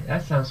right.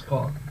 That sounds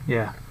cool.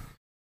 Yeah.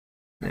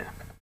 Yeah.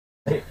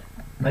 Hey,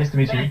 nice to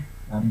meet you.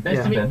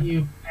 Nice to meet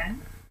you, Ben.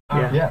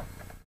 Yeah.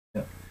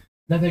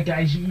 Another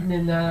Gaijin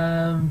in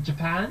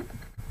Japan.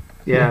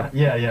 Yeah.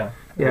 Yeah.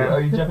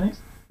 Are you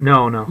Japanese?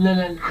 No. No.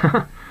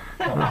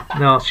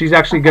 No, she's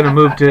actually gonna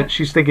move to.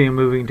 She's thinking of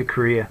moving to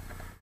Korea.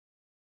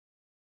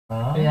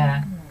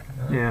 Yeah.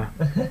 Yeah.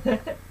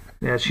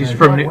 Yeah. She's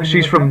from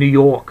New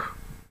York.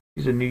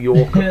 She's a New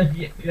Yorker.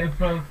 Yeah,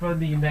 from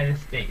the United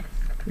States.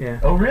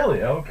 Yeah. Oh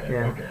really? Okay.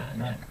 Yeah. Okay.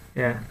 Nice.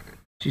 Yeah.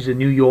 She's a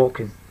New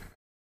Yorker.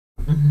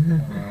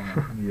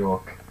 New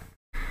York.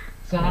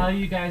 So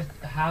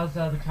how's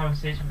the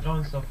conversation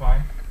going so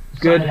far?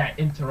 Good. Sorry that I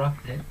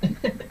interrupted.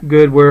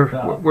 Good.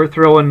 We're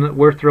throwing the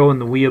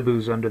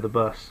Weeaboos under the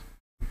bus.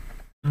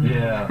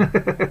 Yeah.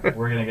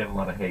 We're gonna get a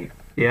lot of hate.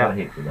 Yeah. A lot of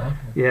hate for that.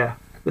 Yeah.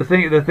 The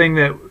thing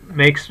that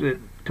makes it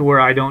to where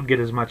I don't get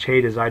as much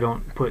hate is I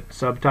don't put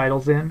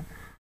subtitles in.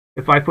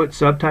 If I put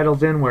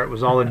subtitles in where it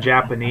was all in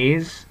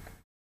Japanese,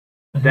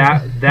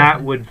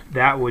 that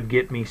would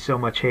get me so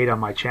much hate on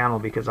my channel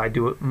because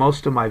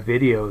most of my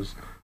videos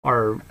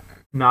are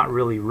not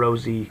really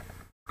rosy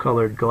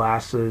colored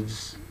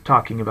glasses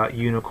talking about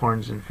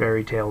unicorns and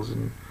fairy tales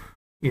and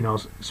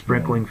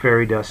sprinkling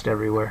fairy dust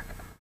everywhere.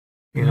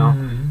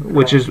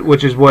 Which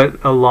is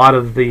what a lot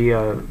of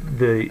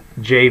the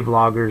J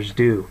vloggers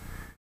do.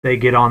 They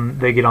get on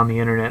the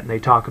internet and they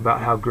talk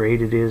about how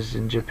great it is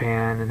in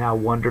Japan and how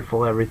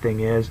wonderful everything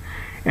is.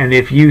 And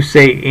if you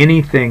say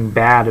anything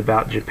bad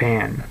about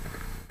Japan,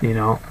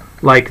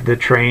 like the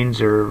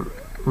trains are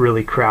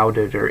really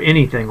crowded or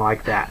anything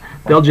like that,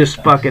 they'll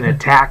just fucking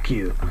attack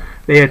you.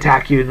 They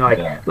attack you and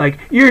like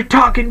you're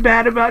talking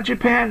bad about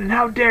Japan and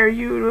how dare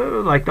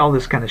you, like all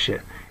this kind of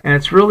shit. And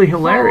it's really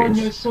hilarious. Fall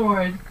on your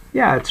sword.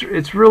 Yeah,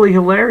 it's really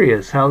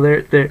hilarious how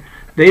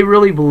they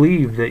really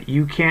believe that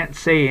you can't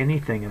say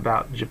anything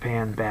about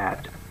Japan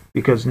bad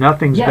because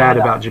nothing's bad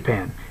about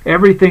Japan.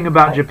 Everything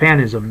about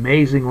Japan is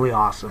amazingly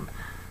awesome.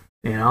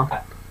 Well,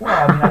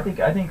 I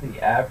mean, I think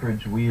the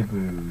average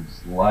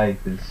weeaboo's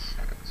life is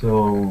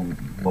so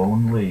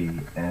lonely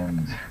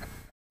and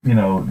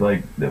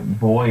like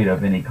void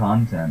of any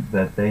content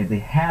that they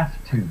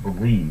have to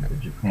believe that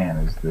Japan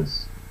is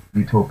this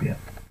utopia.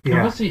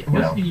 Yeah. What's a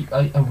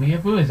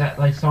weeaboo? Is that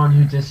like someone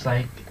who just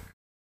like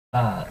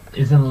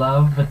is in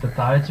love with the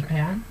thought of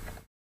Japan?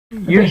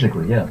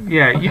 Basically, yeah.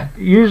 Yeah. Okay.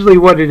 Usually,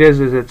 what it is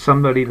it's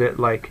somebody that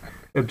like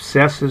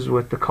obsesses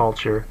with the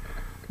culture.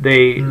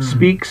 They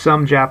speak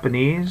some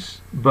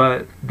Japanese,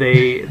 but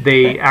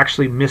they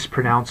actually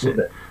mispronounce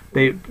it.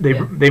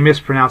 They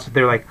mispronounce it.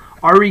 They're like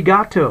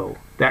arigato,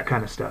 that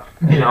kind of stuff.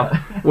 You know,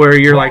 where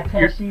you're like,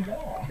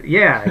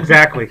 yeah,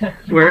 exactly.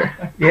 Where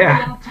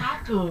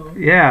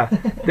yeah,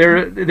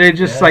 they're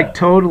just like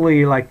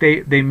totally like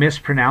they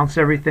mispronounce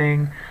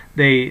everything.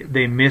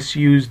 They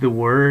misuse the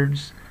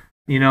words.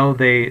 You know,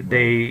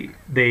 they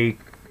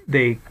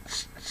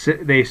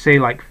say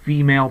like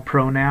female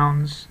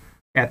pronouns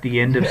at the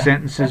end of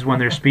sentences when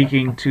they're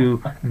speaking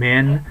to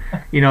men,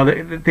 you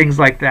know, things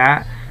like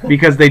that,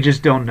 because they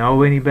just don't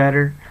know any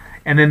better.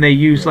 And then they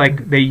use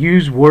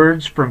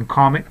words from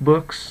comic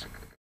books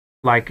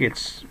like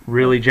it's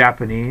really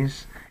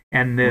Japanese,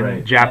 and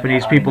then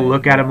Japanese people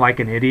look at them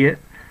like an idiot,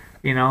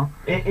 you know.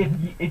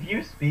 If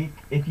you speak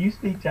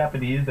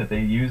Japanese that they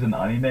use in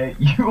anime,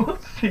 you will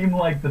seem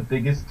like the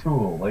biggest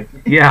tool. Like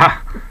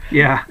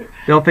yeah,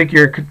 they'll think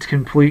you're a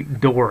complete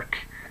dork.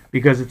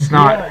 Because it's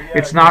not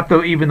not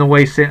even the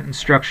way sentence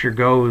structure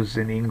goes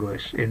in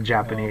English, in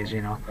Japanese,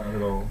 you know. Not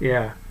at all.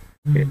 Yeah,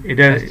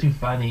 That's too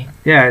funny.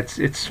 Yeah, it's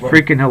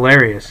freaking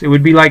hilarious. It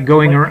would be like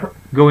going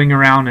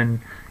around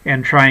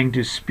and trying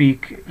to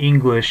speak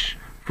English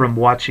from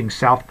watching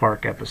South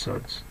Park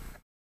episodes.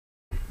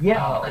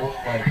 Yeah, or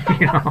like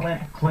You know?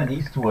 Clint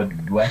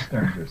Eastwood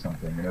westerns or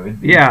something. You know,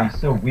 it'd be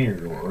so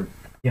weird. Or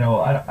you know,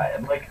 I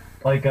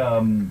like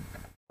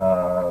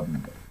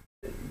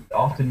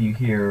often you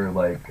hear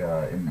like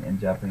in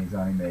Japanese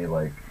anime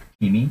like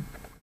kimi,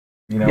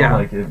 you know,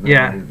 like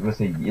let's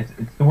say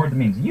it's the word that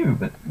means you,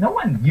 but no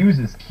one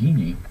uses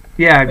kimi.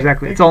 Yeah,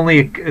 exactly. It's only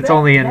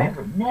in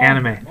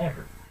anime.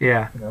 Never.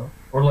 Yeah. You know,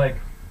 or like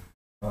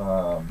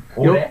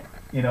ore,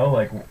 you know,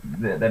 like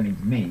that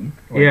means me.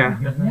 Like, yeah.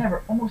 You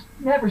almost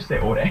never say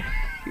ore.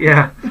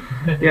 Yeah.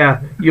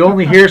 Yeah. You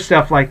only hear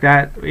stuff like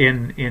that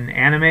in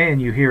anime,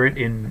 and you hear it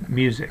in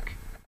music.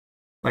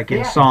 Like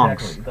in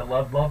songs. Exactly. The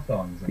love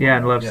songs. Yeah,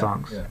 in love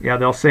songs. Yeah,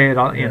 they'll say it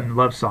in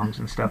love songs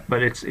and stuff.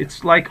 But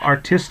it's like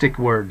artistic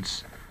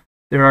words.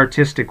 They're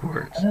artistic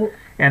words.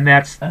 And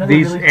that's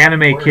these really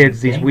anime kids,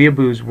 these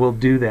weeaboos will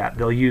do that.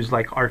 They'll use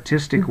like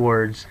artistic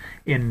words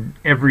in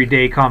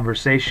everyday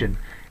conversation.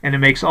 And it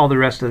makes all the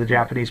rest of the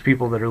Japanese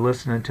people that are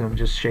listening to them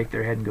just shake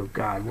their head and go,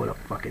 God, what a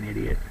fucking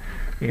idiot.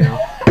 You know?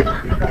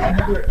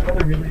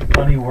 Another really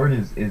funny word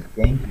is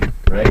genki,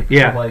 right?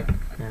 Yeah. So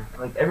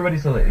like everybody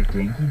says like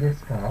genki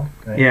desu ka,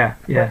 right? Yeah.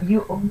 But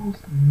you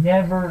almost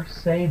never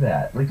say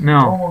that. Like no.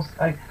 Almost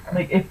like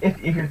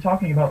if you're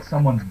talking about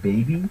someone's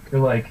baby,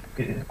 you're like,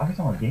 I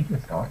sound like genki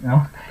desu ka,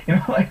 you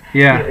know, like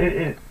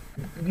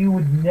you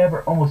would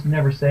almost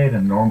never say it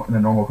in a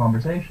normal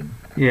conversation.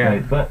 Yeah.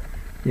 Right? But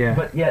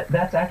yet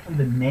that's actually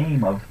the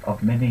name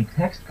of many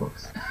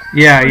textbooks.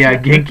 Yeah,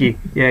 genki.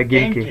 Yeah,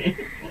 genki.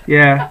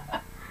 Yeah.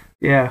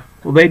 Yeah,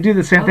 well, they do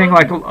the same thing.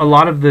 Like a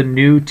lot of the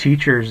new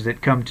teachers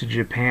that come to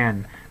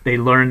Japan, they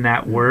learn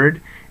that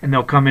word, and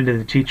they'll come in,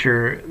 and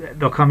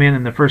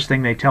the first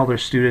thing they tell their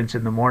students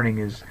in the morning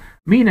is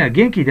 "Mina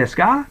genki desu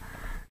ka?"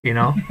 You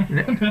know, and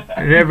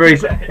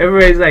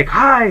everybody's like,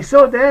 "Hi,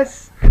 so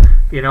desu,"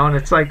 you know, and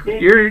it's like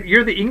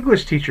you're the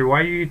English teacher.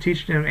 Why are you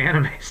teaching them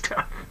anime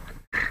stuff?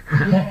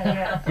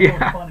 It's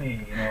so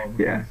funny, you know.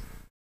 Yeah.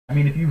 I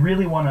mean, if you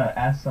really want to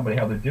ask somebody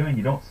how they're doing,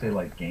 you don't say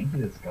like genki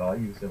desu ka.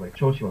 You say like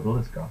choshi wa dou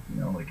desu ka.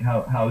 You know, like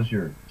how's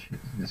your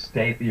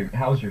state?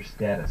 How's your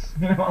status?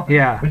 You know?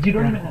 Yeah. But you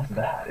don't even ask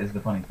that. Is the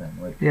funny thing.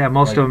 Like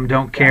most of them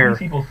don't care.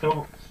 People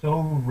so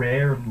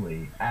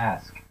rarely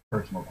ask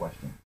personal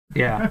questions.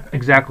 Yeah,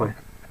 exactly.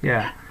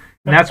 Yeah.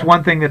 And that's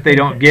one thing that they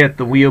don't get,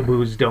 the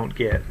weeaboos don't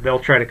get. They'll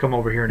try to come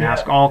over here and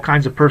ask all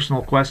kinds of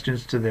personal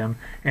questions to them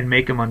and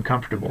make them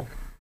uncomfortable.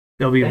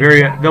 They'll be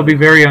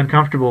very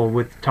uncomfortable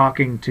with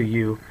talking to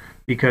you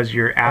because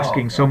you're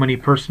asking so many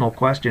personal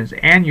questions,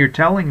 and you're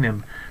telling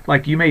them,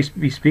 like you may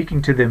be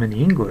speaking to them in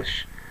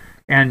English,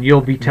 and you'll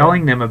be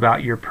telling them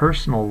about your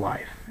personal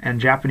life. And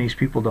Japanese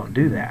people don't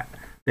do that.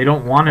 They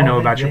don't want to know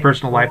about your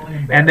personal life,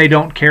 and they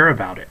don't care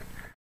about it.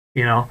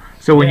 You know,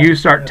 so when you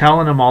start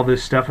telling them all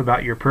this stuff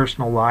about your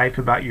personal life,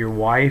 about your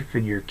wife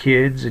and your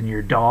kids and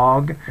your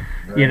dog,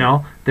 you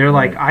know, they're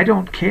like, I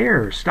don't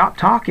care. Stop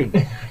talking.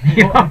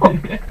 You know?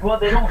 Well,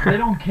 they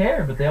don't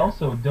care, but they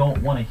also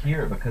don't want to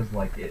hear it because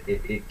like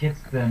it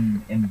gets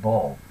them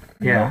involved.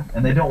 You know?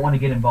 And they don't want to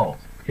get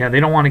involved. Yeah, they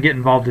don't want to get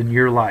involved in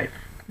your life.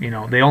 You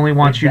know, they only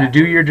want you to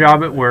do your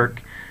job at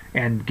work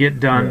and get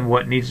done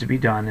what needs to be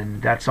done,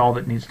 and that's all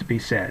that needs to be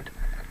said.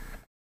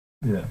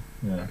 Yeah,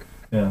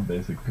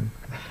 basically.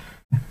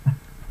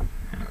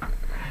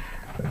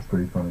 That's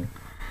pretty funny.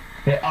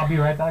 Hey, I'll be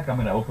right back. I'm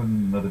going to open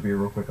another beer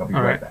real quick. I'll be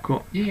right back.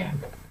 Cool. Yeah.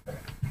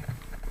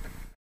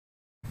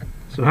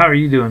 So how are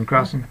you doing,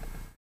 Crossing?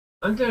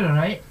 I'm doing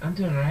alright.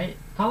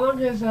 How long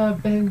has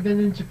Ben been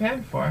in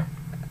Japan for?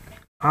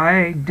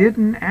 I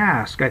didn't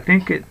ask. I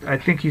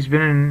think he's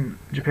been in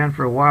Japan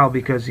for a while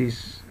because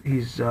he's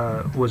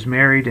was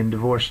married and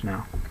divorced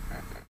now.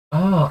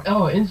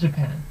 Oh, in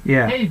Japan.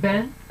 Yeah. Hey,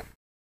 Ben.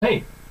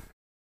 Hey,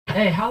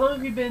 how long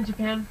have you been in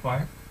Japan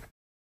for?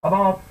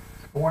 About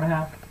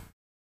 4.5.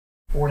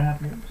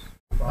 4.5 years.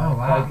 Oh,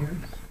 wow. 5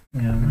 years.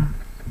 Yeah.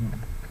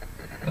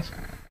 That's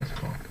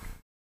cool.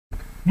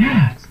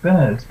 Yeah, it's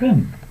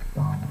been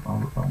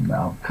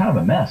kind of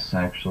a mess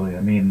actually.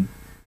 I mean,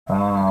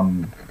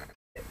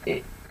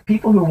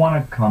 people who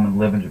want to come and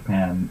live in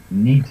Japan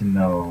need to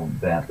know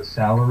that the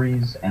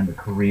salaries and the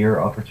career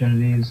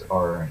opportunities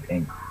are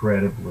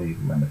incredibly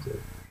limited.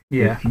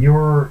 Yeah.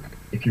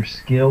 If you're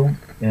skilled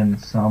in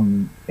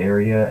some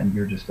area and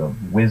you're just a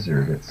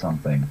wizard at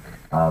something,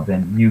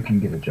 then you can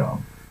get a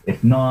job.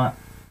 If not,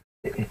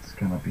 it's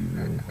gonna be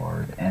really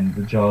hard. And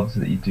the jobs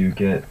that you do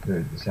get,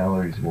 the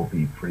salaries will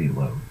be pretty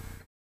low.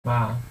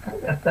 Wow.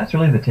 That's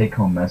really the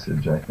take-home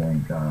message I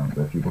think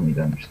that people need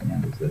to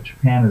understand is that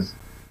Japan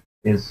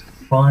is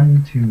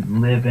fun to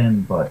live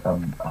in, but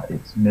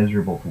it's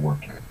miserable to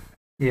work in.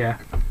 Yeah.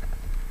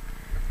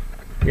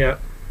 Yeah.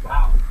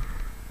 Wow.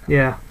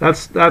 Yeah,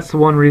 that's the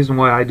one reason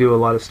why I do a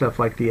lot of stuff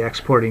like the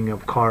exporting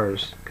of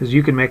cars, because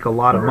you can make a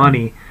lot of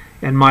money,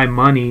 and my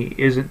money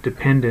isn't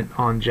dependent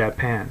on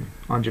Japan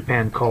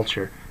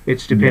culture.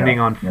 It's depending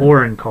on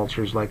foreign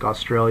cultures like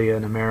Australia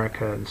and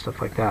America and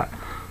stuff like that.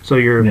 So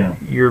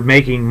you're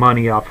making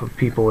money off of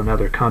people in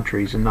other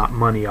countries and not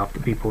money off the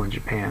people in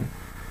Japan.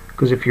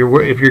 Because if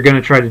you're going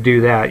to try to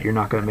do that, you're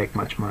not going to make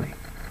much money.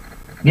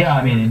 Yeah,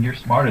 I mean, and you're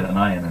smarter than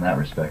I am in that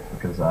respect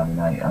because I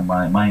mean,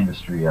 my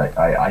industry,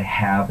 I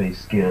have a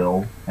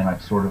skill, and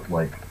I've sort of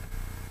like,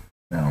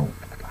 I've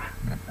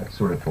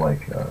sort of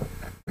like, what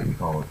do you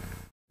call it?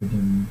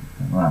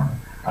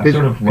 I've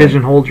sort of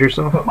pigeonholed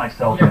yourself. Put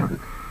myself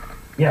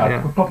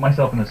put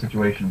myself in a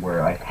situation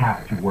where I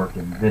have to work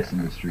in this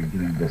industry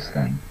doing this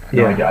thing.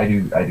 I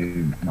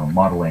do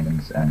modeling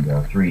and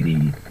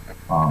 3D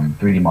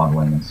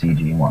modeling and CG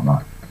and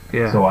whatnot.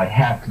 Yeah. So I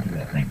have to do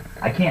that thing.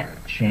 I can't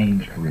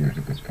change careers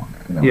at this point.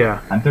 Yeah.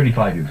 I'm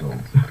 35 years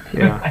old.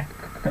 Yeah.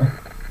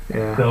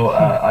 Yeah. So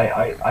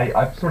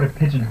I've sort of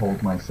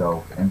pigeonholed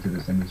myself into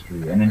this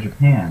industry, and in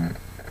Japan,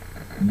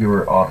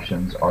 your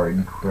options are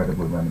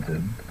incredibly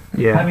limited.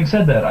 Yeah. Having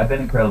said that, I've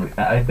been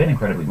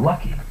incredibly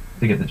lucky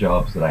to get the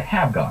jobs that I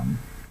have gotten.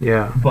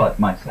 Yeah. But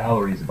my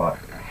salary is about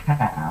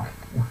half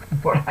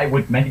what I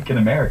would make in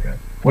America.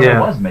 What I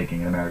was making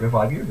in America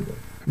 5 years ago.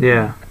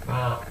 Yeah.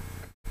 Wow.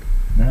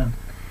 Yeah.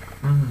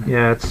 Mm-hmm.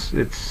 Yeah,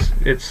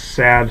 it's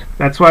sad.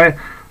 That's why a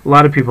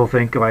lot of people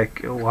think like,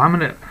 well, I'm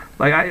gonna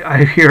like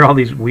I hear all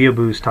these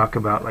weeaboos talk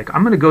about like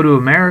I'm gonna go to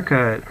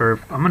America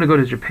or I'm gonna go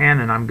to Japan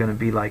and I'm gonna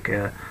be like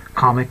a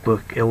comic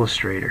book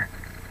illustrator,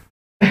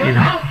 you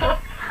know,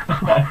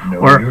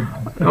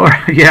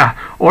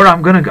 or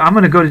I'm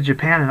gonna go to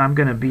Japan and I'm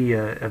gonna be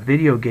a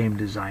video game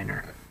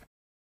designer.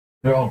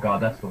 Oh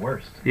God, that's the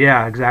worst.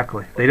 Yeah,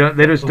 exactly. They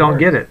just don't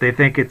get it. They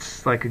think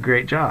it's like a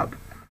great job.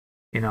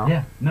 You know?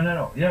 Yeah.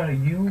 No.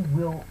 You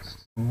will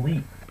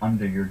sleep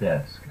under your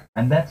desk,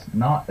 and that's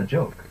not a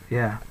joke.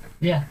 Yeah.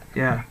 Yeah.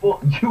 Yeah. Well,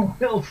 you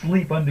will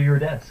sleep under your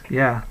desk.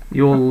 Yeah.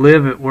 You will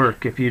live at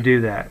work if you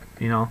do that.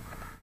 You know,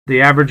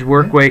 the average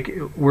work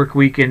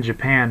week in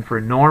Japan for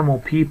normal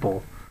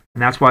people,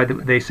 and that's why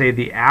they say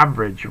the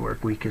average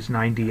work week is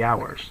 90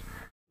 hours.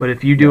 But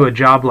if you do a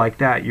job like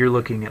that, you're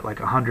looking at like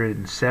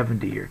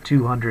 170 or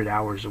 200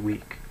 hours a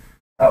week.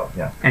 Oh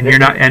yeah.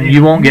 And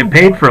you won't get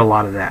paid for a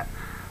lot of that.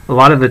 A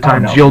lot of the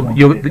times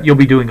you'll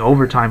be doing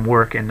overtime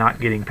work and not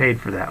getting paid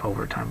for that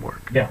overtime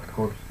work. Yeah, of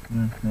course.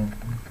 Mm-hmm.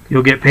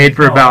 You'll get paid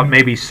for about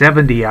maybe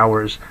 70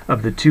 hours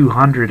of the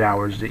 200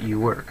 hours that you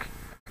work.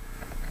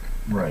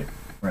 Right.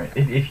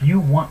 If you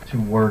want to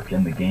work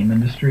in the game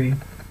industry,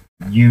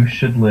 you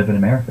should live in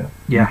America.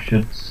 Yeah. You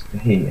should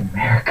stay in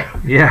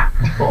America. Yeah,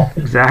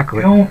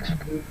 exactly. Don't move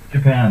to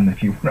Japan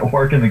if you want to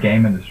work in the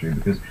game industry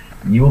because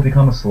you will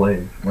become a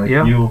slave.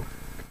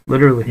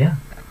 Literally. Yeah.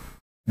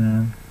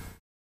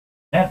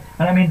 And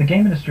I mean, the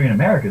game industry in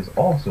America is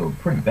also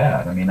pretty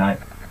bad. I mean,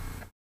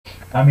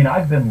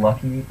 I've been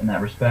lucky in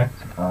that respect.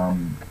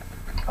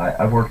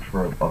 I've worked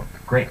for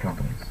great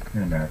companies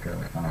in America.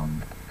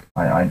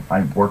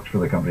 I worked for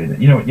the company that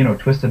you know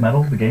Twisted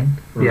Metal, the game.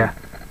 Yeah.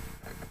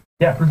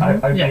 Yeah,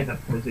 I made the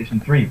PlayStation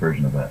 3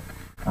 version of that.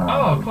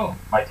 Oh, cool.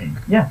 My team.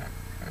 Yeah.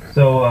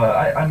 So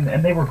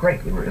and they were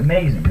great. They were an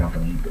amazing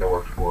company that I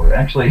worked for.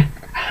 Actually,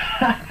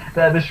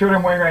 the shirt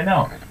I'm wearing right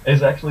now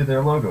is actually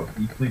their logo.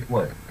 Eat, Sleep,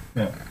 Play.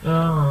 Yeah.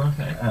 Oh,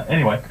 okay.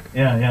 Anyway,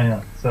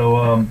 yeah.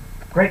 So,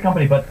 great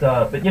company, but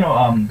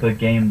the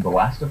game The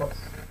Last of Us,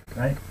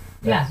 right?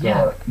 That's,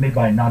 made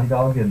by Naughty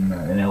Dog in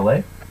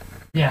LA.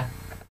 Yeah.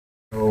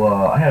 So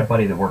I had a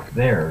buddy that worked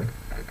there,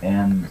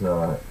 and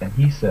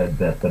he said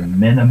that the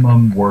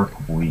minimum work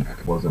week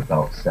was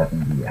about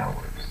 70 hours.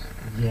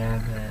 Yeah,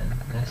 man,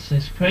 that's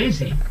just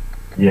crazy.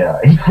 Yeah,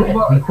 he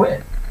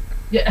quit.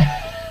 Yeah,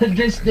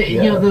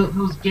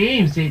 those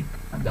games,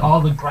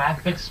 all the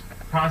graphics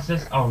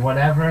process or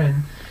whatever,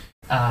 and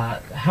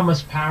how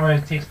much power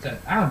it takes to,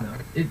 I don't know.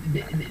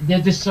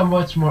 They're just so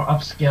much more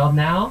upscaled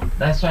now.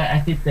 That's why I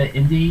think the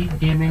indie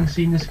gaming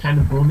scene is kind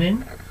of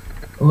booming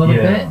a little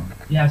bit.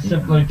 Yeah,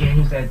 simpler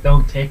games that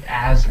don't take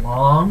as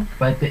long,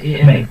 but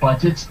the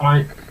budgets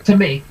aren't to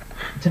make.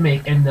 to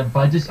make, and the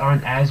budgets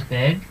aren't as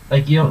big.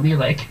 Like you don't need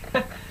like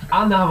I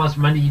don't know how much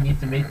money you need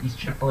to make these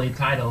AAA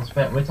titles,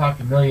 but we're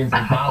talking millions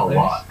of dollars.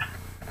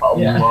 A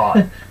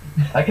lot.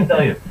 I can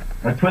tell you,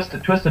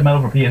 Twisted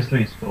Metal for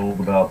PS3 sold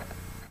about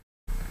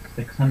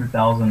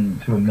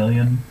 600,000 to 1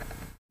 million.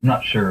 I'm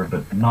not sure,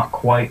 but not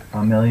quite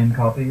 1 million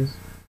copies.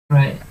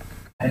 Right.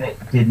 And it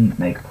didn't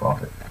make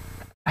profit.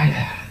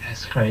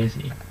 That's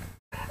crazy.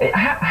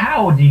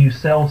 How do you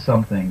sell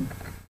something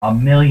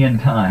 1 million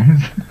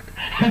times?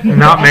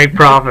 Not make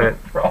profit.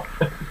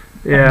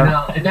 Yeah.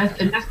 No, and that's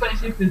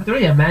PlayStation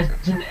 3.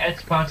 Imagine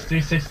Xbox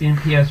 360 and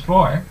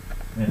PS4.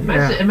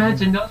 Yeah.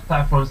 Imagine those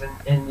platforms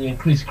and the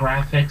increased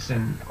graphics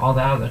and all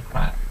that other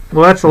crap.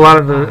 Well, that's a lot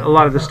of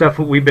the stuff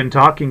that we've been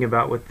talking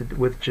about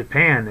with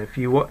Japan. If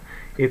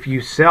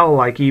you sell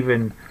like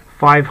even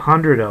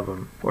 500 of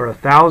them or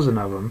 1,000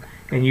 of them,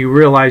 and you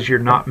realize you're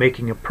not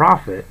making a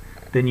profit,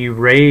 then you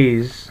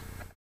raise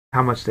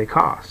how much they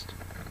cost,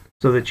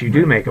 so that you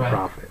do make a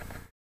profit.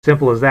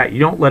 Simple as that. You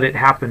don't let it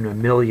happen 1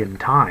 million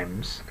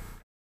times.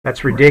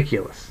 That's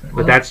ridiculous.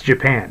 But that's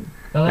Japan.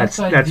 Well, that's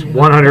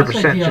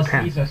 100%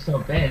 Japan. DLCs are so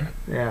big.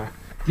 Yeah.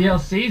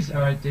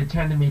 DLCs they're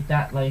trying to make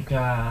that like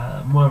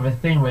more of a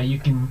thing where you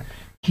can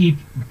keep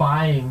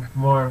buying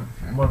more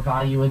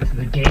value into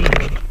the game,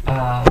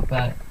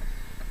 but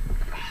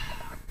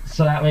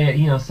so that way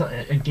so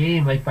a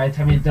game like by the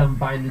time you're done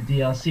buying the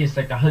DLC, it's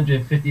like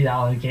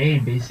 $150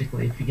 game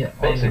basically if you get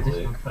all the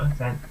additional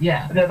content.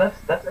 Yeah. Yeah,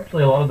 that's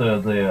actually a lot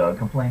of the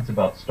complaints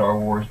about Star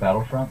Wars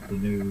Battlefront, the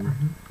new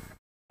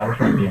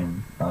Battlefront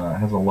game.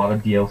 Has a lot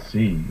of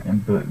DLC,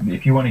 but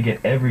if you want to get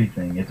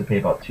everything, you have to pay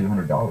about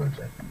 $200, I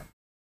think.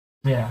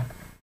 Yeah.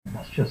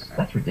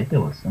 That's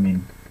ridiculous. I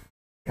mean,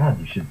 God,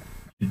 you should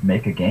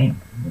make a game,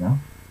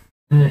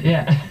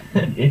 Yeah.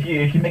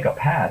 if you make a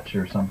patch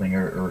or something,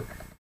 or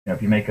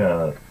if you make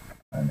an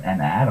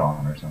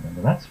add-on or something,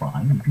 well, that's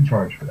fine. You can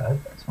charge for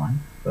that. That's fine.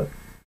 But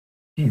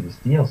Jesus,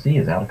 DLC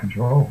is out of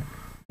control.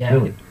 Yeah.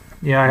 Really.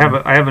 Yeah,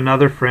 I have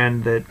another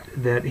friend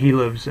that he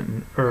lives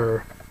in,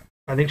 or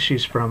I think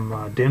she's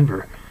from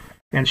Denver,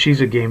 and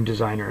she's a game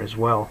designer as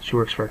well. She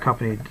works for a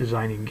company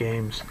designing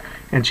games,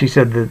 and she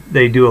said that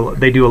they do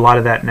a lot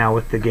of that now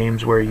with the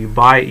games where you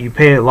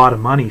pay a lot of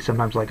money,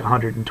 sometimes like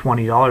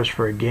 $120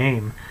 for a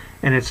game,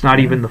 and it's not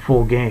even the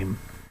full game.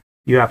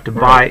 You have to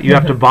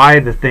buy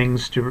the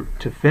things to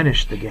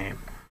finish the game.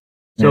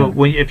 So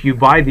if you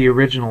buy the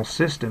original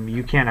system,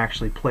 you can't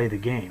actually play the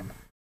game.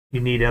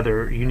 You need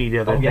other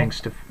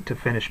things to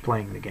finish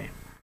playing the game.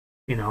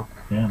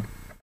 Yeah.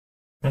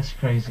 That's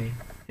crazy.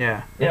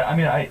 Yeah. Yeah, I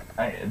mean,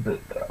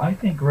 I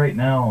think right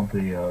now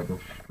the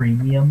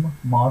freemium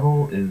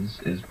model is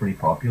pretty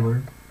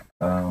popular.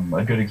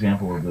 A good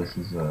example of this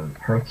is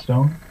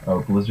Hearthstone,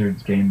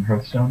 Blizzard's game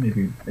Hearthstone. Have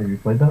you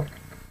played that?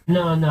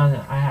 No,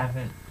 I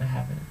haven't.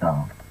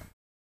 No.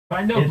 But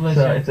I know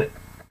Blizzard.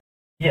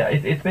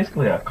 It's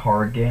basically a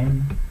card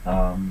game.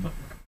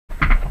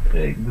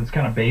 It's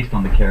kind of based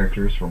on the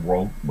characters from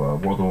World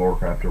of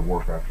Warcraft or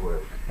Warcraft,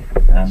 whatever.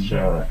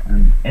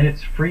 And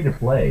it's free to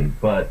play,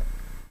 but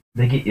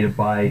they get you to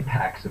buy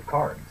packs of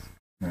cards,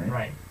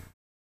 right?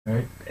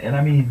 Right. And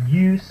I mean,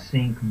 you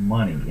sink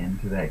money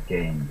into that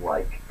game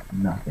like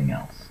nothing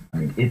else. I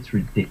mean, it's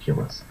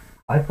ridiculous.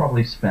 I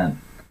probably spent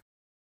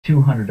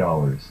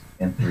 $200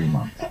 in 3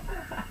 months.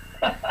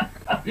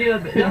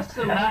 That's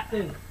the last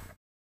thing.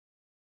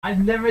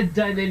 I've never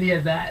done any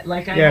of that.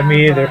 Like I have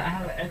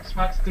an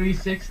Xbox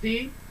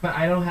 360, but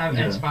I don't have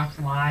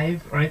Xbox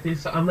Live or anything.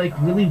 So I'm like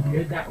really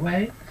weird that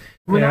way.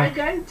 When I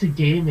got into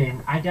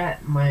gaming, I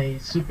got my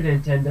Super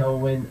Nintendo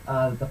when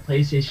the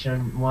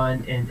PlayStation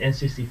 1 and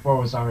N64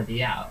 was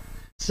already out.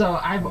 So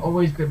I've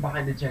always been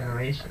behind the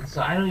generation.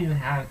 So I don't even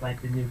have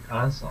like the new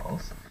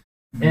consoles.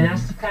 And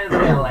that's the kind of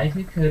way I like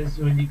it, because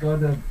when you go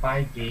to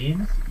buy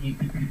games,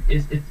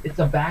 it's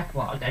a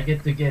backlog. I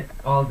get to get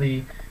all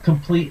the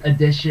complete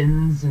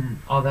editions and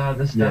all that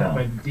other stuff.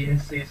 My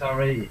DLC is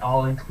already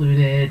all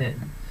included,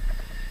 and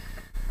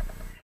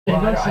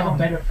it works out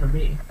better for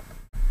me.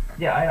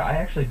 Yeah, I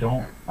actually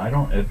don't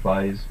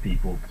advise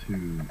people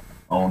to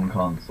own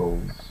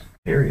consoles.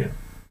 Period.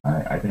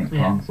 I think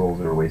consoles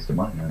are a waste of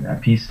money. And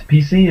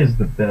PC is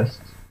the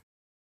best.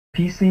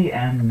 PC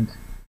and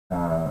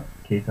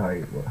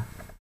Keitai.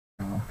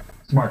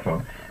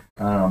 Smartphone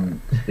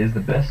is the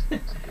best.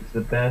 It's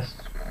the best.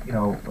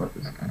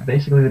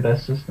 Basically the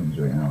best systems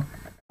right now.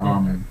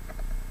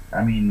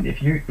 I mean,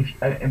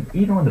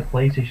 even when the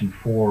PlayStation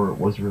 4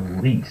 was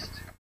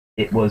released,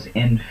 it was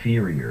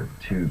inferior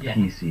to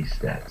PC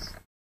stats.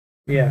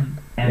 Yeah.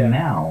 And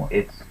now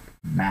it's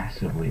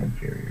massively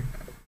inferior.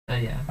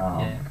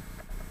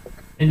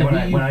 And when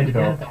I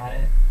developed,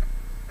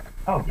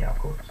 oh yeah, of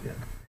course, yeah.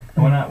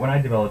 When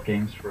I developed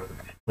games for the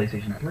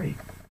PlayStation 3,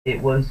 it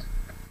was.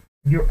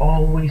 You're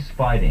always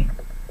fighting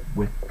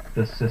with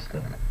the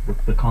system,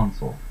 with the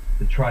console,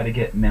 to try to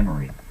get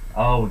memory.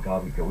 Oh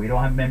God, we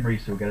don't have memory,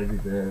 so we got to do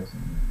this.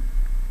 And,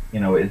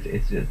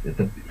 it's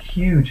a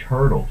huge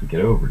hurdle to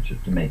get over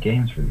just to make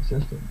games for these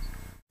systems.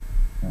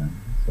 And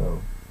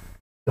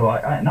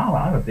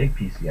I'm a big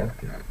PC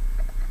advocate.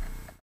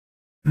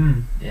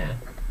 Yeah.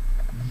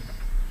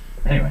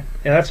 Anyway,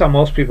 Yeah, that's how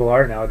most people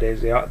are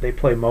nowadays. They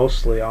play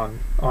mostly on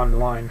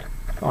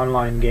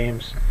online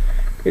games.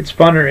 It's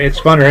funner. It's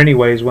funner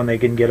anyways when they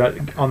can get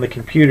on the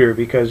computer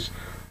because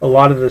a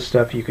lot of the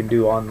stuff you can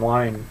do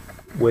online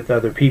with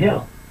other people.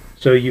 Yeah.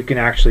 So you can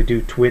actually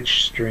do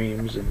Twitch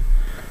streams and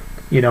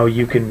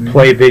you can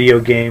play video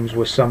games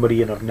with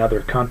somebody in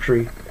another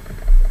country.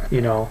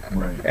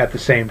 Right. At the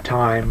same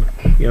time.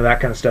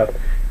 That kind of stuff.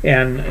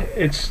 And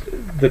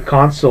the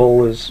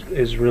console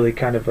is really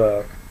kind of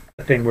a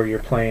thing where you're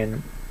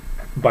playing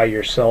by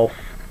yourself.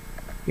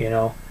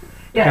 Yeah,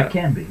 kinda, it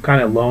can be.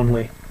 Kind of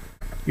lonely.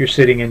 You're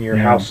sitting in your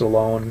house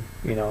alone,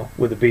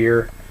 with a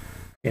beer,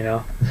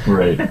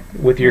 Right.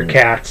 with your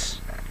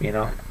cats,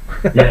 Yeah.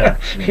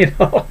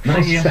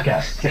 Nice games,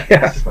 cats.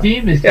 Yeah.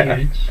 Steam is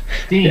huge.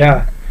 Steam.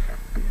 Yeah.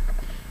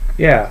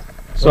 Yeah.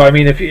 So I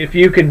mean, if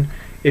you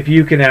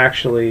can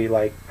actually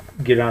like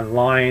get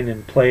online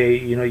and play,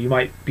 you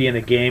might be in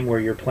a game where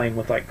you're playing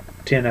with like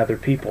 10 other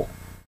people,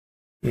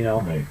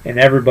 Right. and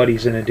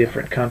everybody's in a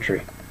different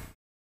country.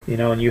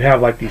 And you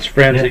have like these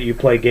friends that you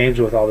play games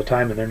with all the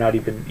time, and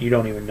you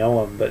don't even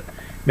know them, but it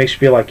makes you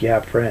feel like you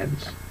have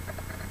friends.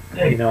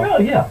 Oh,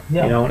 yeah.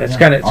 And it's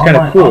kind of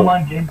cool.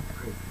 Online games.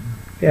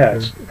 Yeah,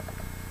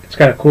 it's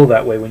kind of cool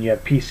that way when you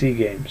have PC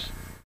games.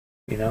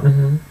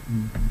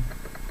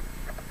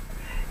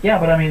 Yeah,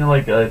 but I mean,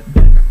 like,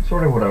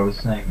 sort of what I was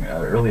saying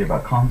earlier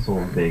about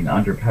consoles being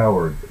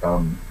underpowered.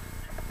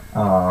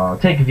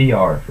 Take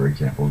VR for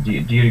example. Do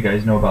you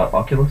guys know about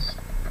Oculus?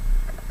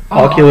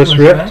 Oculus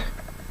Rift.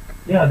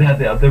 Yeah, they had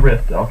the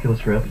Rift, the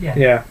Oculus Rift.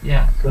 Yeah.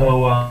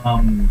 So,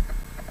 and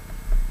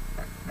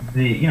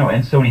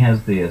Sony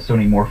has the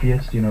Sony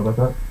Morpheus. Do you know about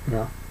that?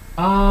 No.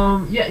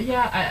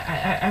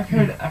 I've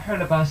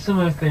heard about a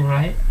similar thing,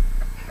 right?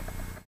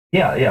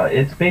 Yeah.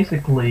 It's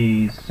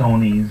basically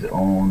Sony's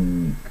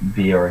own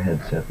VR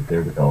headset that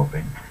they're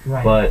developing,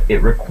 Right. but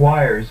it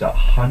requires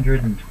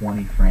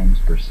 120 frames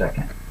per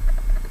second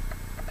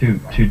to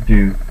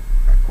do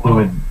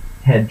fluid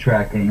head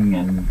tracking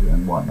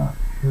and whatnot.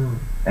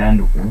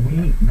 And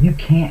you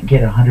can't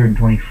get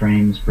 120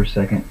 frames per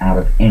second out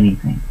of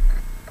anything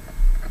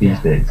these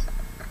days.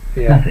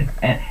 Yeah. Nothing.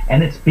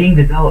 And it's being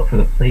developed for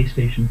the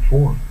PlayStation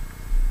 4.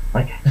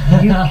 Like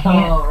you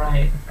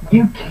can't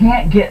you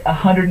can't get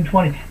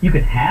 120. You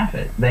can half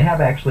it. They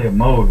have actually a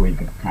mode where you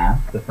can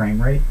half the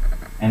frame rate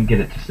and get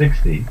it to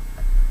 60.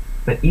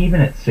 But even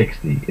at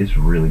 60 is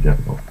really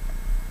difficult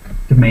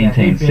to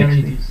maintain. They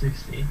barely 60. do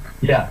 60.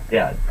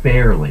 Yeah,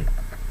 barely.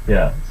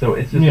 Yeah, so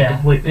it's just a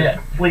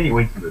complete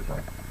waste of the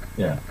time.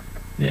 Yeah.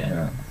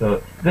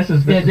 So this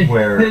is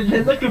where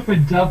they're looking for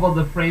double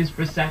the frames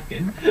per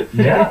second.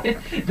 Yeah.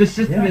 The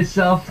system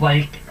itself,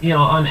 like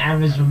on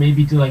average, will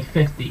maybe do like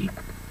 50.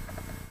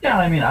 Yeah,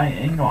 I mean,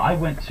 I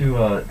went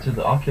to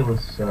the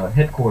Oculus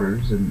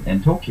headquarters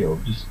in Tokyo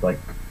just like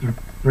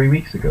 3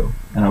 weeks ago,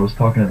 and I was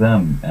talking to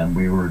them, and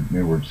we were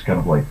just kind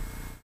of like,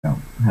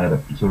 had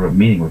a sort of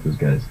meeting with those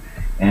guys,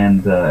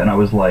 and I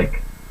was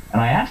like, and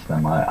I asked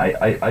them,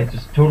 I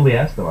just totally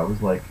asked them, I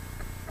was like,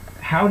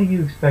 how do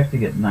you expect to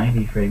get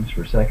 90 frames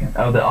per second?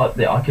 Oh,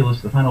 the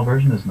Oculus, the final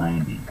version is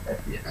 90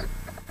 FPS.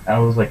 And I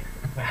was like,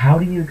 how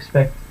do you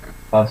expect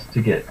us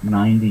to get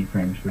 90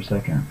 frames per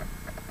second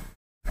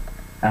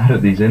out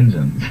of these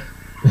engines?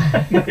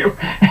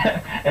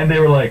 and they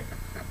were like,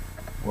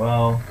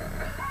 well,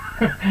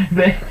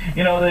 they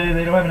don't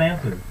have an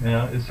answer.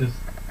 It's just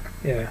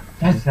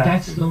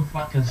That's so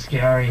fucking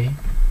scary.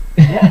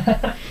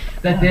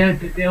 That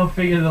they don't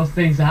figure those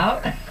things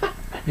out.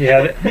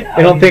 Yeah, they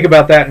don't think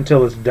about that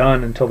until it's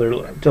done.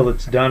 Until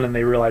it's done, and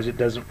they realize it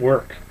doesn't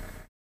work.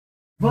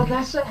 Well,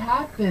 that's what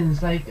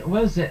happens. Like,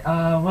 what was it?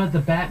 One of the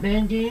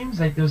Batman games.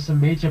 Like, there was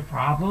some major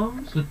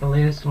problems with the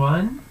latest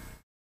one.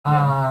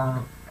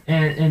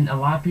 And a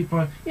lot of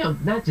people,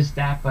 not just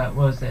that, but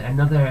what was it?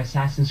 Another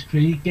Assassin's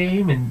Creed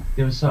game, and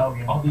there was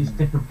all these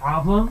different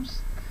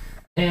problems.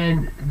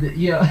 And they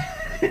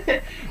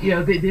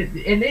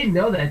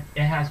know that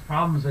it has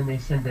problems when they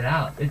send it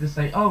out. They're just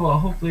like, oh well,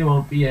 hopefully it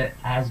won't be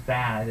as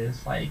bad.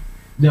 It's like,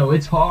 no,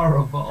 it's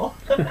horrible.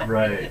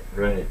 Right.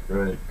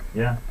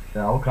 Yeah,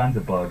 all kinds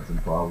of bugs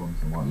and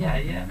problems and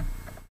whatnot. Yeah.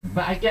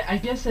 But I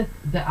guess that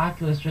the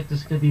Oculus Rift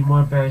is going to be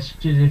more better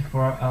suited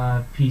for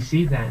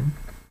PC then.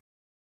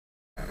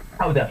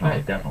 Oh,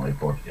 definitely, of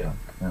course, yeah.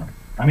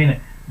 I mean,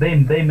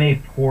 they may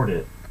port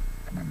it,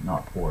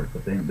 not port,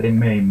 but they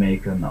may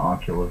make an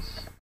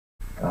Oculus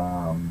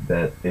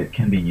that it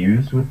can be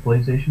used with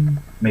PlayStation,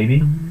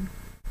 maybe. Mm-hmm.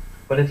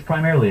 But it's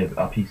primarily a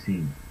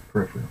PC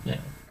peripheral.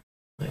 Yeah.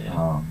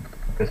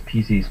 Because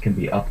PCs can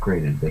be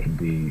upgraded,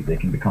 they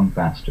can become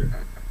faster.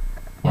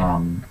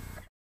 Yeah.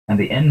 And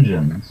the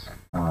engines,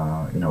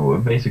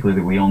 basically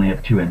we only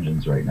have 2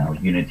 engines right now,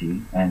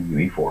 Unity and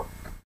UE4.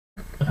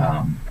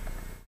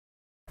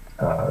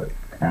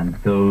 And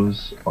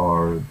those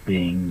are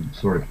being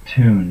sort of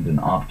tuned and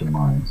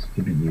optimized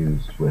to be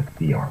used with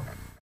VR.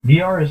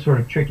 VR is sort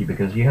of tricky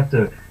because you have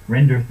to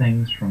render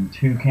things from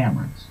 2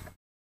 cameras,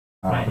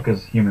 Right.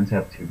 because humans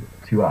have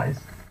two eyes.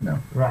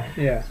 Right.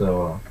 Yeah.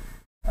 So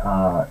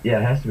Yeah,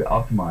 it has to be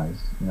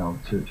optimized,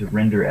 to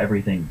render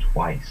everything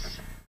twice.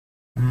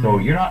 So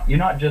you're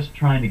not just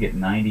trying to get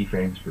 90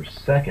 frames per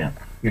second.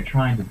 You're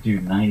trying to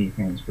do 90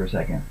 frames per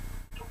second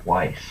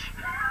twice.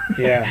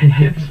 Yeah.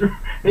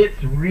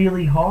 It's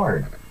really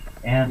hard,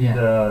 and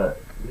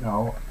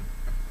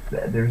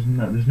there's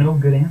no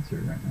good answer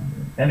right now.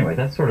 Anyway,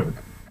 that's sort of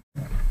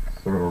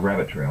a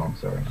rabbit trail. I'm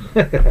sorry.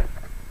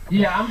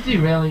 Yeah, I'm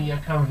derailing your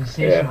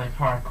conversation like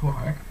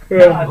hardcore.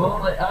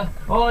 Yeah.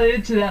 All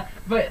into that,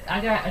 but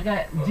I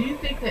got. Do you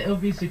think that it'll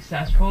be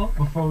successful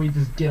before we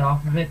just get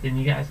off of it? Then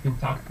you guys can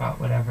talk about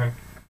whatever.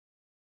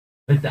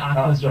 Like the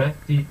Oculus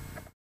Rift.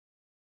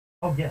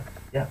 Oh yeah,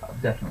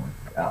 definitely,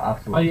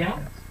 absolutely. Oh yeah,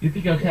 yes. you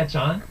think it'll catch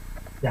on?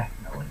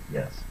 Definitely,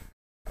 yes.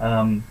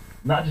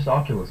 Not just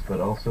Oculus, but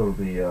also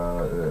the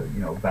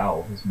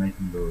Valve is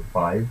making the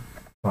Vive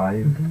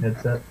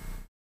headset.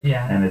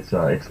 Yeah. And it's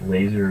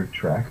laser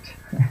tracked.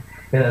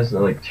 It has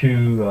like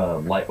two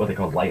what they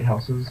call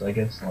lighthouses, I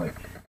guess. Like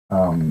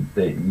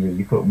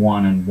you put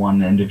one in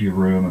one end of your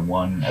room and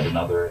one at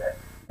another,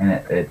 and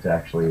it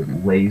actually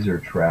laser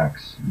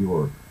tracks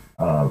your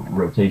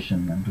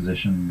rotation and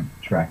position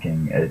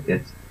tracking.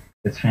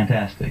 It's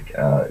fantastic.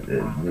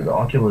 The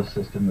Oculus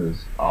system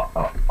is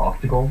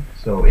optical,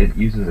 so it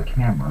uses a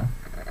camera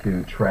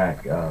to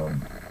track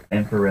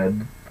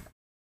infrared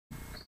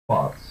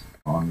spots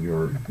on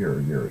your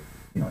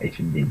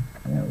HMD,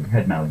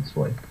 head-mounted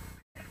display.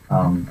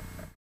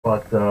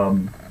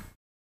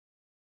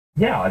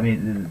 Yeah, I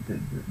mean,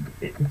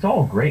 it's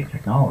all great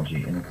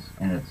technology, and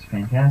it's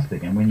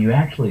fantastic. And when you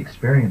actually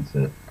experience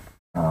it,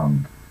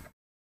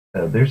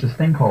 there's this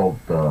thing called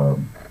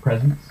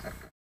presence.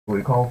 What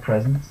we call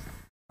presence.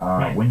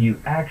 Right. When you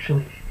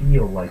actually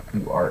feel like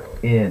you are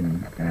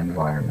in an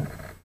environment.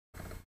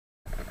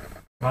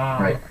 Wow.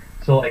 Right.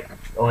 So like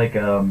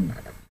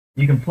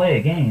you can play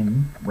a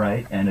game,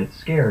 right, and it's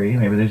scary.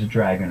 Maybe there's a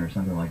dragon or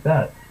something like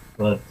that.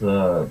 But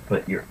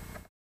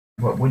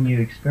when you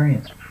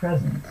experience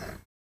presence,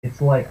 it's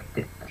like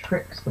it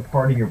tricks the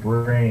part of your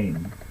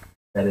brain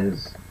that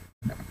is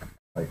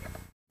like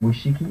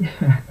mushiki.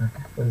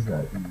 What is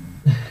that?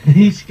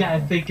 He's got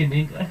to think in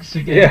English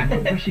again.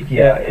 Yeah. Mushiki.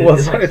 Yeah. Well,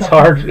 it's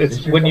hard.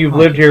 It's when you've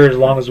lived here as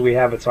long as we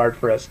have. It's hard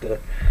for us to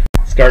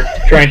start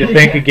trying to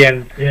think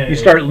again. You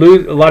start a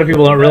lot of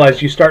people don't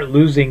realize you start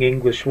losing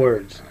English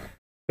words.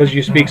 Because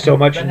you speak so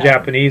much in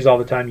Japanese all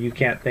the time, you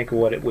can't think of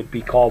what it would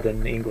be called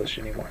in English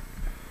anymore.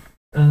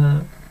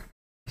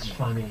 It's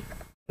funny.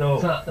 So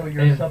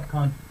your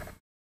subconscious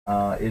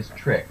is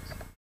tricked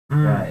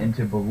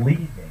into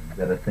believing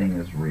that a thing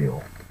is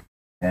real,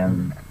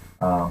 and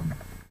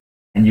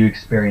you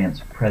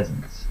experience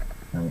presence.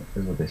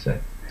 Is what they say.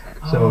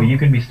 So you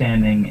can be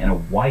standing in a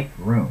white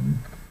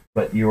room,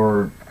 but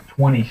you're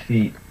 20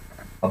 feet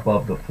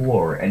above the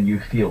floor, and you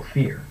feel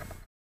fear,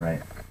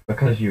 right?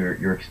 Because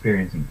you're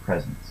experiencing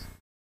presence,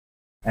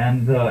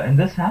 and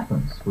this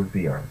happens with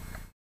VR.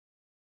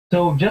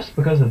 So just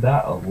because of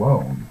that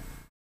alone,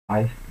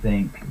 I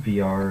think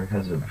VR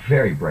has a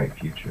very bright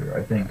future.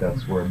 I think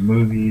that's where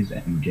movies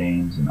and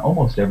games and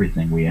almost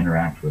everything we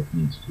interact with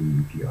needs to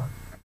be VR.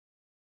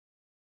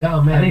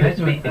 Oh man, I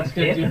think that's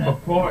good to do for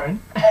porn.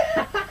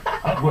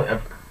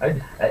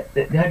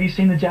 Have you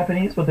seen the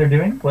Japanese? What they're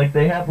doing? Like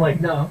they have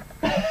like No.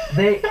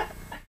 they.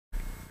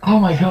 Oh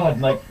my god!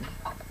 Like.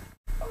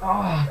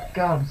 Oh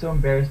god, I'm so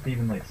embarrassed to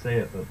even like say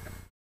it, but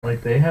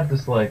like they have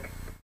this little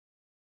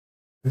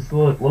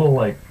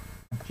like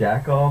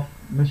jack off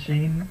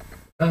machine,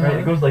 right?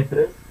 It goes like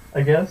this,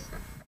 I guess.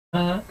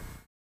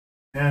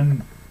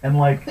 And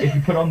like if you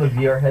put on the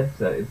VR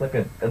headset, it's like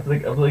a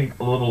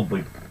little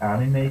like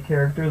anime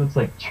character that's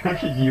like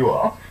jerking you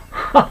off.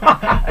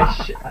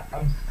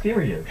 I'm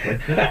serious.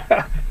 Like this,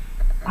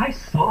 I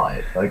saw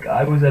it. Like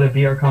I was at a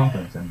VR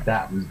conference and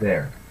that was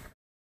there.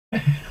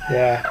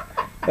 Yeah.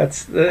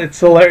 It's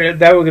hilarious.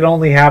 That would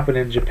only happen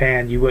in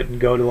Japan. You wouldn't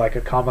go to like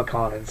a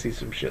Comic-Con and see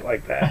some shit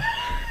like that.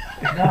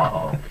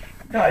 No,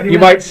 I mean, you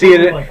might see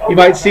it. Like, you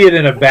might see it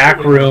in a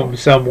back room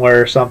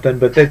somewhere or something,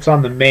 but it's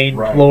on the main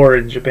floor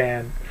in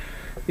Japan.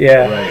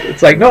 Yeah,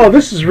 it's like, no,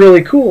 this is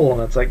really cool,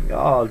 and it's like,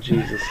 oh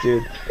Jesus,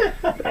 dude,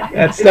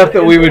 that's stuff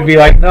that we would be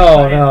like,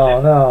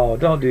 no,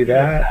 don't do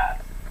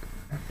that.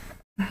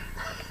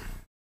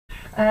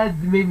 That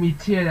made me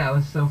tear. That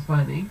was so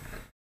funny.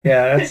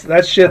 Yeah,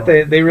 that's shit.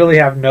 They really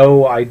have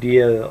no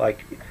idea.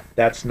 Like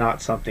that's not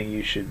something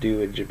you should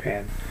do in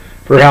Japan.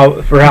 For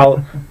how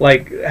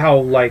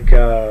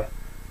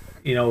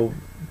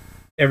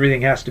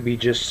everything has to be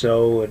just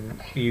so,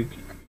 and you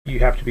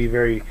have to be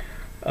very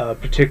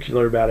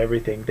particular about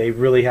everything. They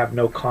really have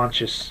no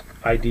conscious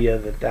idea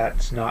that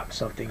that's not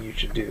something you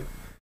should do.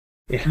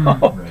 You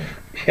know? Right.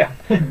 Yeah.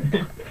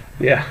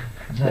 Yeah.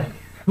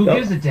 Who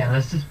gives a damn?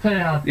 Let's just put it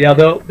out there.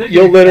 Yeah,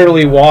 you'll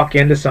literally walk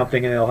into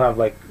something and they'll have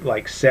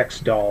like sex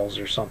dolls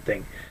or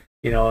something,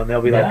 and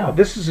they'll be like, "Oh,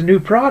 this is a new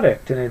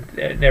product," and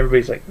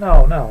everybody's like,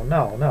 "No."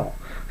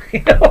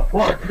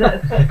 Well,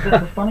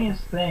 the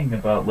funniest thing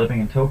about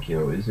living in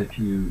Tokyo is if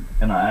you,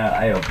 and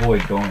I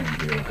avoid going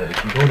here, but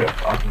if you go to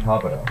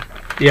Akihabara,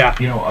 Yeah.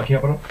 You know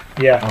Akihabara?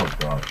 Yeah. Oh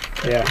god.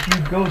 Yeah. If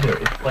you go there,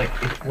 it's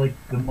like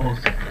the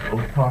most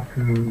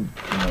otaku,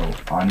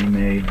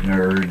 anime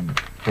nerd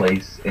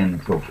place in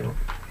Tokyo.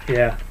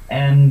 Yeah.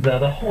 And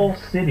the whole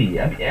city.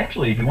 I mean,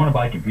 actually, if you want to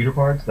buy computer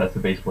parts, that's the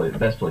best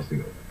place to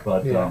go.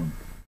 But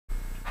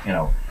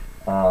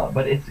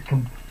but it's a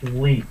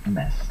complete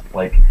mess.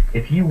 Like,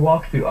 if you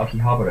walk through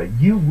Akihabara,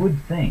 you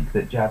would think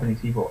that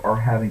Japanese people are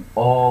having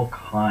all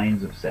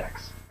kinds of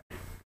sex,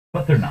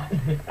 but they're not.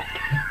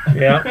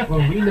 Yeah.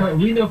 Well,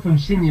 we know from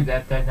Shi-nu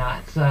that they're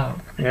not. So.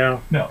 Yeah.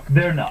 No,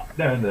 they're not.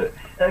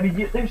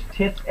 There's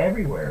tits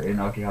everywhere in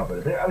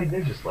Akihabara.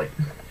 They're just like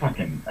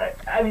fucking.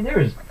 There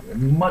is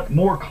much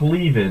more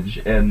cleavage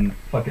in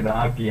fucking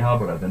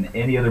Akihabara than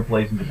any other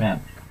place in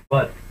Japan.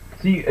 But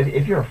see,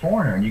 if you're a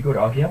foreigner and you go to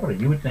Akihabara,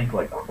 you would think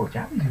like, oh,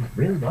 Japanese people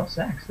really love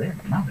sex. They're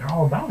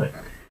all about it.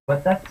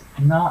 But that's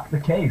not the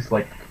case.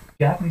 Like,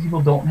 Japanese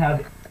people don't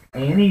have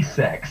any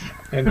sex.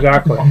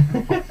 Exactly.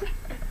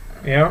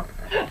 Yeah.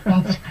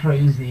 That's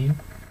crazy.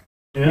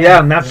 Yeah,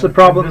 and that's the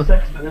problem.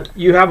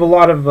 You have a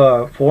lot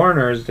of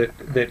foreigners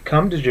that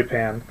come to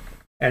Japan,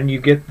 and you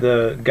get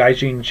the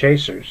Gaijin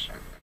chasers.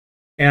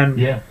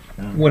 And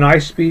when I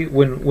speak,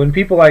 when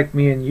people like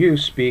me and you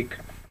speak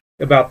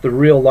about the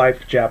real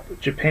life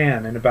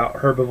Japan and about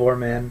herbivore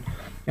men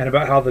and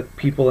about how the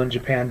people in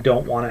Japan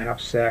don't want to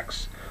have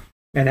sex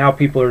and how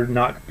people are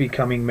not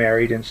becoming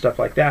married and stuff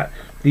like that,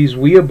 these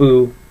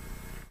weeaboo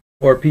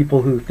or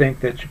people who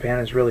think that Japan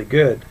is really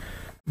good,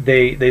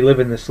 they live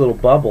in this little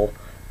bubble.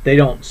 They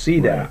don't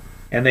see that,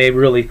 and they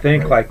really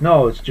think like,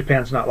 no,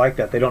 Japan's not like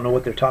that. They don't know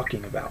what they're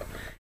talking about,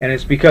 and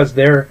it's because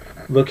they're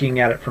looking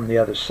at it from the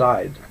other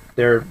side.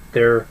 They're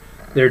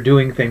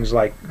doing things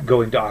like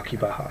going to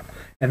Akibaha,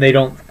 and they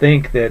don't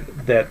think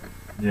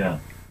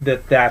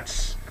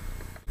that's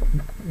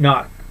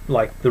not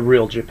like the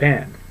real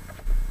Japan.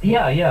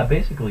 Yeah,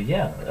 basically,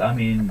 yeah. I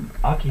mean,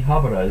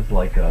 Akihabara is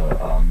like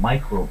a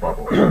micro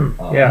bubble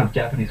of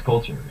Japanese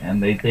culture,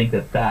 and they think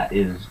that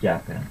is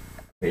Japan.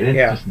 It's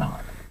just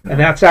not. And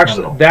that's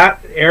actually,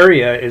 that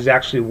area is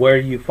actually where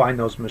you find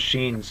those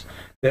machines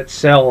that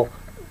sell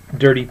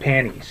dirty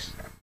panties.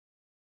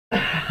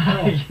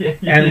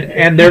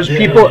 And there's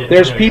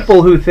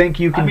people who think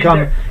you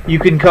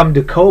can come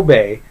to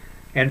Kobe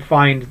and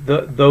find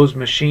those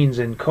machines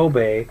in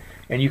Kobe,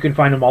 and you can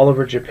find them all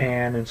over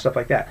Japan and stuff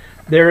like that.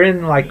 They're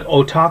in like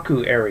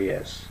otaku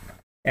areas,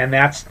 and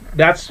that's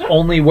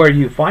only where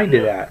you find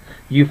it at.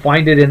 You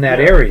find it in that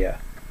area,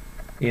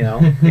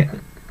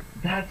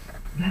 That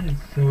is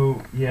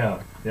so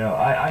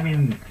I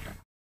mean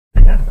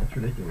that's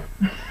ridiculous.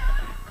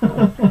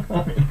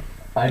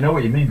 I know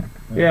what you mean.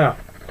 Yeah,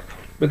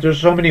 but there's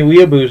so many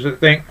weeaboos that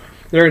think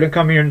they're gonna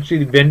come here and see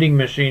the vending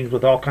machines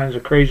with all kinds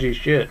of crazy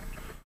shit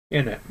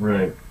in it.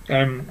 Right.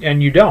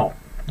 And you don't.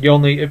 You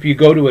only, if you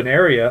go to an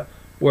area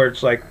where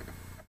it's like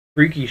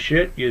freaky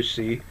shit you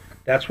see,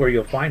 that's where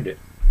you'll find it.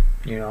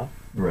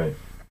 Right.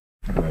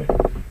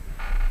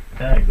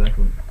 Yeah,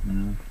 exactly.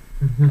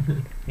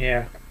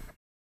 Yeah.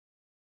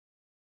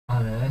 Oh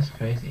man, that's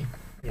crazy.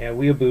 Yeah,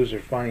 weeaboos are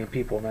funny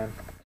people, man.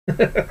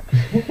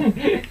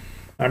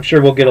 I'm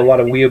sure we'll get a lot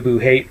of weeaboo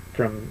hate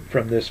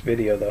from this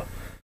video, though.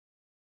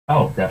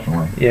 Oh,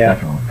 definitely. Yeah,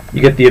 definitely.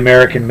 You get the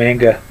American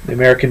Manga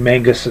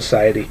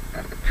Society.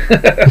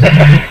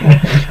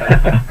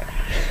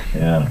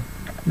 Yeah.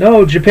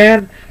 No,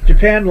 Japan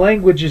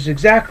language is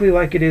exactly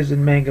like it is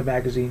in manga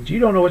magazines. You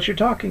don't know what you're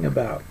talking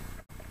about,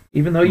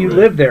 even though you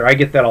live there. I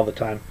get that all the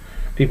time.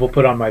 People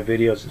put on my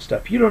videos and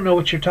stuff. You don't know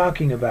what you're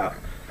talking about.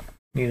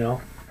 You're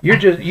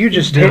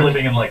just they're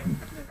living in like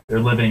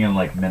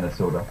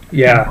Minnesota.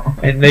 Yeah,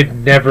 and they've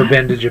never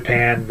been to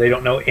Japan. They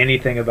don't know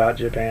anything about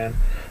Japan.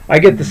 I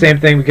get the same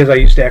thing because I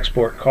used to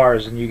export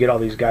cars, and you get all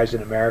these guys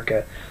in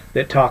America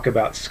that talk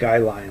about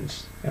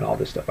skylines and all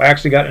this stuff. I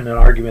actually got in an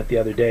argument the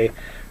other day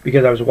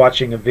because I was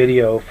watching a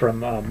video from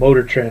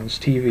Motor Trends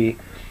TV,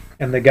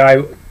 and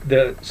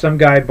some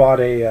guy bought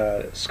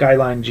a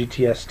Skyline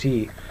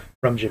GTST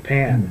from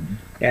Japan,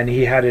 and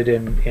he had it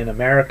in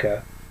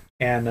America,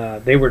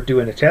 and they were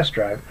doing a test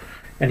drive,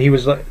 and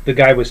the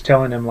guy was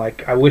telling him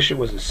like, I wish it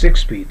was a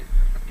 6-speed.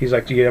 He's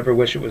like, do you ever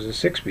wish it was a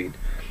 6-speed?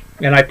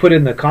 And I put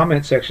in the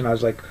comment section, I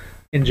was like,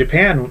 in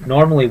Japan,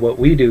 normally what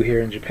we do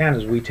here in Japan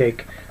is we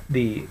take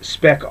the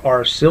Spec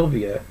R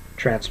Sylvia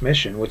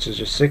transmission, which is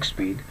a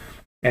 6-speed,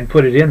 and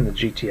put it in the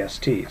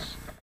GTSTs.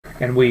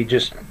 And we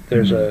just,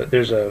 there's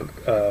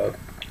a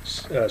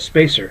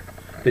spacer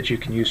that you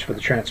can use for the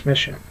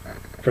transmission,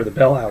 for the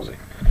bell housing,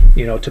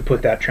 to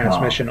put that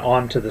transmission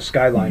onto the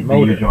Skyline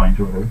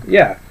motor.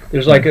 Yeah,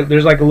 there's like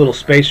a little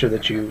spacer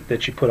that you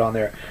put on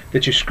there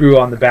that you screw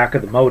on the back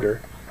of the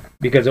motor,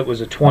 because it was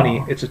a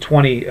 20. It's a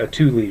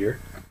 2-liter,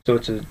 so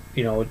it's a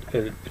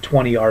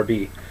 20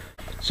 RB.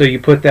 So you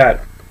put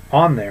that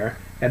on there,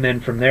 and then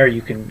from there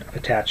you can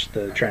attach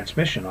the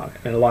transmission on it.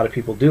 And a lot of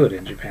people do it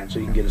in Japan, so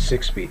you can get a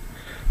 6-speed.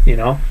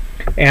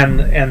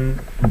 And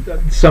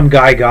some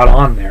guy got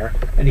on there,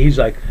 and he's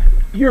like,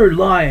 "You're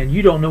lying.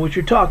 You don't know what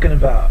you're talking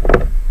about."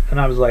 And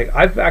I was like,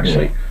 I've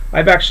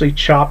actually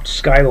chopped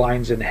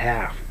Skylines in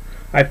half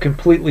I've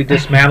completely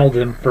dismantled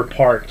them for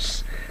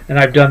parts, and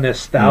I've done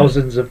this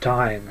thousands of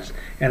times.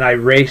 And I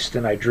raced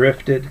and I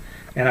drifted,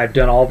 and I've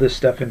done all this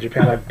stuff in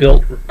Japan. I've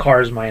built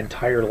cars my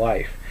entire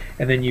life,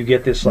 and then you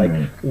get this like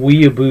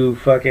weeaboo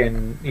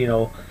fucking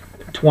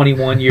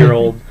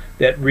 21-year-old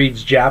that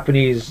reads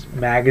Japanese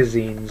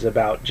magazines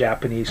about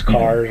Japanese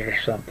cars or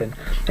something,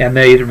 and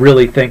they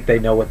really think they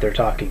know what they're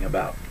talking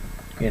about,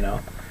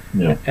 and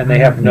they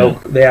have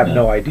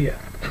no idea,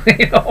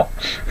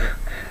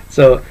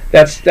 So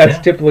that's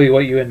typically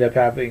what you end up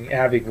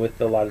having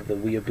with a lot of the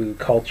weeaboo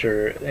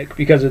culture,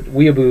 because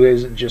weeaboo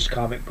isn't just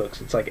comic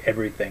books; it's like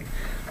everything.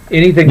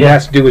 Anything that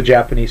has to do with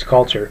Japanese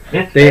culture,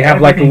 they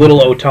have like a little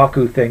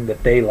otaku thing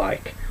that they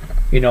like.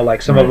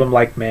 Like some of them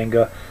like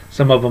manga,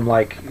 some of them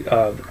like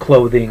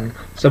clothing,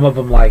 some of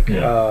them like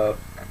the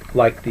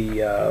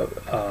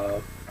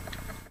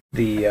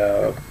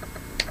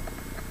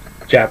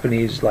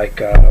Japanese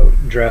like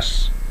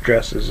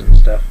dresses and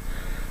stuff.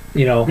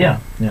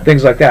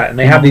 Things like that, and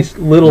they have these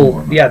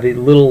little the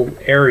little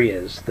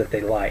areas that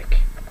they like,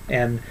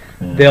 and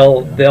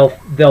they'll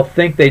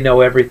think they know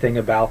everything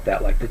about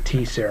that, like the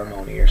tea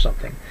ceremony or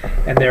something,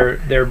 and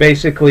they're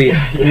basically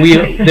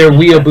they're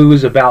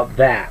weeaboos about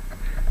that,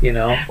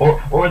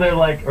 or they're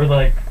like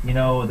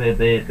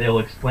they'll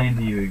explain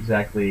to you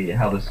exactly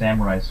how the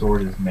samurai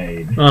sword is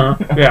made.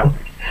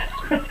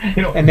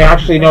 And they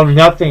actually know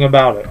nothing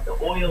about it. The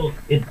oil,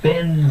 it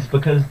bends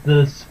because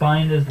the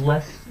spine is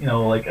less,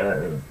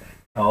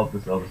 all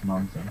this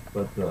nonsense.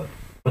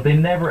 But they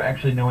never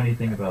actually know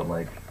anything about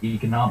like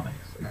economics,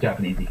 like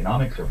Japanese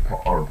economics or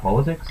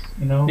politics.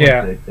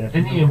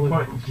 Any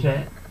important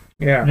shit.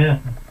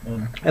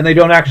 And they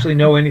don't actually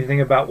know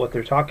anything about what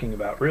they're talking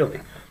about, really,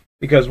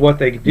 because what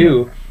they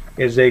do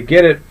is they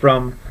get it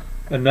from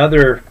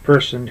another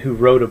person who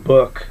wrote a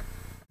book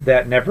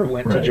that never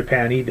went to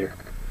Japan either.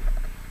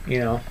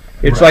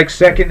 It's like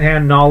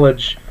secondhand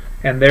knowledge,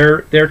 and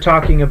they're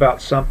talking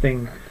about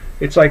something.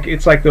 It's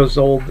like those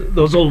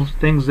old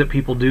things that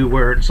people do,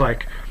 where it's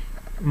like,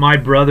 my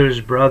brother's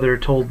brother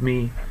told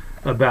me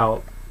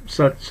about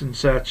such and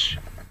such,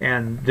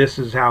 and this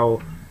is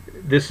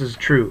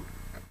true,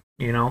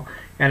 and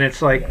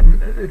it's like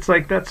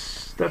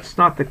that's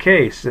not the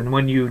case. And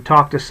when you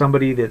talk to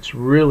somebody that's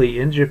really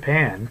in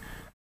Japan,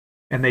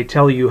 and they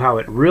tell you how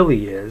it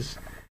really is,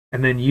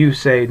 and then you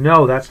say,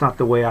 no, that's not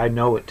the way I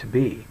know it to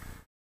be,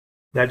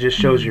 that just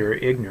shows your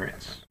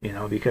ignorance,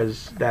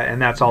 because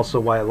that's also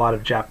why a lot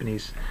of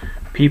Japanese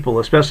people,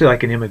 especially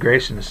like in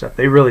immigration and stuff,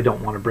 they really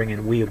don't want to bring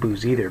in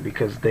weeaboos either,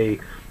 because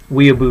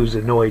weeaboos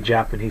annoy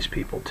Japanese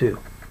people too.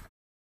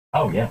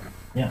 Oh yeah,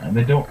 and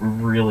they don't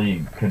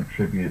really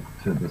contribute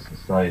to the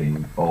society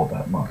all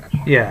that much.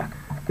 Yeah,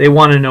 they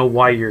want to know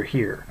why you're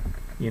here,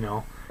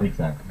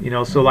 Exactly.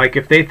 So like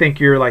if they think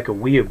you're like a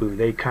weeaboo,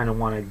 they kind of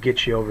want to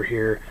get you over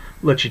here,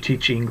 let you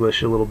teach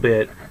English a little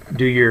bit,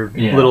 do your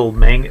little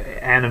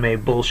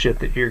anime bullshit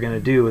that you're going to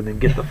do, and then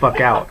get the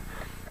fuck out.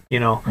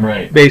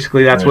 Right.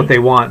 Basically, that's what they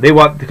want. They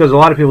want, because a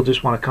lot of people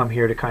just want to come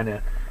here to kind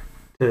of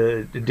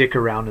to dick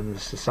around in the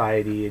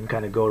society and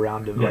kind of go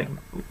around to like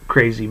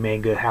crazy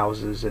manga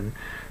houses and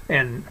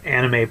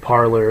anime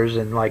parlors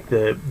and like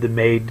the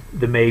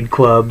maid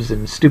clubs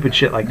and stupid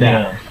shit like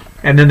that.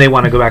 And then they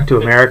want to go back to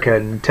America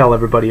and tell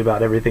everybody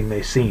about everything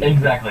they've seen.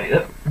 Exactly.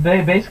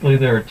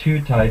 There are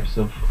two types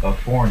of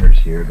foreigners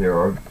here. There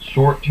are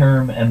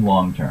short-term and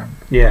long-term.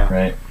 Yeah.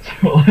 Right?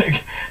 So,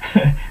 like,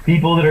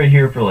 people that are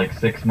here for, like,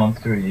 6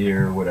 months to a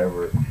year or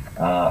whatever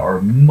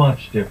are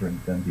much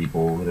different than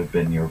people that have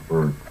been here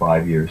for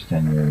 5 years,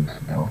 10 years,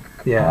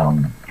 Yeah.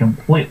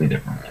 Completely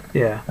different.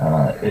 Yeah.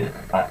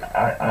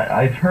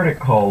 I've heard it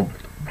called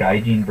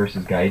Gaijin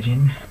versus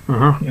Gaijin.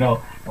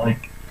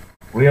 Like,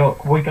 we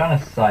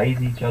kind of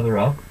size each other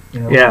up,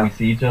 when we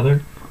see each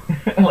other.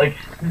 Like,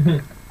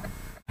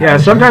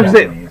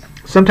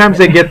 sometimes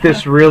they get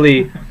this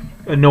really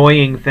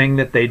annoying thing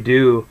that they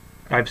do.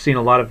 I've seen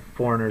a lot of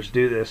foreigners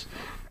do this,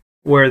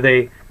 where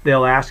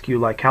they'll ask you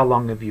like, how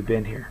long have you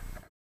been here?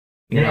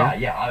 Oh my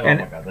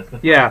god, that's the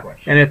first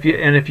question.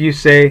 And if you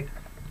say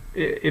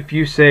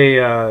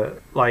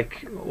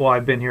like, well,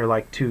 I've been here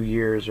like 2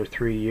 years or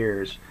 3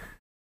 years,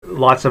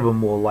 lots of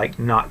them will like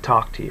not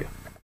talk to you.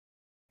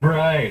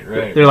 Right.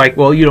 They're like,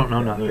 well, you don't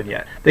know nothing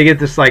yet. They get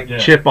this like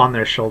chip on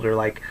their shoulder,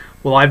 like,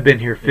 well, I've been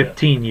here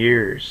 15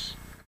 years,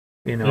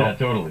 Yeah,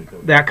 totally.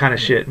 That kind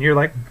of shit, and you're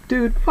like,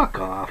 dude, fuck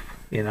off,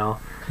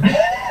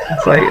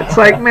 It's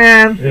like,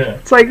 man,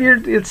 it's like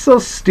it's so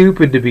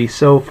stupid to be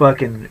so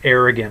fucking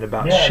arrogant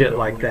about shit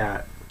like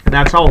that, and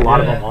that's how a lot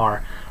of them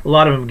are. A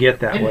lot of them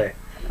get that way,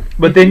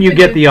 but then you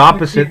get the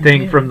opposite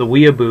thing from the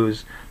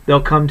weeaboos.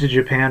 They'll come to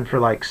Japan for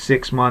like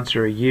 6 months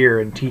or a year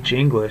and teach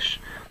English.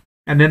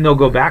 And then they'll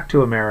go back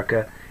to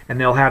America, and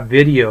they'll have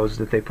videos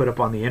that they put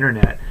up on the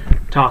internet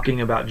talking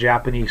about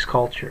Japanese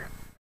culture.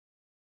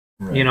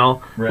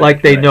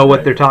 Like they know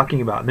what they're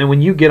talking about. And then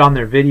when you get on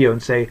their video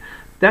and say,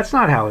 "That's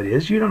not how it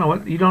is. You don't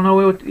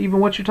know even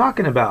what you're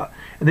talking about."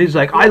 And he's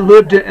like,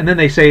 and then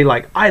they say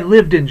like, "I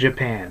lived in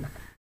Japan."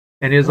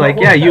 And he's like,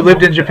 "Yeah, you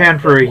lived in Japan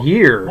for a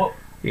year."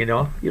 You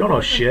know, you don't know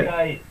This shit.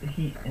 guy,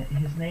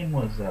 his name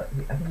was, I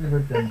think he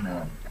lived in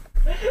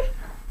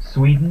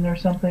Sweden or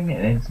something,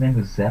 and his name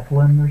was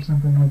Zeppelin or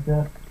something like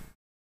that.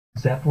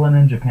 Zeppelin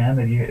in Japan.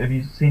 Have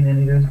you seen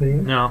any of those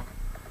videos? No.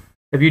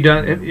 Have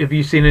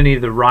you seen any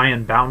of the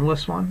Ryan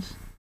Boundless ones?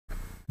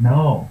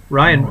 No.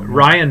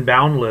 Ryan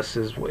Boundless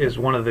is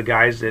one of the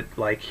guys that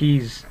like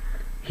he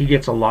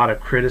gets a lot of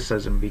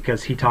criticism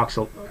because he talks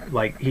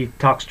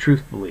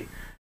truthfully.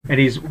 And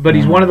he's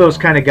one of those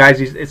kind of guys.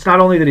 It's not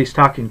only that he's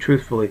talking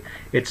truthfully,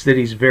 it's that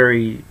he's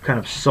very kind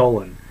of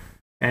sullen,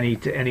 and he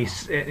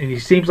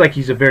seems like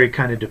he's a very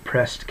kind of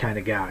depressed kind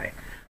of guy.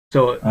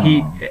 So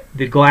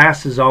the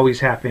glass is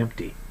always half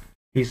empty.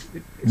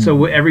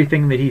 So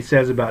everything that he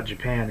says about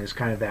Japan is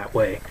kind of that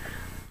way.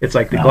 It's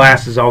like the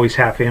glass is always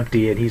half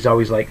empty, and he's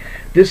always like,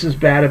 "This is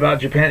bad about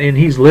Japan," and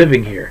he's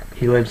living here.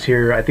 He lives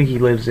here. I think he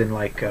lives in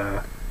like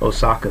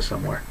Osaka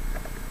somewhere.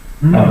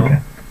 Oh, okay.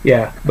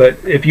 Yeah, but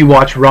if you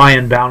watch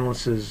Ryan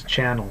Boundless's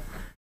channel,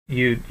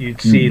 you'd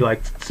see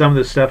like some of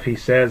the stuff he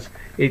says.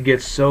 It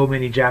gets so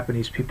many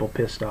Japanese people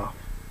pissed off.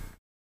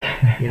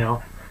 You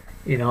know.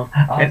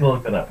 I'll have to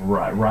look that up.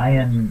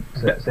 Ryan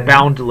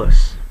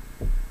Boundless.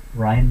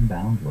 Ryan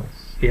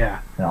Boundless.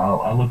 Yeah.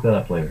 I'll look that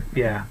up later.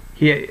 Yeah.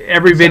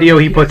 Every video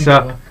he puts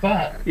up.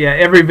 Yeah.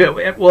 Every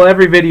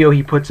video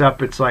he puts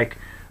up, it's like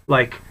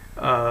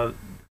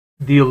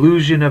the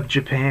illusion of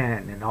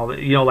Japan and all that,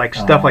 like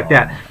stuff like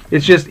that.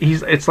 It's just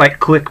it's like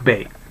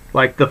clickbait.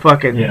 Like the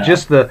fucking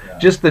just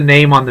the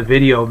name on the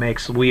video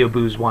makes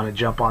weeaboos want to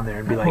jump on there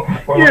and be like,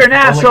 "You're an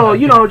asshole."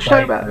 You know what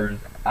you're talking about?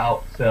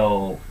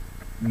 Outsell,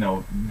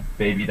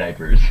 baby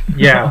diapers.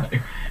 Yeah.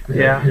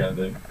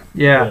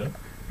 Yeah.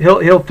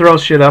 He'll throw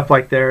shit up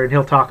like there, and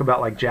he'll talk about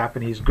like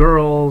Japanese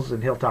girls,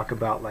 and he'll talk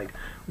about like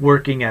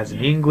working as an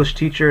English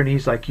teacher, and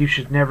he's like, "You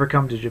should never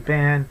come to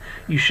Japan.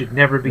 You should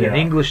never be an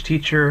English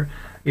teacher."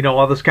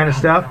 All this kind of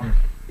stuff.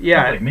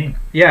 Yeah, like me.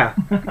 Yeah,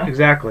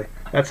 exactly.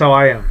 That's how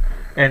I am.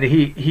 And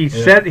he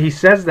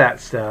says that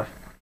stuff,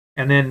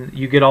 and then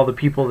you get all the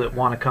people that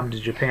want to come to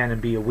Japan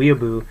and be a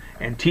weeaboo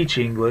and teach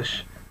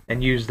English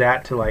and use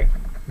that to like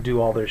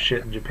do all their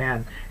shit in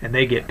Japan, and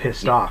they get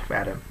pissed off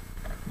at him.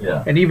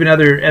 Yeah. And even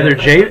other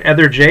J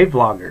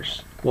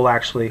vloggers will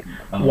actually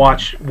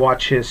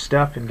watch his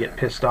stuff and get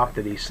pissed off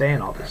that he's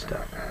saying all this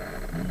stuff.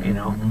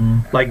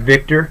 Like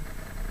Victor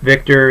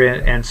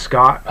and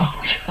Scott.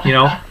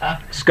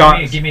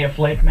 Scott. Give me a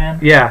flake, man.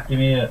 Yeah. Give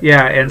me a.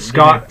 Yeah, and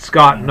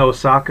Scott in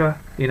Osaka.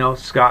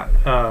 Scott.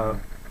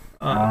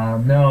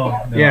 No.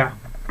 Yeah.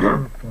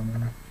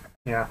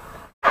 Yeah.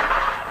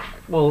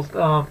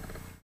 Well,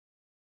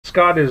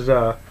 Scott is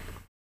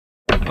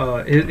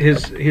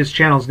his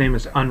channel's name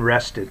is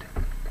Unrested.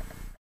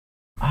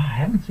 I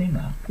haven't seen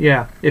that.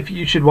 Yeah, if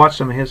you should watch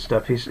some of his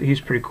stuff.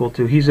 He's pretty cool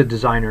too. He's a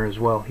designer as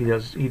well. He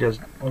does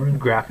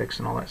graphics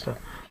and all that stuff.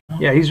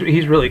 Yeah,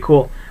 he's really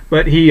cool.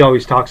 But he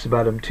always talks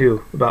about him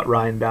too, about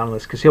Ryan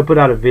Boundless, because he'll put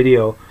out a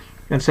video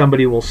and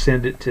somebody will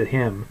send it to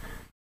him,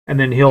 and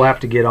then he'll have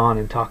to get on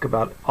and talk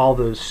about all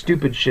the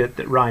stupid shit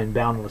that Ryan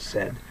Boundless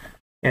said.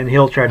 And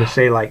he'll try to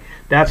say like,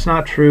 that's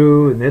not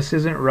true, and this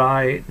isn't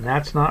right, and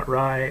that's not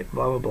right,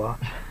 blah blah blah.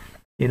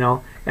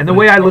 And the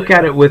way I look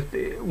at it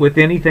with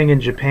anything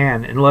in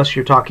Japan, unless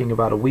you're talking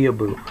about a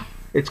weeaboo,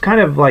 it's kind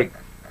of like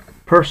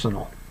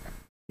personal.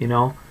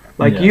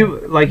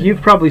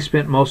 You've probably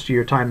spent most of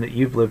your time that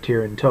you've lived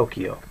here in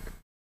Tokyo.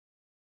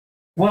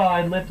 Well,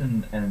 I lived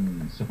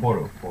in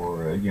Sapporo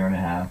for a year and a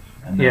half,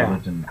 and then I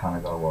lived in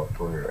Kanagawa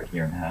for a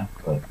year and a half.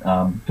 But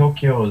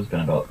Tokyo has been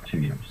about 2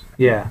 years.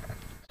 Yeah.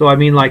 So I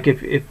mean, like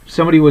if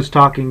somebody was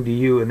talking to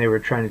you and they were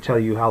trying to tell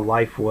you how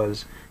life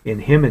was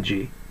in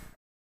Himeji,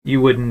 you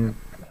wouldn't,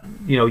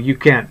 you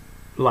can't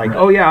like,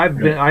 oh yeah, I've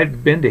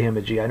been to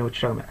Himeji, I know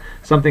what you're talking about,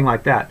 something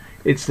like that.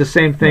 It's the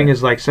same thing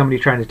as like somebody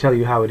trying to tell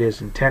you how it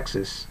is in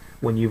Texas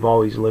when you've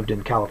always lived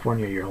in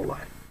California your whole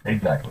life.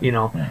 Exactly.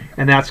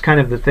 And that's kind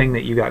of the thing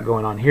that you got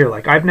going on here.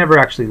 Like I've never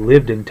actually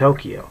lived in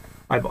Tokyo.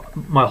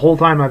 My whole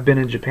time I've been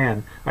in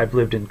Japan, I've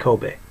lived in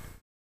Kobe.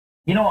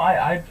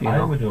 I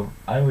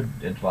would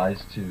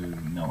advise to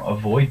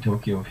avoid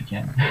Tokyo if you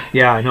can.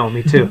 Yeah, I know,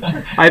 me too.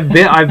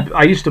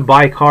 I used to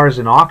buy cars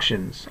in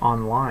auctions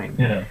online,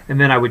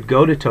 and then I would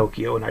go to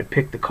Tokyo and I'd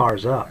pick the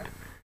cars up,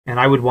 and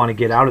I would want to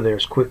get out of there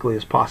as quickly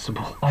as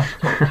possible.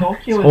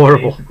 Tokyo is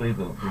horrible. Basically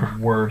the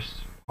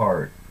worst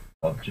part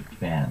of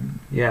Japan.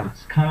 Yeah,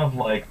 it's kind of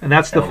like, and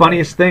that's the LA.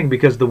 Funniest thing,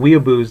 because the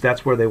weeaboos,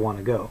 that's where they want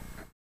to go.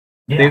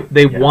 Yeah,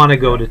 they want to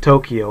go to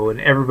Tokyo,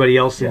 and everybody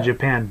else in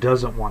Japan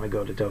doesn't want to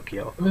go to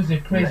Tokyo. Was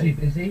it crazy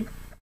busy?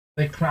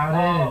 Like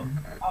crowded?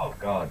 Oh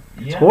God,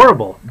 yeah. It's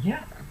horrible.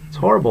 Yeah, it's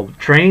horrible.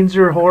 Trains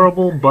are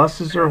horrible.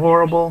 Buses are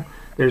horrible.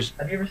 There's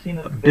Have you ever seen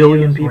a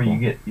billion people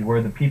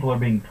where the people are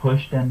being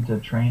pushed into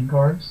train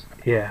cars?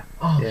 Yeah,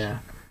 yeah.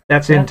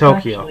 That's in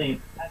Tokyo.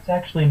 That's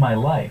actually my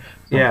life.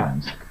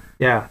 Sometimes.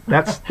 Yeah.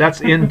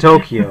 That's in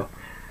Tokyo.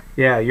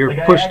 Yeah, you're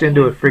pushed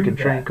into a freaking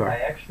train car. I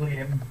actually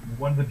am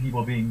one of the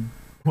people being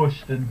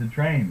pushed into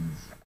trains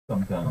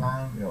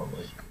sometimes.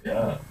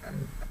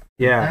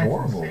 Yeah.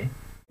 Horrible.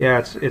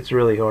 Yeah, it's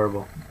really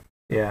horrible.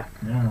 Yeah.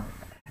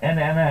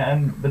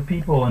 and the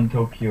people in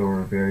Tokyo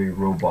are very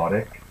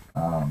robotic.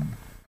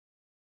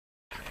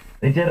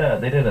 They did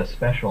a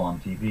special on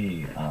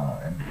TV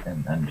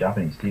and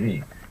Japanese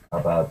TV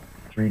about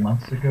 3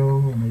 months ago,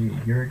 maybe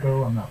a year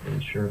ago. I'm not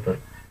really sure, but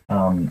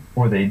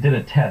where they did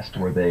a test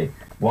where they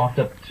walked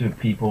up to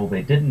people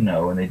they didn't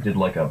know and they did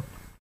like a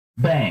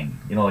bang,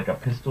 like a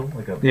pistol,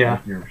 like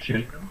you're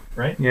shooting them,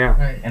 right? Yeah.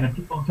 Right. And then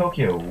people in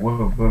Tokyo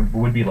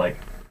would be like,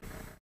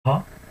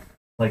 huh?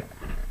 Like,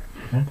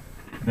 huh?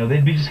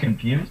 They'd be just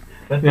confused.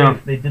 But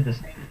they did the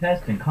same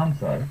test in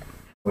Kansai,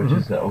 which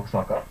is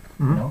Osaka,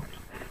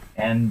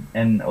 and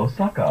in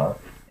Osaka,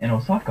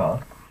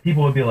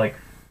 people would be like,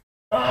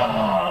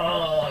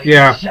 oh, you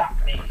shot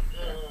me.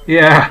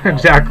 Yeah,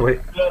 exactly.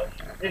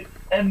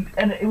 And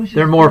it was just,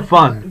 they're more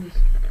fun.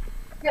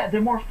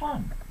 They're more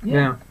fun.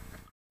 Yeah.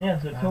 Yeah,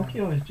 so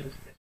Tokyo is just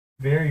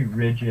very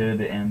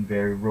rigid and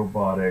very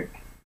robotic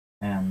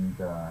and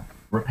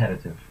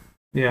repetitive.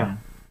 Yeah.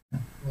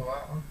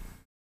 Wow.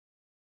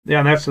 Yeah,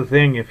 and that's the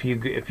thing. If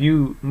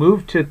you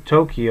move to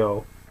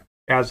Tokyo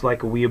as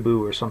like a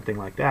weeaboo or something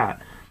like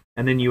that,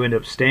 and then you end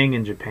up staying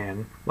in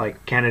Japan,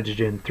 like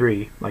Gaijin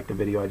 3, like the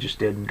video I just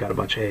did and got a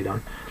bunch of hate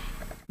on,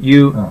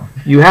 you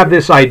have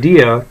this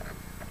idea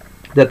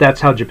that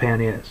that's how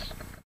Japan is.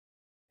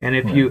 And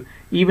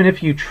even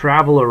if you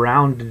travel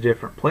around to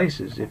different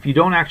places, if you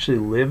don't actually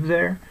live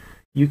there,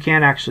 you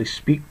can't actually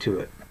speak to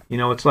it.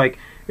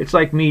 It's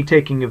like me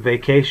taking a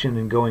vacation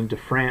and going to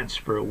France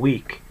for a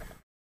week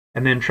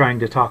and then trying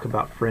to talk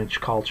about French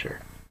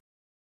culture.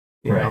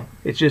 You know,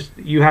 it's just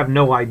you have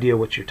no idea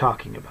what you're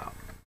talking about.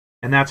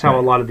 And that's how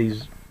a lot of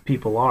these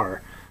people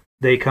are.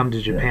 They come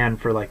to Japan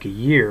for like a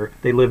year,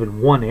 they live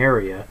in one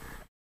area,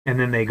 and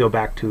then they go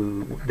back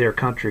to their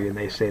country and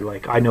they say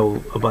like, I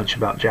know a bunch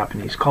about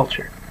Japanese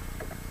culture.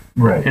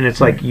 Right. And it's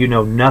like you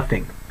know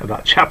nothing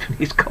about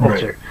Japanese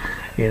culture,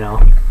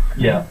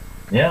 Yeah.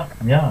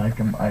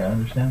 I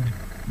understand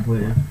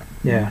completely.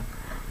 Yeah.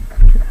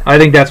 I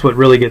think that's what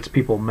really gets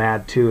people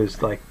mad too.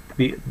 Is like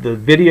the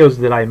videos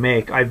that I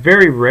make. I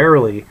very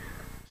rarely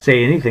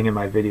say anything in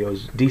my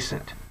videos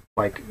decent,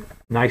 like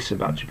nice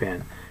about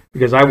Japan,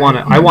 because I want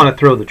to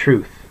throw the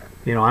truth.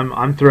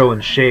 I'm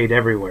throwing shade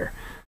everywhere.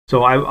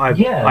 So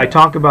I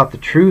talk about the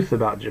truth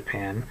about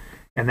Japan.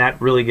 And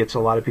that really gets a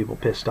lot of people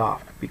pissed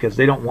off because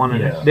they don't want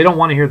to. They don't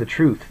want to hear the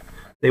truth.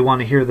 They want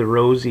to hear the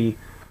rosy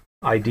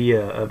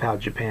idea of how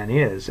Japan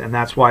is, and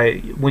that's why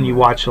when you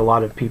watch a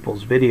lot of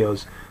people's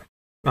videos,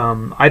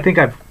 I think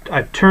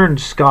I've turned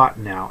Scott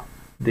now,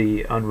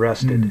 the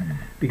Unrested,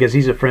 because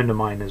he's a friend of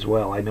mine as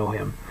well. I know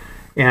him,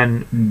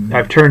 and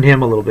I've turned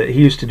him a little bit.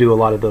 He used to do a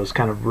lot of those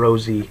kind of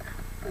rosy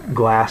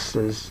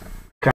glasses